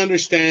I can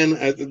understand.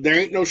 There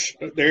ain't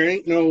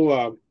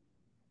no.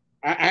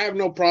 I have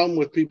no problem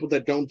with people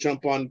that don't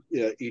jump on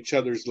each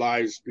other's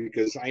lives,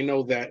 because I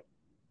know that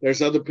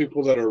there's other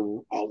people that are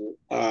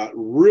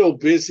real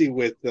busy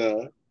with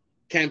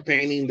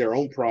campaigning their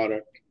own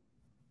product.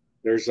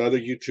 There's other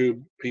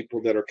YouTube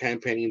people that are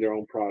campaigning their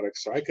own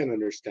products, so I can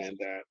understand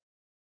that.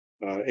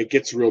 It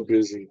gets real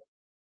busy.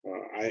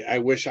 I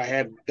wish I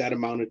had that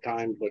amount of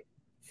time, but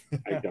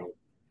I don't.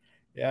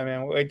 Yeah,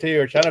 man. Wait till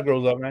your channel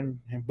grows up, man,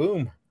 and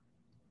boom.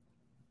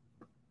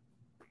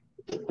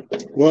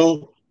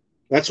 Well,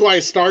 that's why I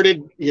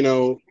started, you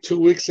know,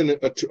 2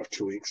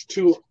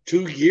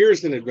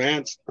 years in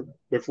advance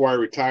before I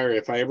retire.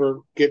 If I ever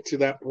get to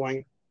that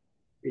point,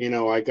 you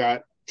know, I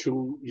got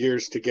 2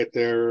 years to get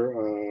there.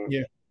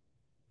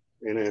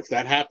 And if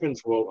that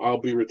happens, well, I'll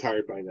be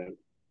retired by then.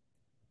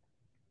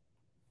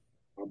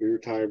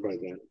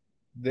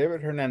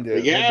 David Hernandez.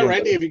 But yeah,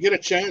 Randy, if you get a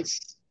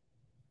chance.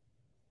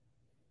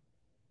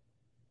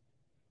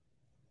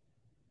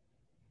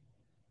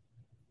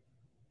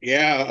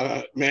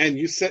 Yeah, man,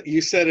 you set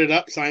it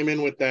up,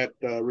 Simon, with that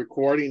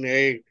recording.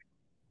 Hey,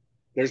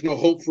 there's no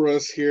hope for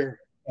us here.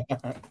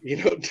 You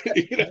know,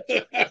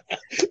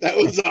 that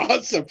was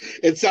awesome.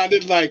 It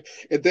sounded like,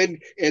 and then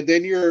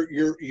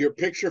your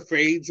picture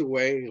fades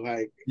away.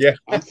 Like, Yeah,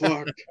 I'm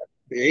fucked.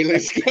 The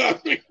aliens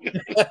got me.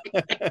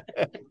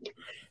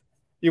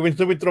 You went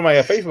through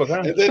my Facebook,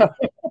 huh? And then,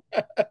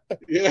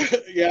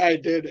 yeah, I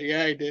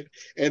did.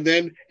 And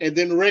then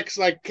Rick's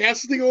like,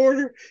 cancel the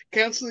order.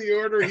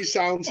 He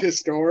sounds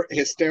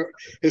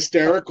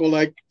hysterical,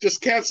 like,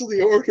 just cancel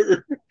the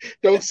order.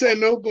 Don't send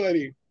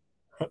nobody.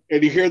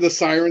 And you hear the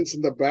sirens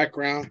in the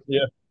background.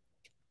 Yeah.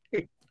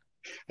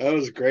 That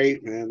was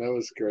great, man. That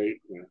was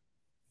great, man.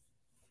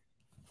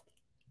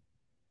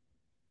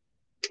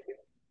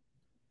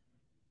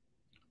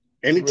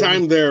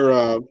 Anytime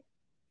they're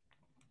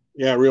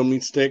real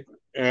meat stick.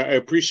 I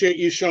appreciate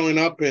you showing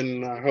up,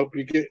 and I hope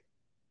you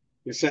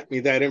sent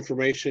me that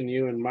information,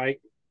 you and Mike.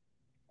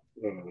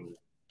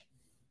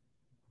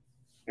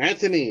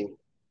 Anthony,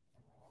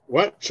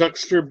 what?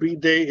 Chuckster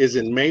B-Day is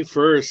in May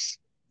 1st.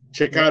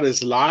 Check out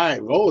his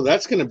live. Oh,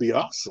 that's going to be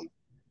awesome.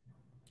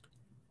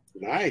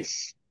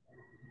 Nice.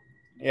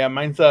 Yeah,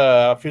 mine's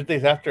a few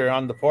days after,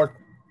 on the 4th,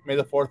 May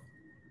the 4th.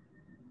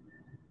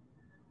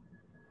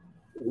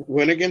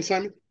 When again,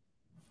 Simon?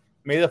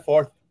 May the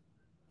 4th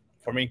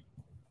for me.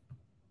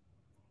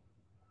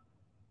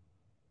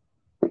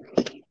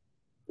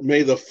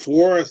 May the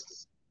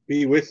 4th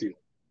be with you.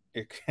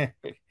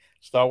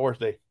 Star Wars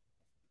Day.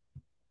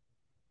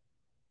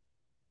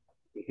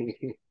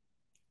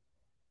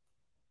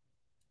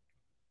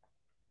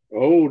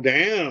 Oh,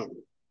 damn.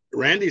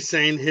 Randy's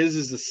saying his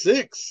is the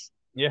 6th.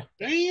 Yeah.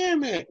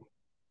 Damn it.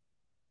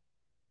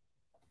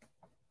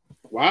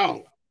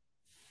 Wow.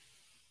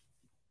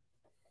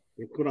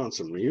 You put on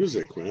some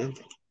music, man.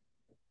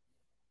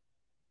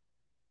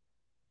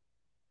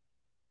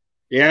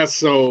 Yeah,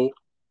 so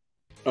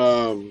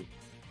what's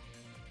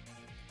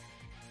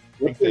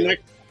your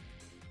next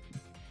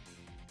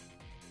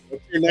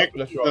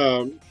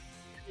plan,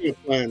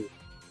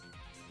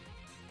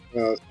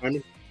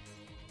 Simon?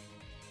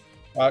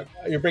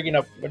 You're breaking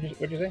up.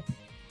 What'd you say?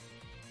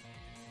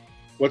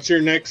 What's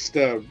your next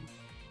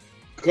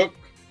cook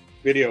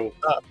video?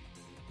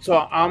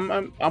 So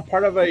I'm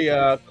part of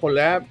a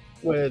collab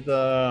with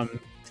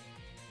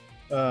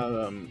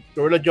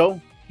Gorilla Joe.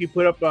 He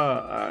put up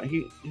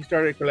he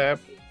started a collab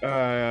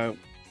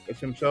with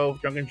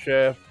himself, Drunken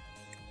Chef,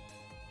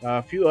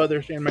 a few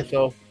others, and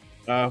myself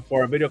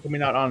for a video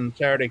coming out on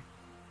Saturday.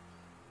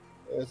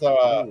 It's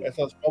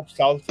a smoked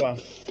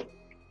salsa.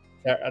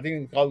 I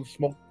think it's called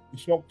smoked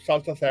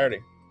salsa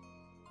Saturday.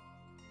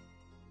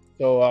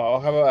 So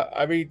I'll have I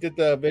already did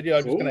the video.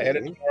 I'm just gonna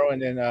edit tomorrow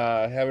and then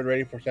have it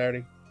ready for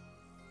Saturday.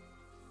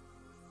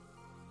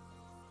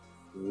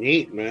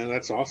 Neat, man.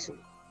 That's awesome.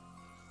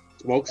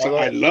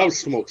 I love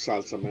smoked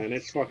salsa, man.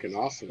 It's fucking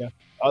awesome. Yeah.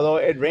 Although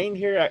it rained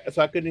here,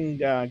 so I couldn't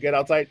get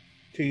outside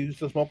to use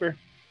the smoker.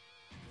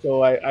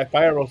 So I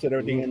fire roasted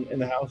everything in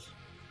the house.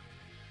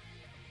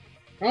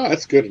 Oh,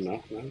 that's good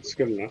enough, man. That's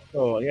good enough.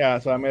 So yeah,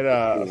 so I made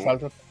a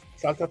salsa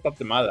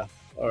tatemada,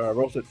 or a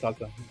roasted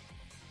salsa.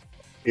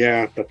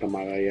 Yeah,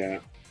 tatemada. Yeah,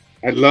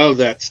 I love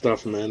that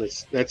stuff, man.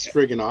 That's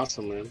friggin'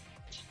 awesome, man.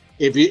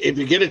 If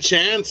you get a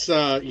chance,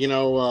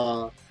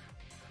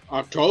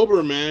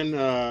 October, man,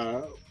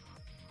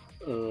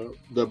 the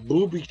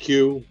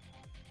BBQ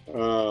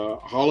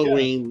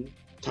Halloween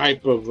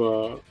type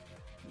of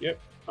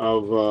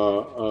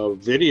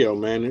video,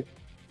 man.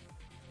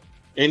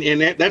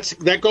 And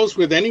that goes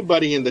with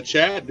anybody in the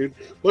chat, dude.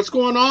 What's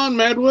going on,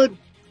 Madwood?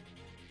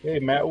 Hey,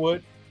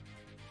 Mattwood.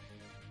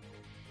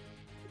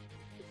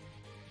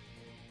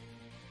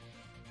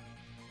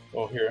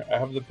 Oh, here I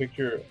have the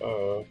picture.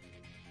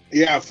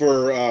 Yeah,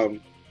 for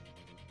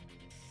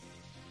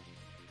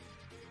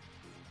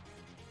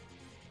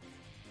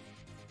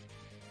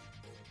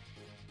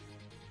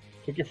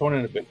take your phone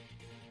in a bit.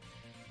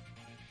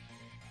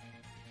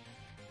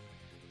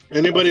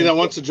 Anybody that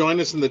wants to join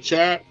us in the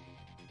chat,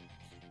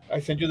 I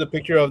sent you the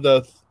picture of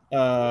the.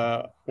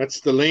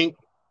 That's the link.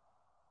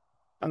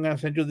 I'm gonna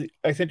send you the.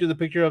 I sent you the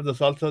picture of the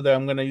salsa that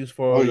I'm gonna use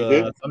for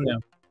the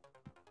thumbnail.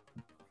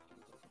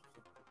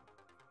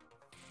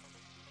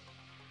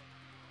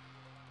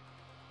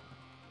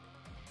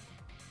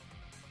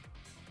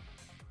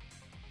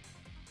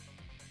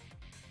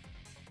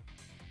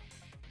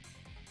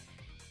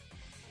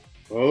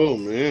 Oh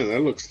man, that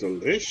looks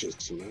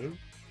delicious, man.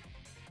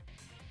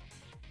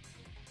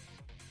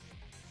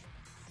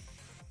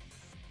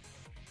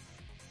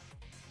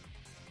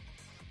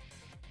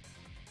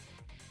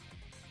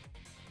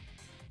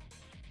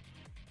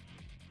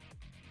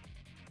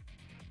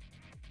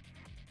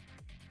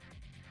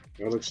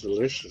 That looks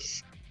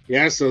delicious.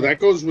 Yeah, so that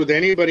goes with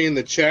anybody in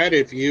the chat.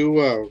 If you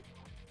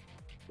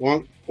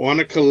want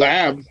to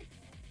collab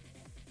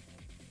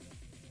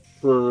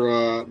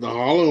for the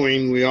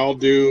Halloween, we all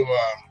do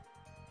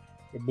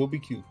the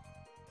BBQ.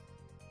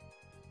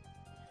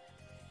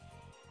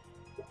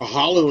 A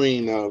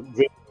Halloween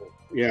video.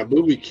 Yeah,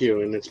 Booby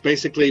Q, and it's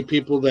basically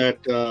people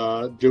that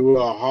do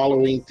a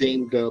Halloween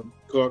themed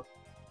cook.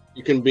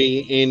 You can be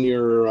in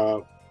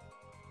your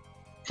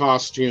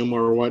costume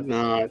or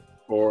whatnot,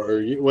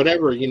 or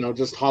whatever,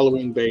 just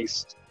Halloween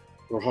based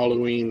or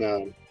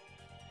Halloween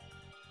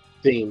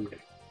themed.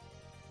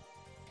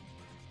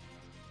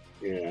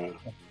 Yeah.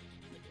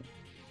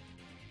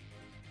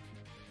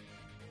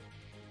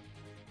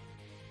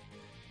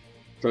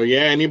 So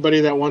yeah,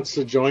 anybody that wants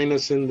to join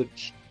us in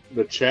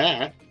the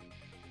chat.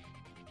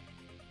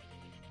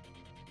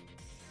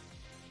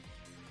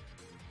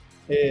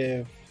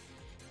 If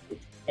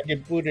I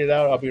can boot it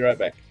out, I'll be right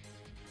back.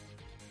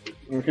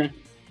 Okay.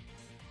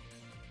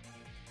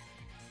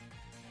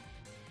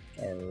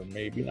 Or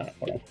maybe not.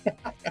 Hold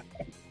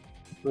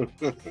on.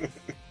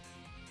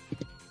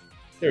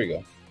 There we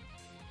go.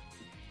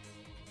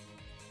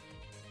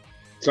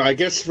 So I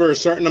guess for a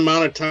certain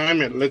amount of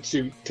time, it lets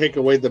you take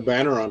away the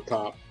banner on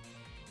top.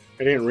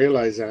 I didn't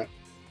realize that.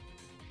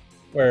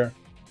 Where?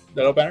 The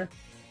little banner?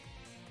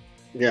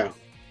 Yeah.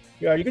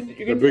 Yeah, you can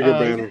the bigger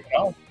banner.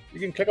 You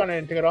can click on it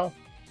and take it off.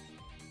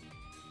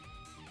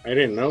 I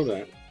didn't know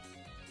that.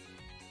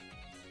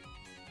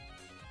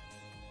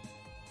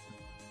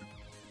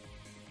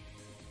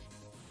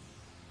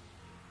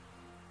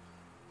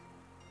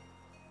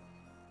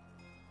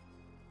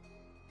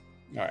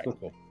 All right,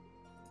 cool.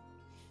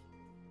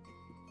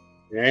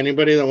 Yeah,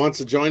 anybody that wants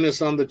to join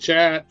us on the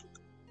chat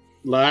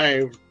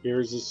live,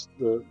 here's this,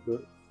 the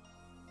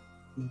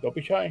Don't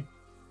be shy.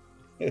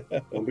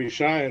 Don't be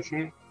shy, that's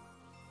right.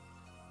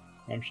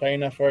 I'm shy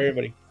enough for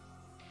everybody.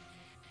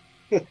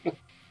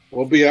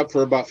 We'll be up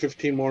for about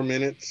 15 more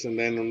minutes, and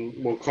then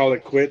we'll call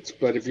it quits.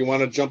 But if you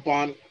want to jump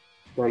on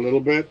for a little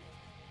bit,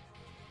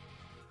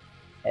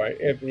 all right.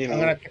 If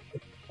I'm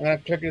gonna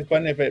click this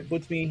button. If it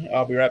boots me,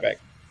 I'll be right back.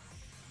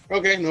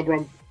 Okay, no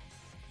problem.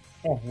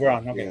 Oh, we're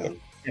on. Okay.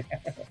 Yeah.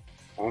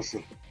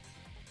 Awesome.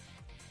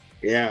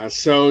 Yeah.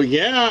 So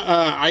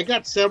yeah, I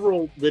got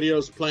several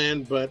videos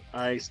planned, but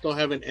I still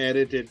haven't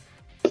edited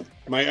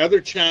my other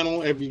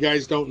channel. If you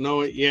guys don't know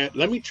it yet,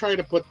 let me try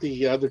to put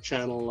the other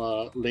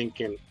channel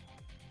link in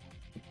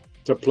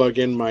to plug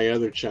in my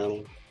other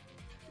channel.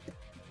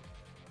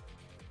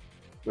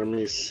 Let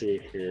me see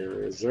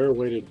here. Is there a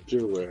way to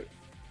do it?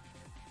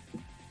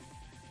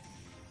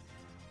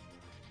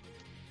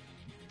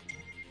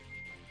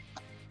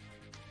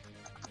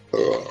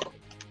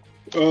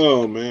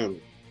 Oh man.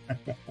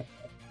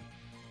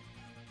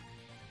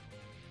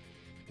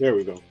 There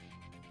we go.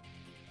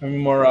 How many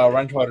more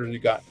ranch waters you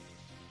got?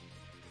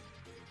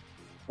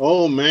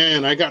 Oh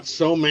man, I got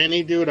so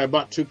many, dude. I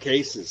bought 2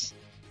 cases.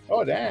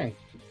 Oh dang!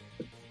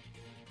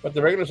 But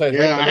the regular size.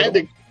 Yeah, I had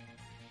to.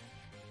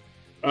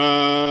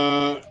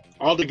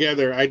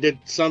 Altogether, I did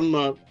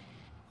some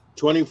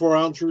 24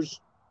 ounces.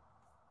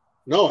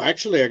 No,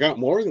 actually, I got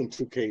more than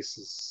 2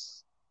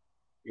 cases.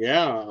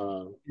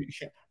 Yeah.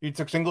 You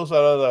took singles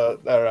out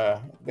of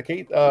the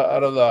case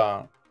out of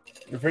the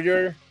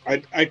refrigerator.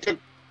 I took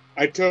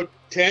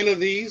 10 of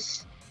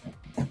these.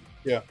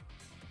 Yeah.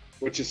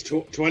 Which is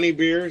 20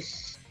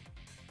 beers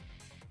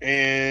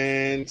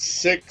and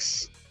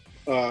 6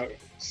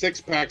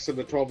 packs of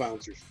the 12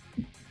 ounces.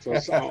 So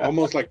it's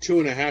almost like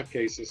 2.5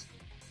 cases.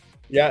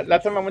 Yeah,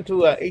 last time I went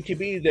to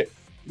HEB,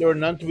 there were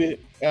none to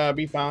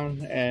be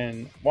found,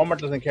 and Walmart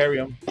doesn't carry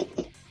them.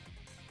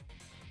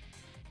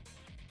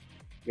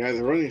 Yeah,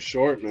 they're running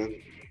short, man.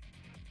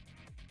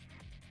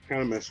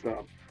 Kind of messed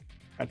up.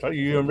 I told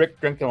you and Rick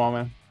drank them all,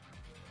 man.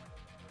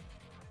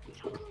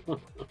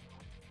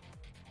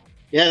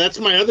 Yeah, that's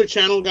my other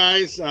channel,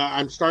 guys.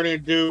 I'm starting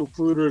to do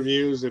food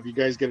reviews. If you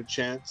guys get a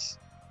chance,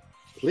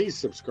 please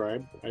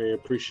subscribe. I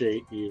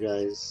appreciate you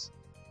guys.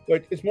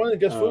 But it's more than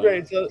just food,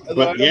 right?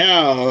 But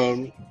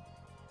yeah,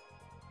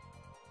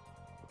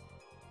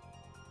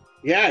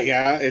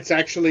 yeah, it's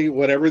actually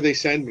whatever they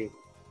send me.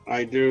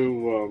 I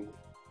do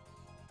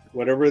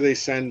whatever they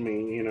send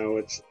me. You know,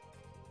 it's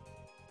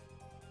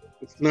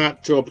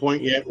not to a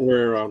point yet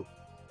where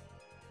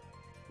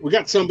we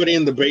got somebody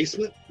in the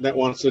basement that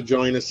wants to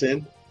join us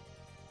in.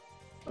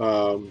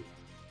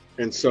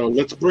 And so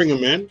let's bring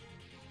him in.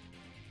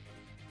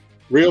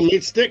 Real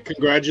Meat Stick,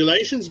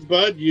 congratulations,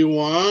 bud. You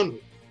won.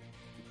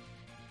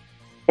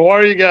 How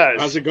are you guys?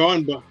 How's it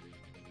going, bud?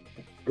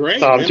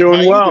 Great. I'm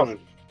doing well.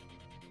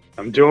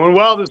 I'm doing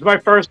well. This is my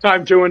first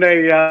time doing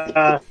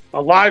a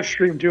live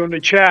stream, doing the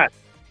chat.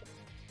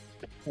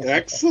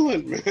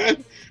 Excellent,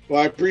 man.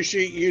 Well, I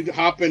appreciate you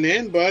hopping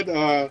in, bud.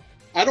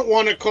 I don't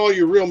want to call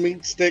you Real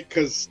Meat Stick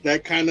because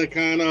that kind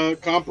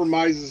of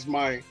compromises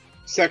my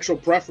sexual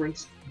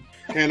preference.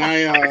 Can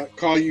I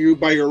call you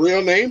by your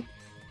real name?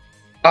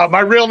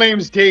 My real name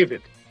is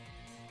David.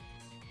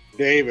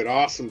 David,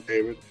 awesome,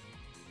 David.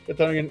 They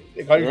call you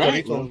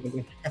right,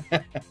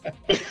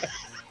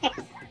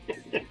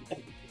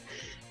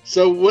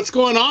 So what's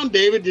going on,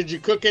 David? Did you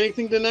cook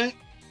anything tonight?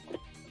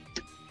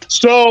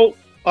 So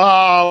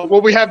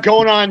what we have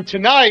going on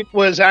tonight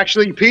was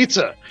actually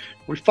pizza.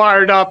 We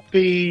fired up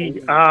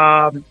the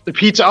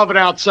pizza oven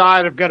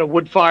outside. I've got a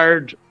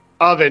wood-fired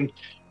oven,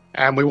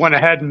 and we went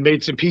ahead and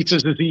made some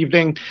pizzas this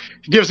evening.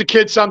 It gives the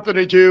kids something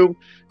to do.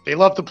 They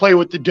love to play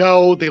with the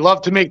dough. They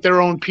love to make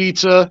their own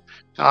pizza.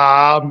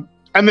 And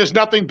there's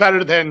nothing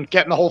better than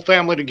getting the whole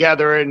family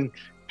together and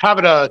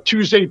having a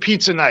Tuesday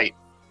pizza night.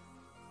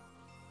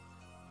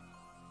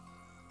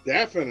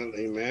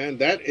 Definitely, man.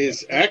 That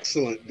is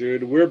excellent,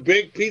 dude. We're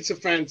big pizza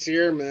fans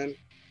here, man.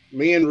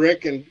 Me and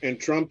Rick and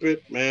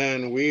Trumpet,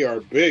 man, we are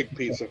big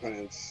pizza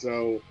fans.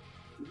 So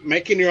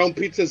making your own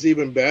pizza is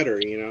even better,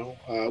 you know.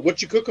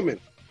 What you cook them in?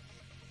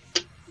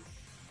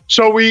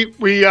 So we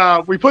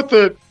put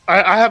the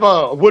I have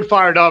a wood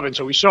fired oven,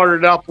 so we started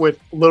it up with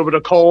a little bit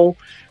of coal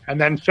and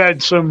then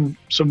fed some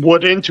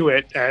wood into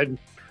it, and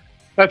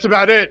that's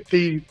about it.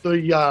 The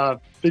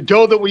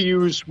dough that we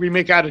use, we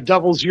make out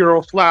of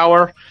 00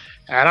 flour,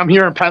 and I'm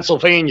here in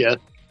Pennsylvania,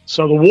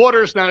 so the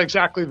water's not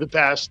exactly the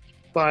best,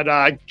 but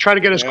I try to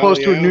get as close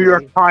to a New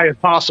York pie as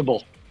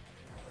possible.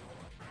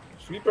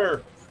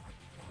 Sleeper.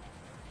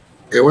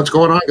 Hey, what's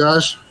going on,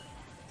 guys?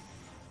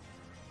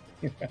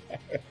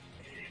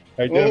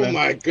 Oh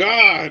my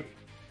God!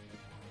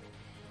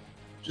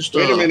 Just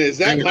wait a minute, is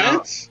that hanging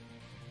Lance? out.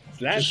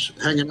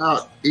 Just hanging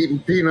out, eating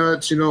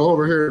peanuts, you know,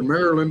 over here in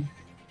Maryland.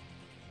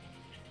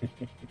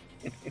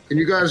 Can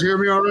you guys hear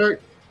me all right?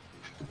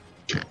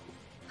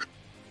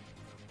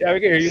 Yeah, we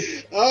can hear you.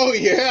 Oh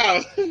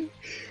yeah,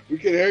 we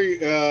can hear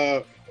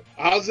you.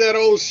 How's that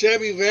old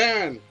Chevy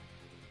van?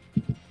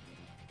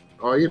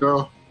 Oh, you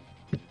know,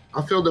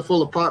 I filled it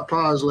full of pot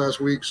pies last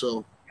week,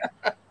 so.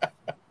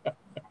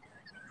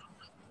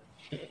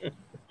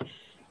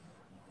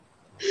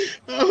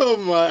 Oh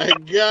my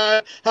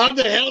God! How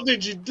the hell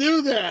did you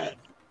do that?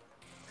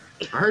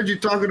 I heard you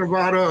talking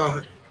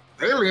about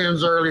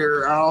aliens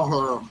earlier,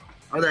 Al.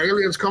 Are the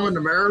aliens coming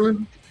to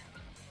Maryland?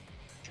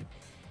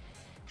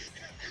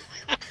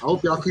 I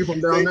hope y'all keep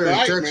them down there in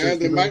Texas. Man.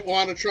 They might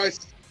want to try.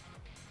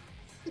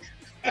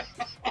 I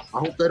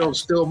hope they don't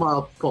steal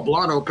my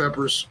poblano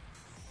peppers.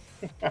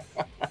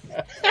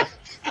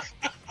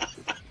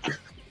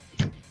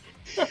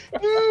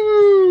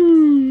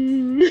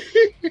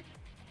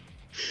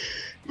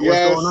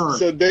 Yes. Going on?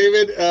 So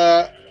David,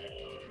 I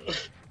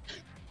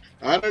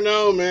don't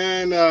know,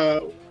 man.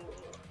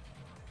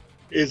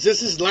 Is this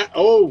his last?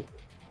 Oh.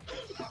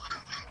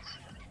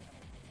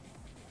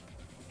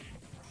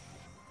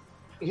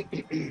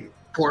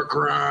 Pork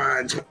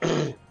rinds.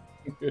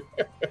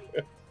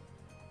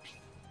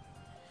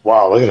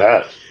 Wow, look at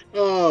that.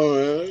 Oh,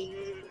 man.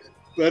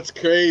 That's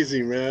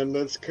crazy, man.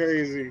 That's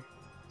crazy.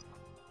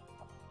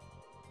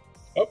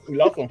 Oh, we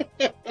lost him.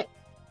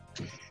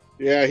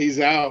 Yeah, he's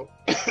out.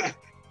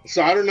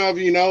 So I don't know if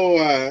you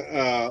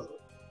know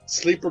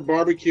Sleeper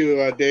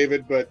Barbecue,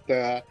 David, but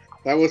that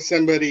was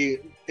somebody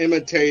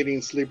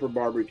imitating Sleeper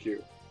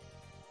Barbecue.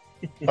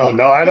 Oh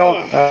no, I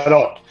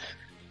don't.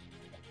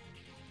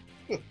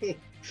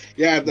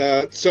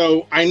 Yeah,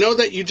 so I know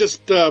that you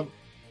just got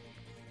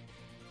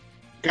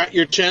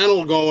your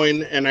channel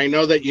going, and I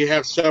know that you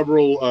have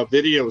several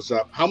videos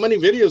up. How many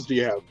videos do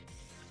you have?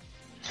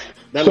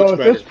 That So looks at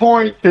better. this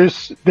point,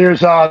 there's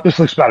this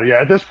looks better.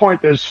 Yeah, at this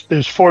point, there's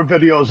 4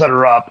 videos that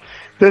are up.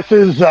 This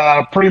is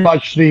pretty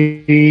much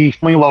the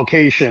main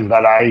location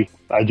that I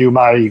do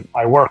my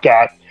work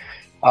at.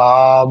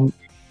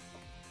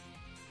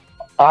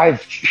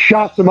 I've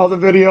shot some other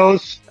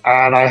videos,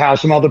 and I have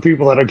some other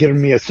people that are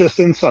giving me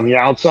assistance on the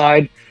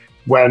outside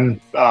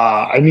when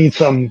I need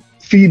some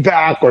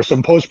feedback or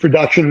some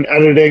post-production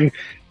editing.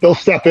 They'll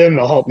step in,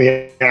 they'll help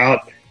me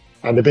out,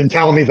 and they've been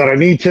telling me that I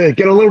need to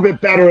get a little bit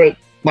better at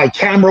my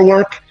camera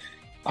work,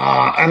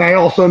 and I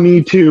also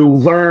need to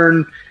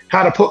learn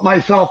how to put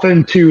myself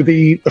into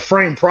the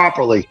frame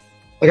properly.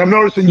 Like I'm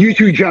noticing you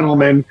two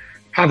gentlemen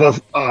have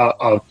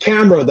a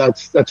camera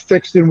that's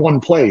fixed in one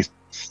place.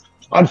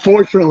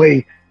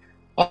 Unfortunately,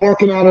 I'm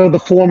working out of the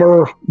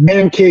former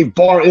man cave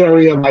bar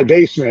area of my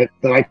basement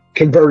that I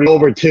converted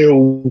over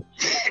to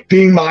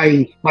being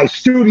my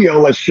studio,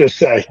 let's just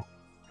say.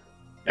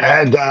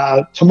 And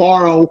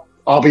tomorrow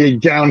I'll be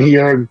down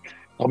here and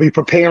I'll be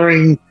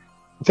preparing.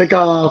 I think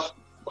I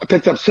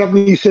picked up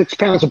 76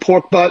 pounds of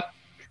pork butt,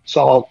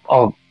 so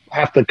I'll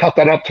have to cut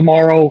that up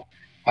tomorrow.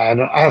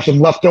 And I have some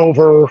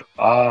leftover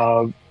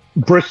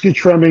brisket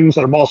trimmings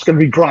that I'm also going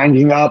to be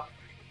grinding up.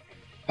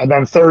 And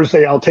then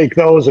Thursday, I'll take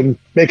those and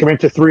make them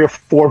into 3 or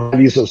 4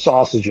 varieties of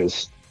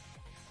sausages.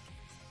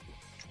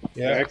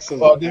 Yeah,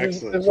 excellent. Well, this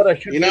excellent. is what I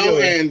shoot. You know,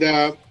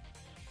 video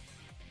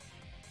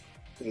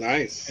and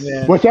nice. And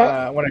then, What's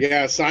that?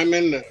 Yeah,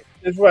 Simon. This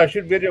is what I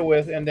shoot video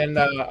with, and then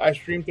I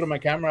stream through my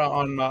camera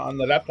on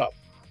the laptop.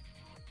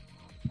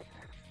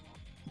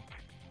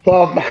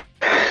 Well,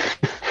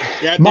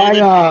 Yeah,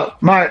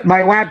 my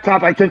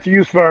laptop I tend to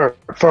use for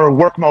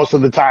work most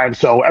of the time,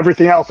 so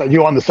everything else I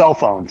do on the cell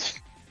phones.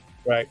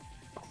 Right.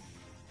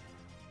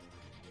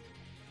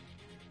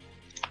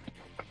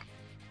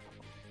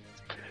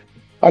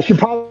 I should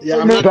probably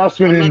Yeah, make an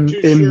investment I'm not too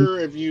in sure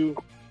if you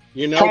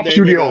know top David,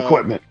 studio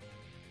equipment.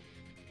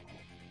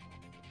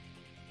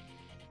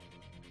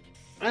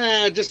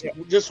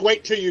 Just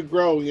wait till you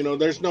grow. You know,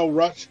 there's no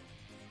rush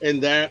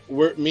in that.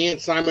 Me and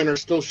Simon are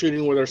still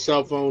shooting with our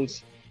cell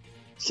phones,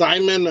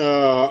 Simon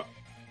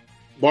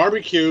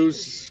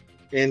barbecues,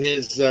 and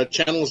his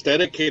channel is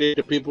dedicated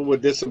to people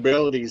with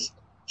disabilities.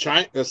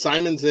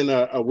 Simon's in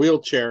a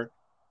wheelchair,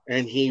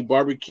 and he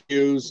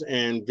barbecues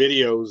and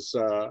videos.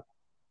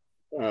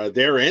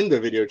 They're in the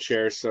video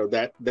chair, so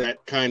that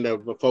kind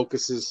of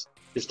focuses.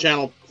 His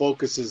channel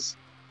focuses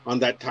on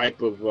that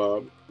type of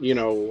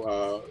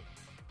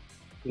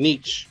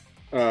niche.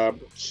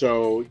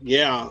 So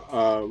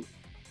yeah,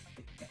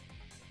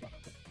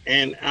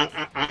 and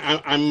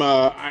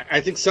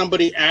I think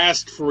somebody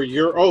asked for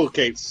your. Oh,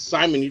 okay,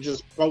 Simon, you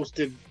just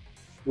posted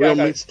Real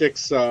Meat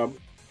Sticks. Yeah.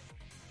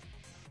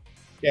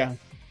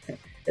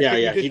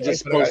 Yeah. He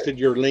just posted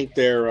your link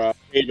there,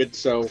 David.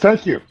 So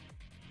thank you.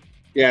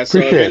 Yeah. So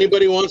Appreciate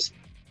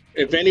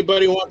if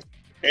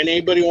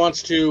anybody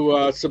wants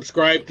to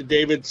subscribe to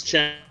David's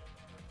channel,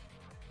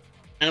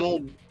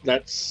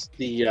 that's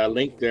the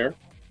link there.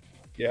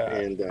 Yeah.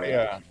 And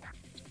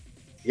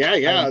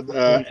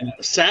yeah.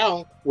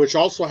 Sal, which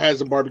also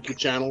has a barbecue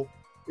channel,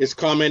 is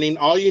commenting.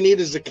 All you need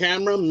is a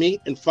camera,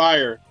 meat, and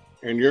fire,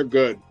 and you're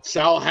good.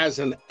 Sal has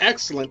an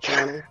excellent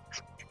channel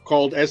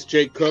called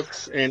SJ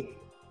Cooks, and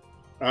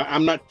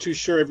I'm not too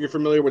sure if you're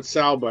familiar with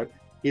Sal, but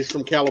he's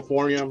from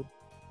California.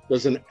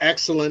 Does an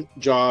excellent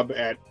job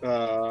at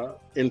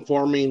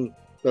informing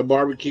the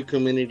barbecue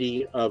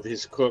community of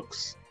his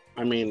cooks.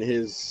 I mean,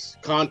 his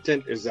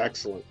content is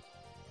excellent.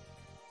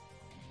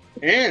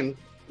 And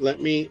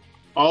let me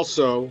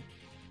also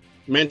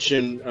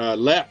mention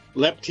Lep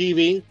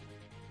TV.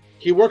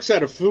 He works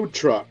at a food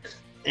truck,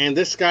 and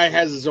this guy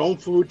has his own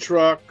food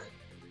truck.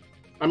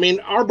 I mean,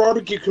 our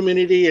barbecue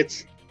community,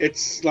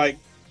 it's like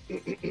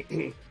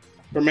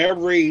from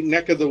every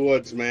neck of the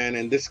woods, man.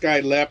 And this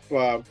guy Lep,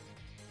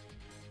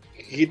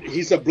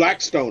 he's a black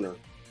stoner.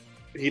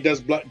 He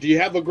does black. Do you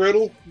have a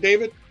griddle,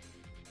 David?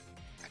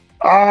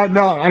 No, I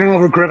don't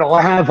have a griddle.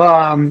 I have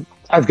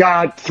I've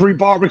got 3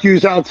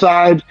 barbecues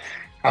outside,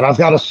 and I've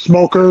got a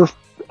smoker.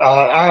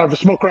 I have a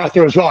smoker out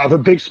there as well. I have a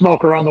big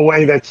smoker on the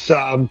way that's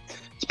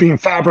it's being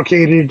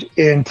fabricated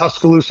in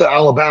Tuscaloosa,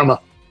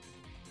 Alabama.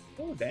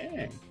 Oh,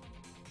 dang.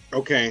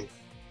 Okay.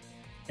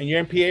 And you're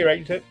in PA, right?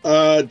 You said?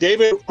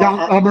 David?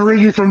 Yeah, I'm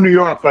originally from New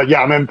York, but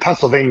yeah, I'm in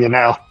Pennsylvania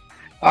now.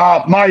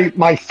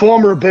 My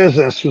former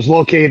business was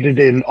located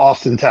in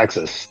Austin,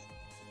 Texas.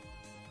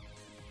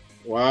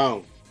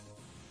 Wow.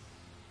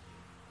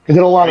 I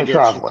did a lot of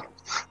traveling.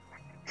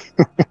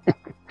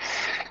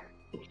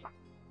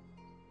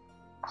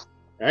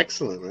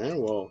 Excellent,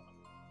 man. Well,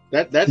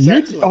 that's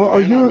excellent.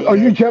 Are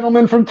you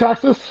gentlemen from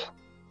Texas?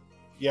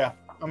 Yeah,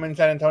 I'm in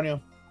San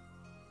Antonio.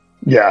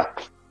 Yeah.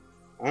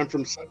 I'm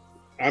from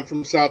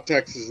South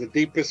Texas, the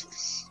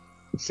deepest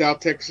South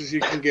Texas you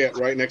can get,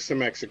 right next to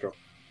Mexico.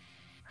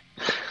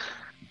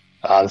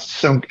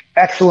 Some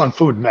excellent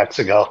food in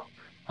Mexico.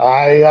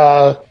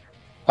 I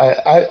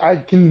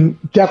can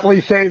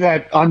definitely say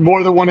that on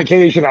more than one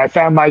occasion I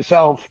found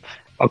myself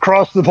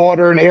across the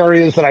border in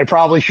areas that I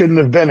probably shouldn't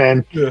have been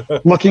in,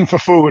 looking for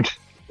food.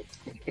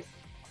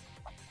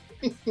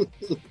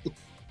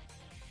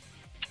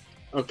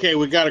 Okay,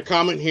 we got a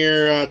comment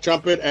here,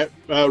 Trumpet at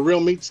Real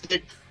Meat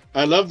Stick.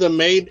 I love the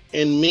made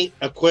in meat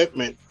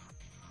equipment.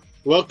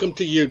 Welcome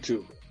to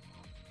YouTube.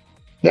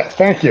 Yeah,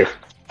 thank you.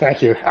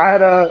 Thank you.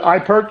 I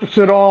purchased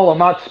it all. I'm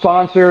not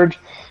sponsored.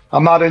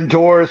 I'm not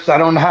endorsed. I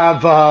don't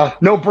have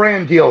no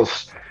brand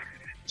deals.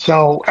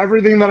 So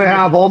everything that I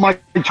have, all my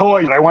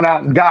toys I went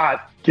out and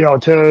got,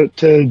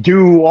 to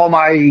do all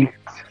my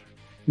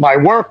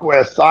work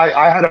with,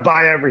 I had to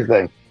buy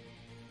everything.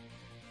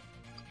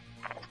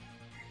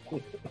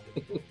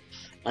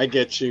 I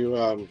get you.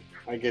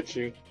 I get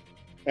you.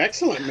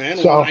 Excellent, man.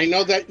 So, well, I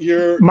know that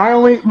you're my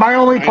only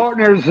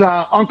partner is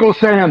Uncle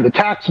Sam, the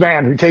tax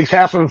man, who takes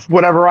half of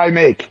whatever I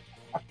make.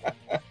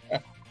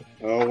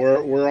 Oh,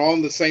 we're all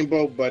in the same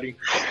boat, buddy.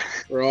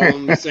 We're all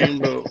in the same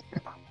boat.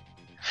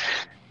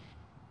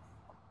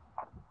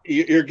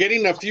 You're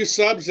getting a few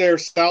subs there.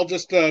 I'll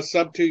just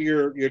sub to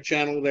your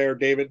channel there,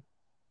 David.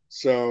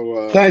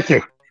 So thank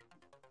you.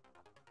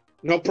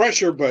 No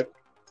pressure, but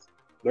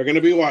they're going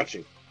to be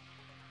watching.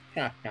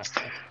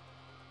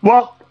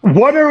 Well,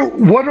 what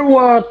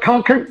are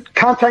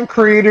content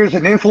creators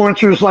and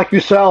influencers like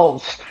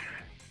yourselves?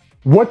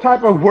 What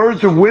type of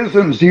words of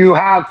wisdoms do you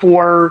have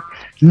for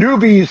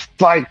newbies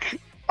like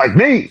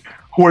me,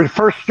 who are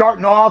first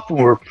starting off?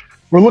 We're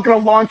looking to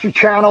launch a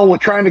channel. We're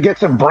trying to get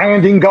some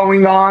branding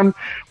going on.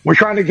 We're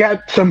trying to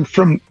get some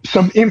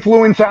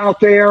influence out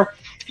there.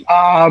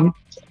 How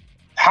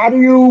do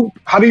you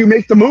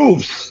make the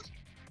moves?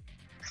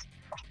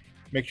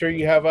 Make sure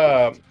you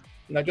have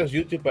not just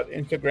YouTube, but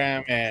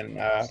Instagram and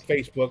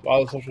Facebook,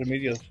 all the social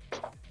medias.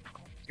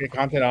 Get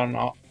content on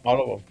all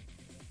of them.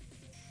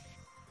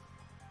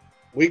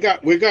 We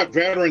got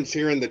veterans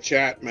here in the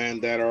chat, man,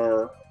 that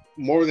are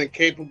more than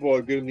capable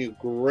of giving you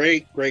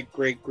great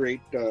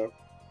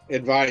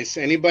advice.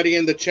 Anybody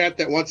in the chat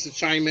that wants to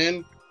chime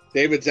in?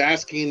 David's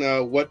asking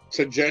what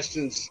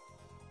suggestions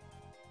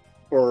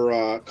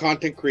for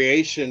content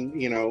creation,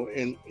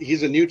 and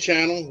he's a new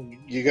channel.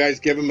 You guys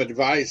give him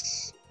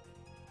advice.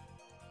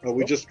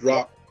 We just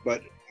dropped,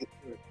 but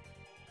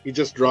He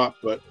just dropped,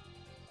 but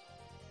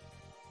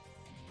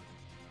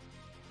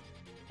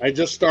I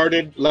just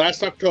started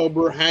last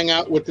October. Hang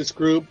out with this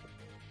group.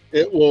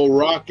 It will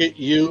rocket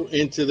you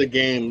into the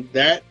game.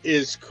 That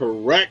is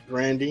correct,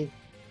 Randy.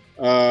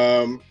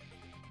 I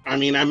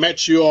mean, I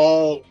met you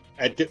all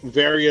at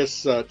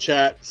various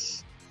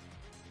chats.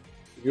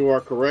 You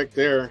are correct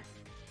there.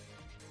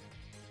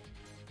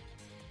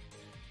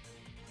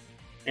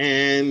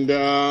 And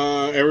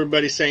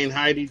everybody's saying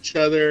hi to each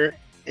other.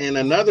 And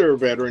another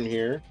veteran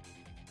here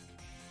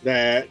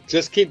that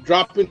just keep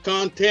dropping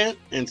content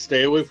and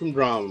stay away from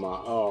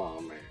drama. Oh,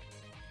 man.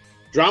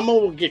 Drama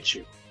will get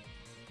you,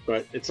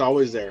 but it's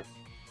always there.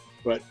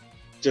 But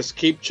just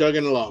keep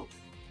chugging along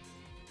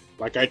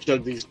like I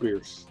chug these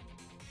beers.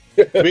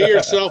 Be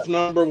yourself,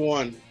 number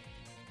one.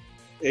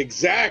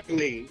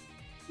 Exactly,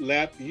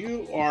 Lep.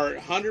 You are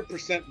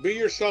 100%. Be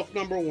yourself,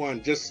 number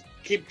one. Just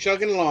keep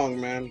chugging along,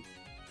 man.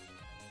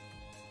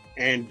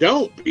 And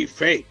don't be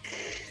fake.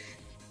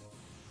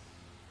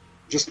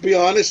 Just be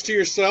honest to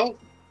yourself.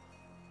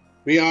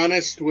 Be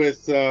honest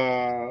with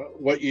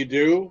what you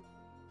do.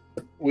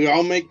 We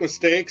all make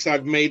mistakes.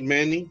 I've made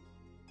many.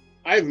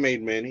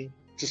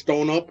 Just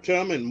own up to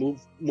them and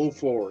move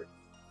forward.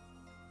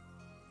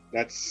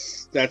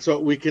 That's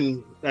what we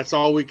can. That's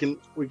all we can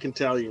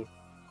tell you.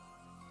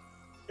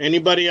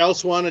 Anybody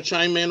else want to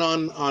chime in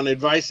on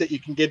advice that you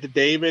can get to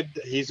David?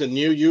 He's a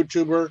new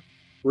YouTuber,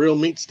 Real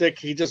Meat Stick.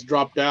 He just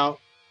dropped out.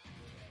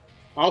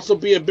 Also,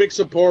 be a big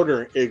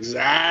supporter.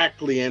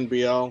 Exactly,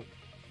 NBL.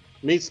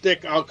 Meat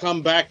Stick, I'll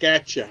come back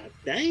at you.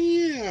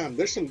 Damn,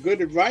 there's some good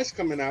advice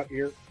coming out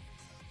here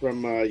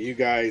from you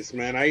guys,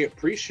 man. I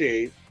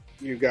appreciate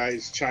you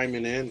guys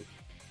chiming in.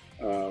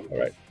 All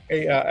right.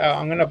 Hey,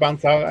 I'm going to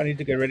bounce out. I need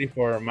to get ready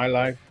for my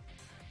live.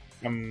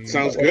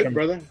 Sounds good,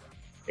 brother.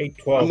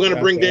 8:12. I'm going to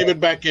bring David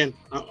back in.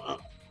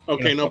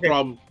 Okay, no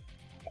problem.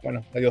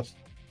 Bueno, adios.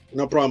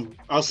 No problem.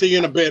 I'll see you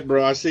in a bit,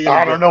 bro. I'll see you in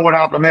I a bit. don't know what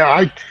happened there.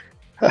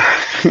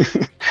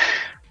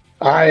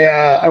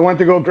 I went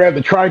to go grab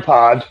the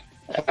tripod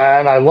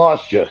and I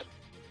lost you.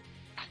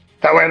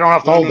 That way I don't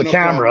have to hold the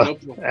camera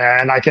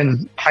and I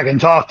can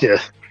talk to you.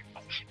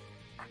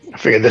 I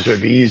figured this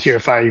would be easier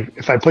if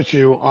I put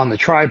you on the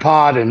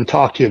tripod and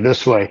talk to you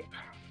this way.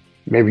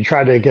 Maybe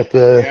try to get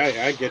the.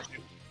 Yeah, I get you.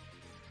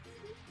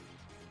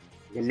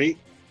 The meat.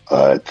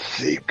 Let's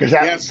see, because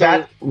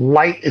that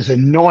light is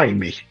annoying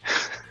me.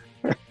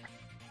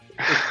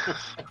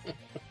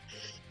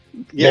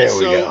 Yeah, there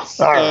we go.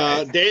 All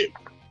right. Dave.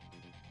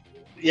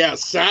 Yeah,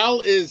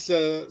 Sal is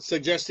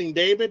suggesting,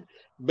 David,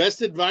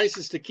 best advice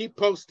is to keep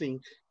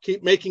posting,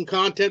 keep making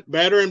content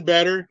better and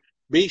better.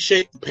 Be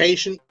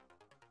patient,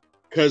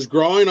 because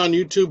growing on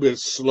YouTube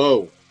is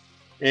slow.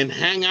 And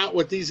hang out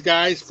with these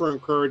guys for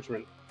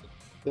encouragement.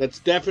 That's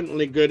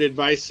definitely good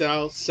advice,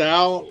 Sal.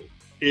 Sal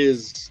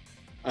is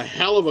a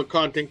hell of a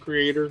content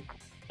creator.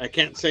 I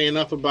can't say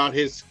enough about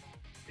his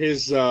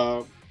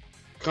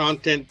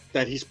content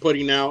that he's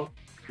putting out.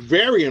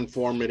 Very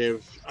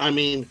informative. I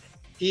mean,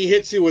 he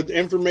hits you with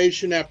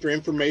information after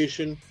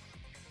information.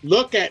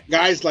 Look at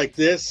guys like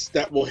this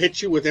that will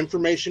hit you with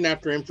information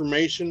after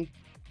information.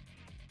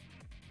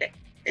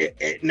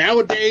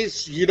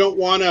 Nowadays, you don't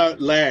want to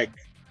lag.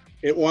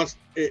 It wants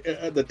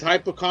the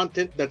type of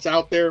content that's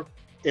out there.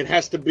 It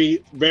has to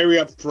be very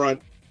upfront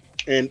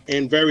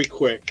and very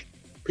quick.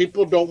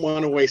 People don't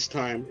want to waste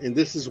time, and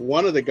this is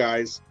one of the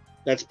guys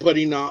that's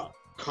putting out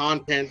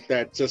content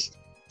that just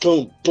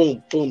boom,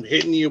 boom, boom,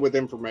 hitting you with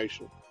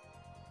information.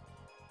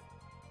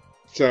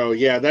 So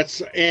yeah,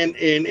 that's and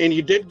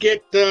you did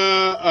get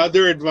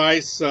other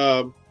advice.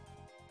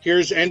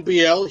 Here's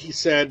NBL. He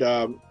said,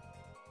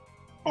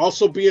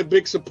 also be a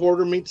big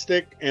supporter, Meat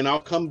Stick, and I'll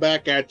come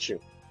back at you.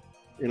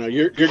 You know,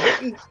 you're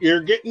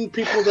getting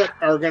people that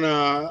are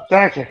gonna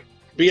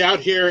be out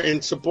here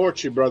and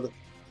support you, brother.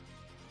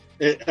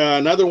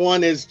 Another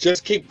one is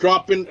just keep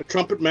dropping.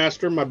 Trumpet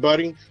Master, my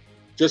buddy,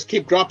 just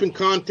keep dropping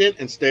content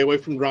and stay away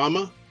from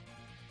drama.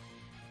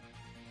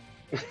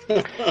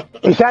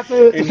 Is that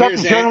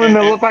the gentleman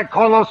that looked like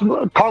Carlos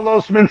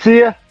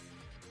Mencia?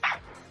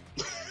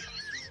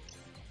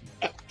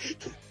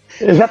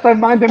 Is that the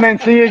Mind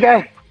Mencia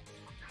guy?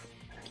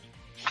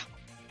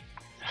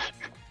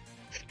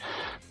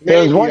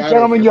 There was one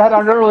gentleman you had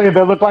on earlier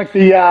that looked like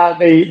the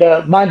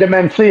Mind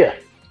Mencia.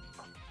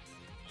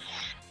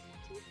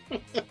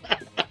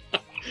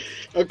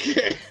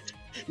 Okay,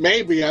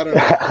 maybe, I don't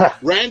know.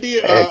 Randy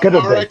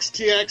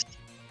RXTX,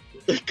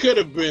 it could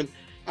have been.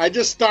 I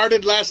just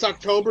started last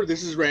October.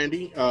 This is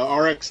Randy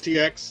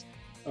RXTX.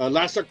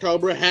 Last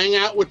October, hang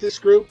out with this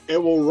group.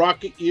 It will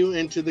rocket you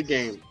into the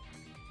game.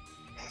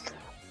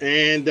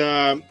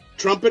 And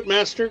Trumpet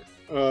Master,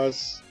 I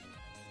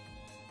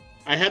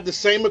have the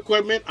same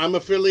equipment. I'm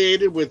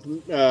affiliated with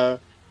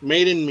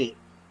Made in Me.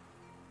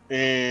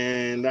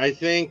 And I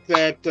think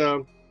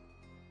that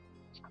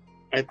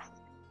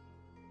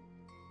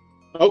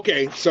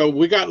okay, so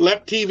we got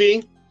Lep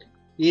TV.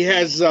 He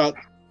has a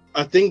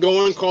thing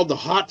going called the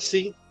Hot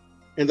Seat,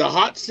 and the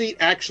Hot Seat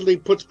actually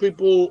puts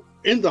people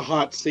in the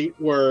hot seat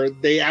where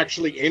they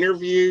actually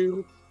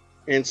interview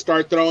and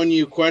start throwing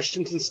you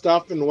questions and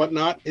stuff and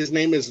whatnot. His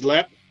name is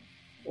Lep,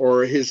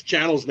 or his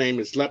channel's name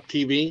is Lep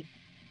TV,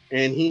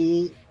 and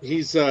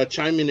he's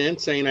chiming in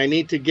saying, I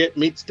need to get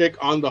Meat Stick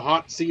on the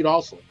hot seat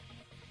also.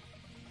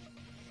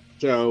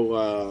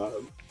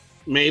 So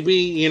maybe,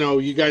 you know,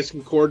 you guys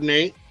can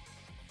coordinate.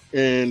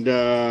 And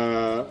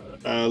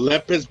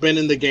Lep has been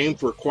in the game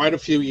for quite a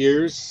few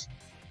years,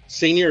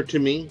 senior to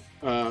me,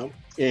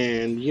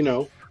 and you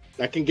know,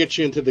 that can get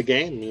you into the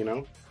game, you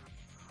know.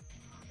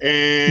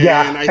 And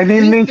yeah, I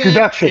need an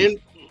introduction.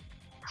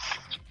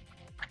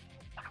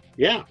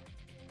 Yeah.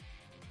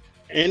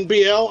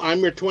 NBL, I'm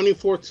your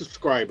 24th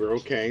subscriber.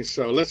 Okay,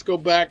 so let's go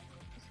back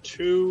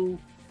to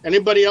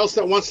anybody else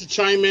that wants to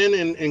chime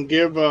in and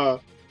give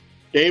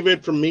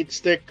David from Meat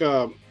Stick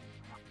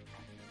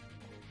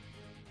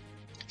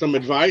some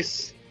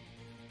advice.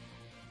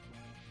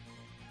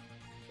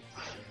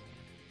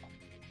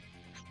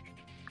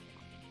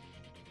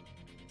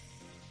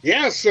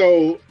 Yeah,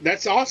 so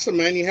that's awesome,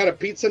 man. You had a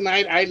pizza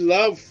night. I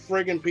love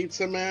friggin'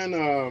 pizza,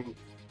 man.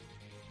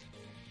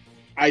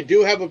 I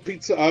do have a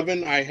pizza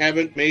oven. I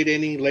haven't made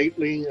any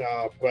lately,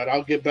 but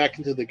I'll get back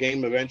into the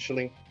game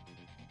eventually.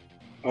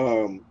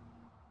 There's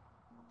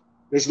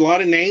a lot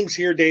of names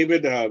here,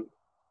 David. I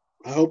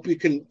hope you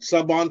can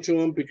sub onto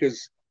them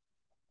because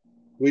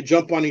we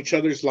jump on each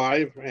other's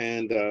live,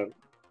 and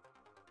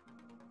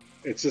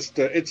it's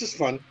just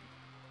fun.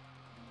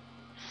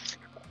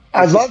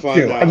 I'd love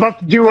to. I'd love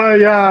to do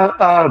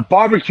a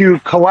barbecue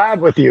collab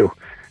with you.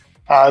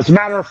 As a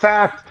matter of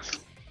fact,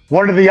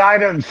 one of the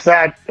items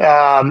that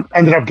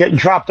ended up getting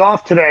dropped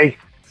off today,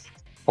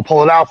 I'll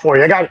pull it out for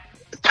you. I got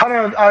a ton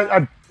of.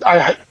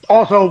 I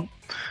also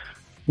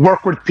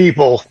work with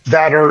people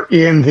that are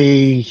in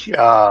the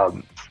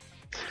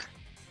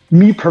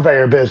meat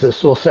purveyor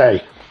business, we'll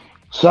say.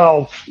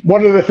 So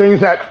one of the things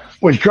that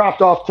was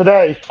dropped off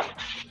today,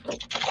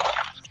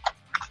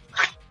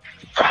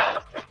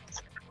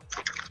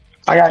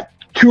 I got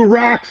 2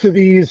 racks of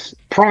these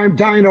prime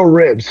dino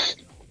ribs.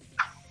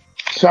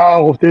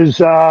 So there's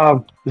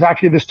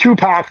 2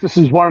 packs. This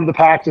is one of the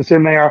packs that's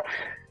in there.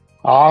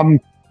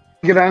 I'm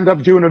gonna end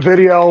up doing a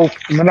video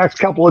in the next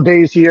couple of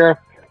days here,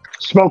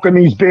 smoking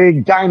these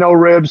big dino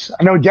ribs.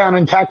 I know down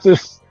in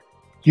Texas,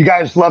 you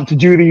guys love to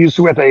do these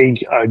with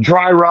a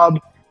dry rub.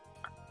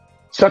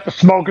 Set the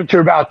smoker to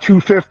about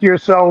 250 or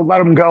so. Let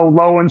them go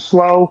low and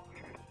slow.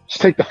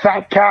 Just take the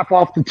fat cap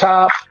off the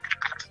top.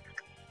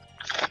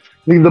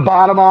 Leave the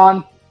bottom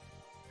on.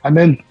 And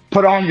then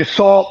put on your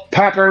salt,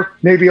 pepper,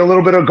 maybe a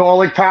little bit of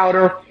garlic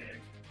powder.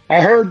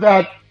 I heard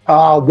that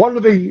one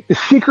of the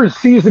secret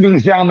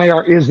seasonings down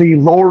there is the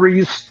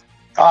Lowry's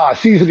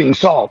seasoning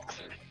salt.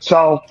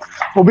 So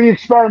we'll be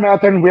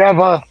experimenting. We have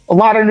a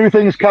lot of new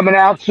things coming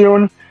out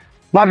soon.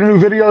 A lot of new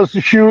videos to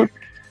shoot.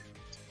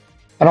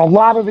 And a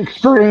lot of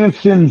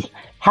experience in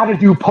how to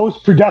do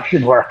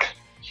post-production work.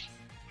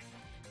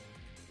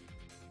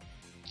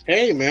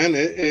 Hey, man,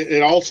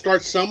 it all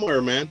starts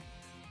somewhere, man.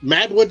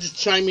 Madwood's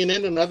chiming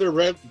in, another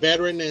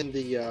veteran in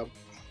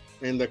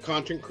the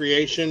content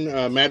creation.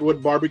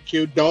 Madwood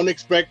Barbecue. Don't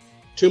expect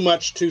too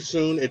much too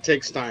soon. It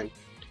takes time.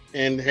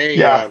 And hey,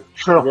 yeah,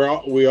 sure.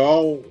 we've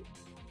all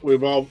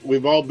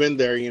been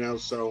there, you know.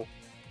 So,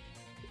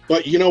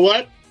 but you know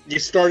what? You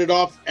started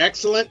off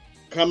excellent.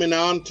 Coming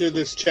on to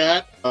this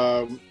chat,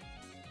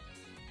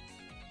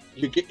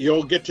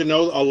 you'll get to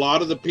know a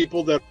lot of the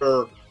people that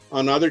are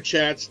on other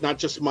chats, not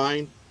just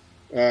mine.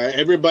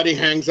 Everybody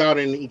hangs out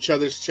in each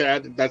other's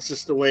chat. That's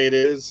just the way it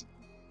is.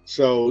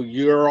 So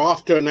you're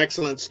off to an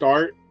excellent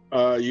start.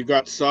 You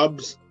got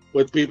subs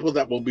with people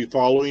that will be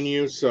following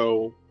you.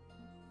 So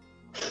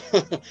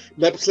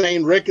Lep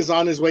saying Rick is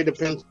on his way to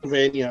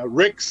Pennsylvania.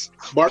 Rick's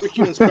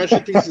Barbecue and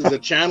Specialties is a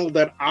channel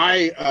that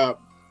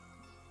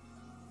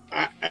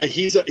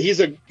he's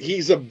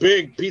a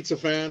big pizza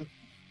fan.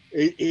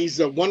 He's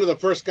one of the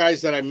first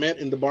guys that I met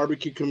in the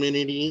barbecue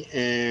community,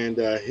 and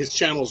his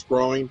channel's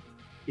growing.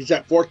 He's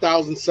at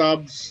 4,000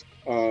 subs.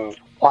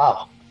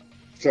 Wow!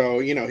 So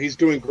you know he's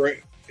doing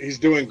great. He's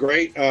doing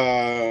great.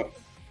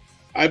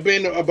 I've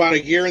been about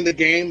a year in the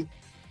game.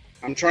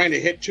 I'm trying to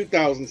hit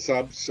 2,000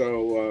 subs.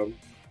 So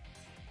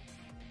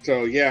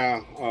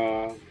yeah,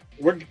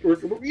 we're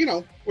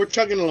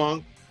chugging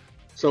along.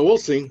 So we'll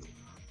see.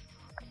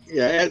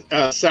 Yeah,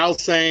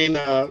 Sal's saying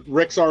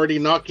Rick's already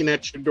knocking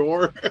at your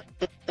door.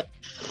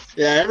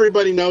 Yeah,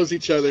 everybody knows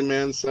each other,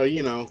 man. So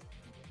you know,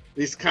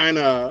 these kind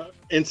of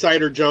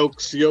insider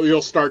jokes,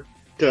 you'll start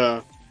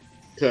to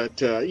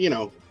you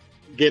know,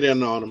 get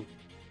in on them.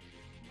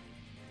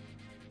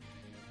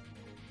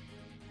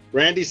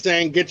 Randy's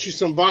saying get you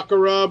some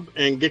VACA RUB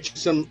and get you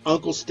some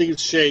Uncle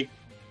Steve's shake.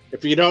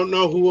 If you don't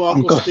know who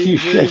Uncle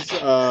Steve is,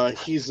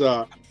 he's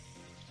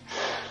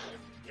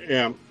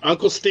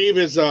Uncle Steve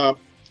is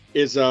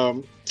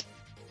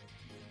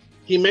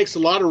he makes a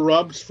lot of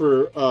rubs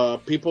for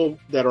people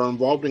that are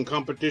involved in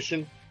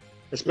competition,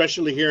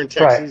 especially here in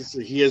Texas.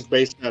 Right. He is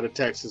based out of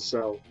Texas,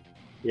 so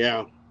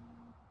yeah.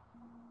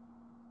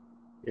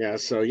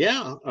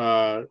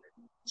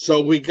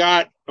 So we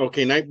got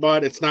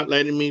Nightbot. It's not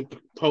letting me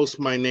post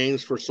my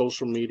names for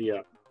social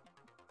media.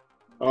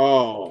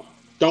 Oh,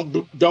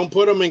 don't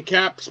put them in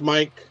caps,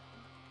 Mike.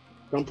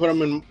 Don't put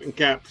them in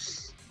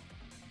caps.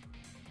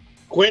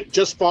 Quint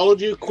just followed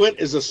you. Quint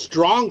is a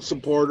strong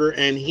supporter,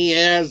 and he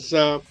has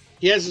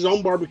his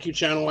own barbecue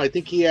channel. I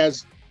think he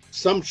has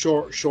some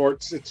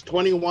shorts. It's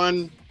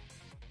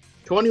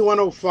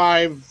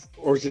 2105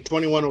 or is it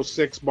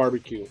 2106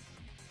 barbecue?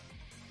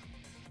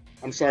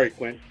 I'm sorry,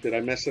 Quint. Did I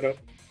mess it up?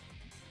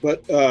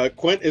 But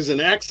Quint is an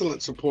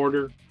excellent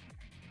supporter.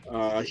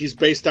 He's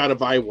based out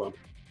of Iowa.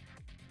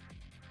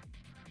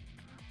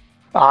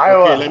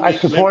 Iowa. Okay, I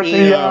support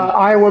the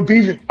Iowa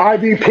beef,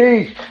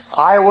 IBP,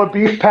 Iowa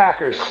Beef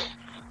Packers.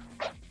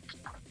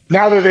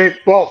 Now that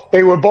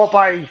they were bought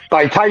by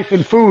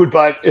Tyson Food,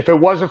 but if it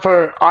wasn't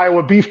for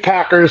Iowa Beef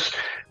Packers,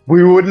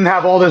 we wouldn't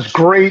have all this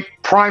great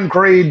prime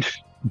grade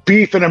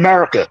beef in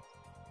America.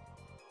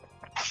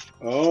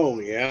 Oh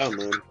yeah,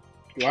 man.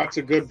 Lots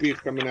of good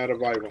beef coming out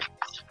of Iowa.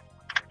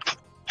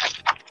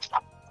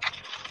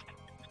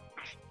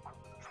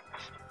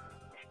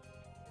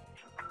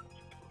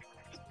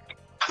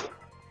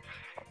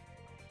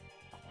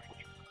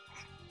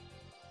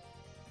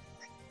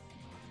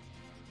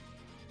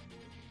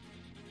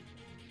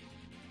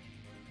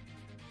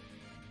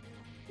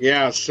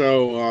 Yeah,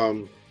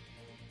 so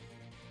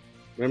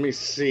let me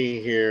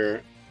see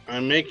here.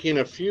 I'm making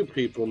a few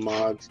people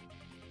mods.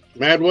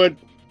 Madwood?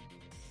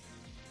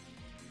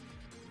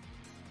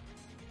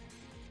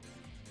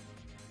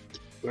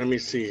 Let me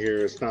see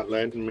here. It's not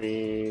letting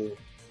me.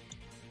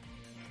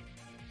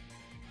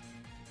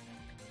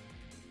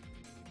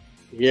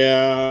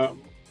 Yeah,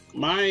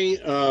 my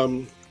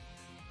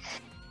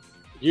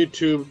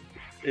YouTube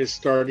is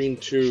starting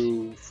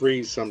to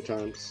freeze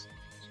sometimes.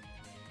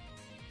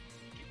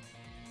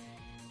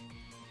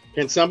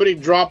 Can somebody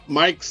drop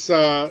Mike's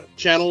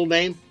channel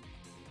name?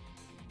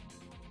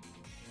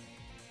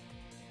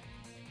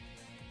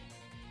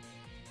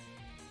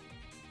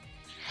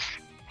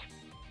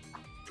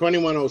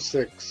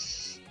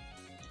 $21.06.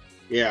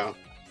 Yeah.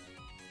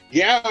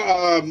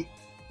 Yeah,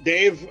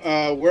 Dave,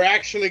 we're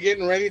actually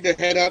getting ready to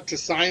head out to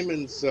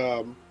Simon's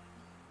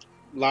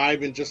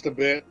live in just a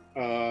bit.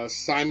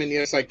 Simon,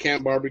 Yes I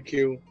Can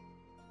Barbecue.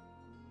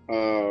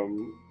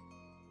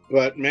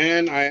 But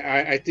man,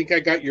 I think I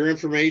got your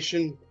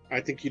information. I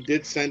think you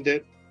did send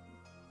it.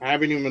 I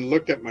haven't even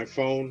looked at my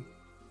phone.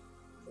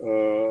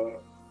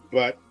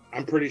 But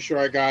I'm pretty sure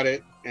I got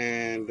it.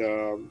 And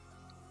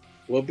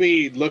we'll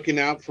be looking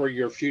out for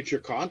your future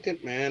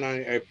content, man.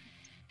 I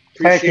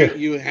appreciate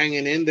you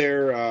hanging in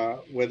there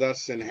with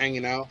us and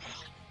hanging out.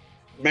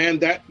 Man,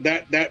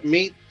 that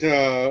meat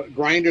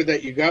grinder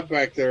that you got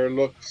back there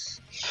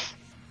looks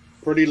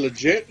pretty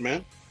legit,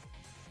 man.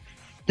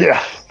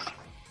 Yeah.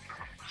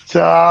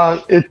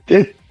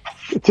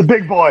 It's a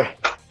big boy.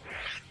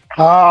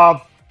 I'm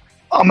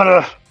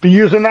gonna be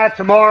using that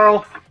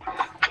tomorrow,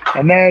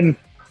 and then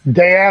the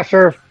day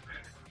after,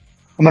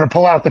 I'm gonna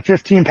pull out the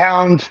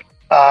 15-pound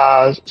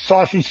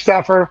sausage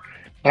stuffer.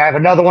 And I have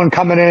another one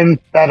coming in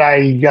that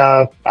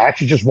I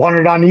actually just won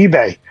it on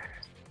eBay.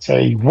 It's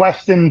a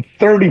Weston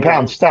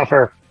 30-pound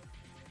stuffer.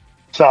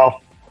 So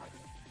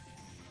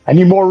I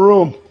need more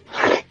room.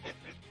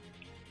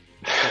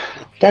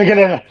 Gotta get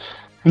in. I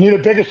need a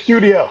bigger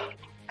studio.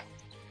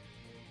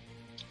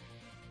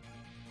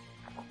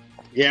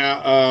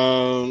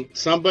 Yeah,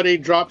 somebody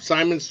drop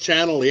Simon's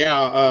channel.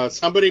 Yeah,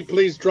 somebody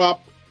please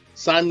drop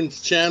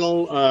Simon's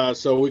channel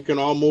so we can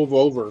all move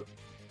over.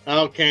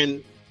 Al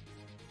can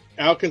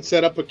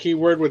set up a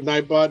keyword with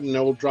Nightbot and it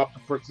will drop the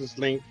person's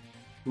link,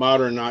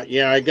 mod or not.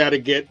 Yeah, I got to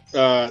get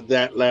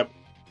that lap.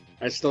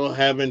 I still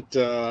haven't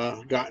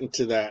gotten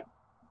to that.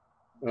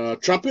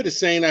 Trumpet is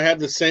saying I have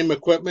the same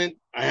equipment.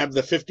 I have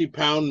the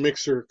 50-pound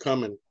mixer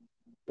coming.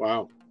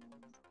 Wow.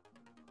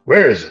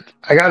 Where is it?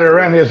 I got it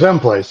around the SM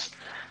place.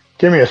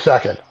 Give me a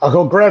second. I'll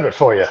go grab it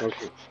for you.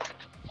 Okay.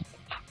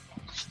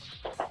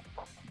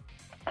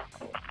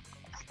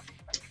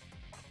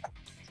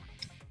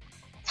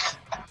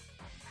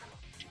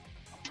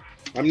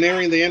 I'm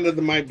nearing the end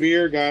of my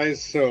beer,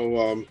 guys.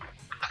 So,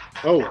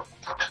 oh,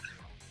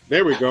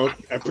 there we go. I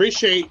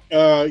appreciate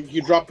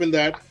you dropping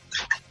that,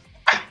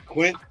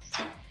 Quint.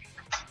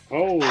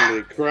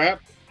 Holy crap.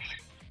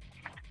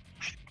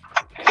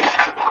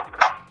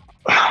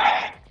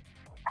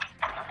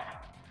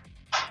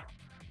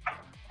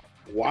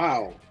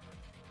 Wow.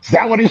 Is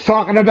that what he's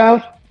talking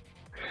about?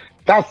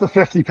 That's the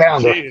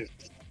 50-pounder.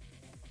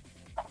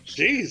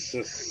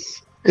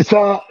 Jesus. It's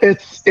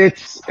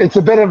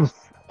a bit of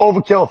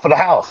overkill for the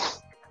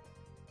house.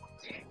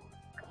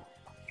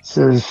 This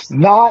is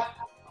not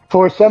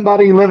for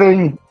somebody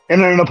living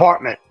in an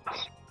apartment.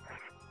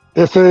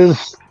 This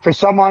is for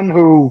someone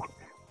who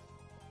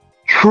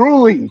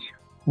truly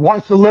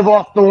wants to live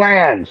off the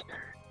land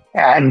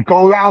and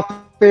go out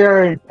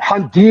there and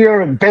hunt deer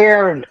and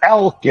bear and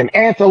elk and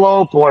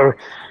antelope or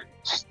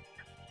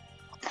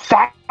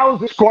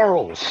 1,000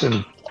 squirrels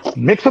and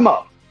mix them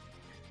up.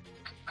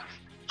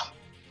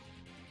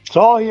 It's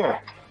all here.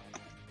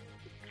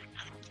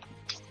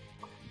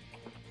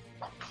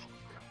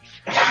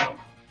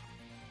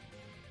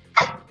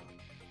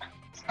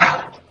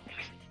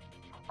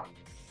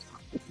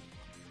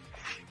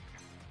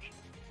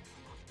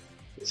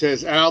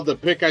 says, Al, the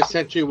pic I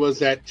sent you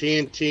was at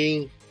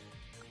TNT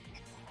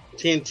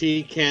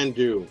Can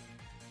Do.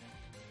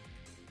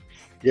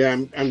 Yeah,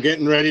 I'm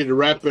getting ready to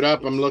wrap it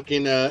up. I'm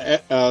looking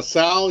at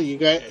Sal. You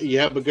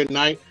have a good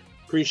night.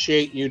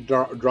 Appreciate you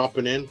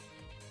dropping in.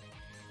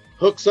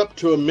 Hooks up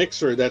to a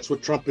mixer. That's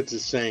what Trumpets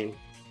is saying.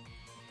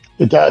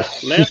 It does.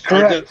 She's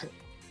correct.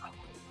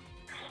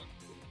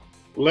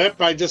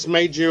 Lep, I just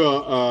made you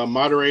a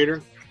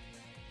moderator.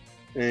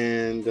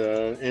 And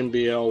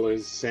NBL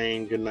is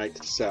saying good night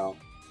to Sal.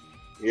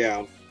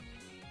 Yeah.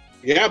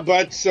 Yeah,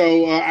 but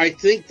so I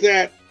think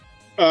that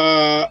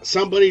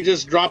somebody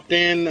just dropped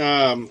in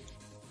the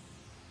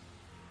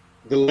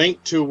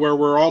link to where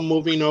we're all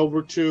moving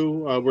over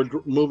to. We're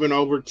moving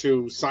over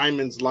to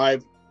Simon's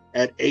live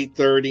at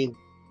 8:30.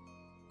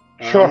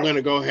 Sure. I'm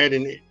gonna go ahead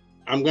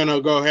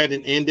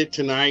and end it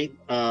tonight.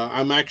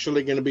 I'm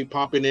actually gonna be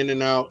popping in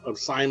and out of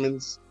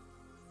Simon's.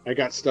 I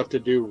got stuff to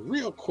do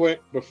real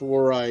quick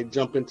before I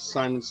jump into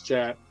Simon's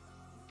chat.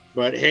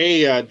 But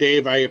hey,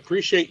 Dave, I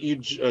appreciate you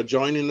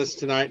joining us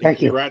tonight.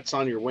 Thank you. Congrats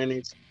on your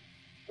winnings,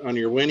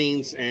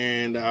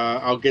 and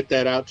I'll get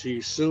that out to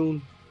you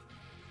soon.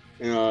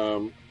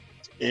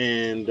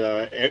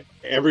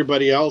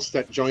 Everybody else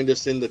that joined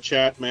us in the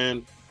chat,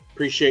 man,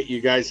 appreciate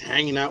you guys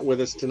hanging out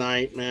with us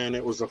tonight, man.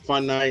 It was a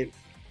fun night.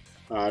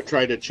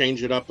 Tried to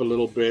change it up a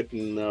little bit,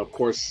 and of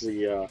course,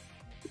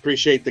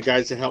 appreciate the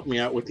guys that helped me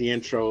out with the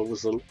intro. It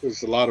was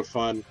a lot of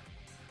fun.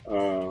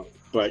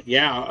 But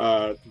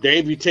yeah,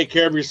 Dave, you take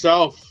care of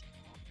yourself,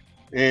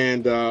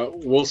 and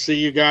we'll see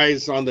you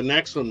guys on the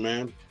next one,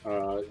 man.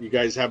 You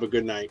guys have a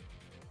good night.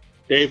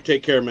 Dave,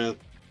 take care, man.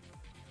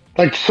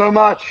 Thanks so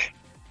much.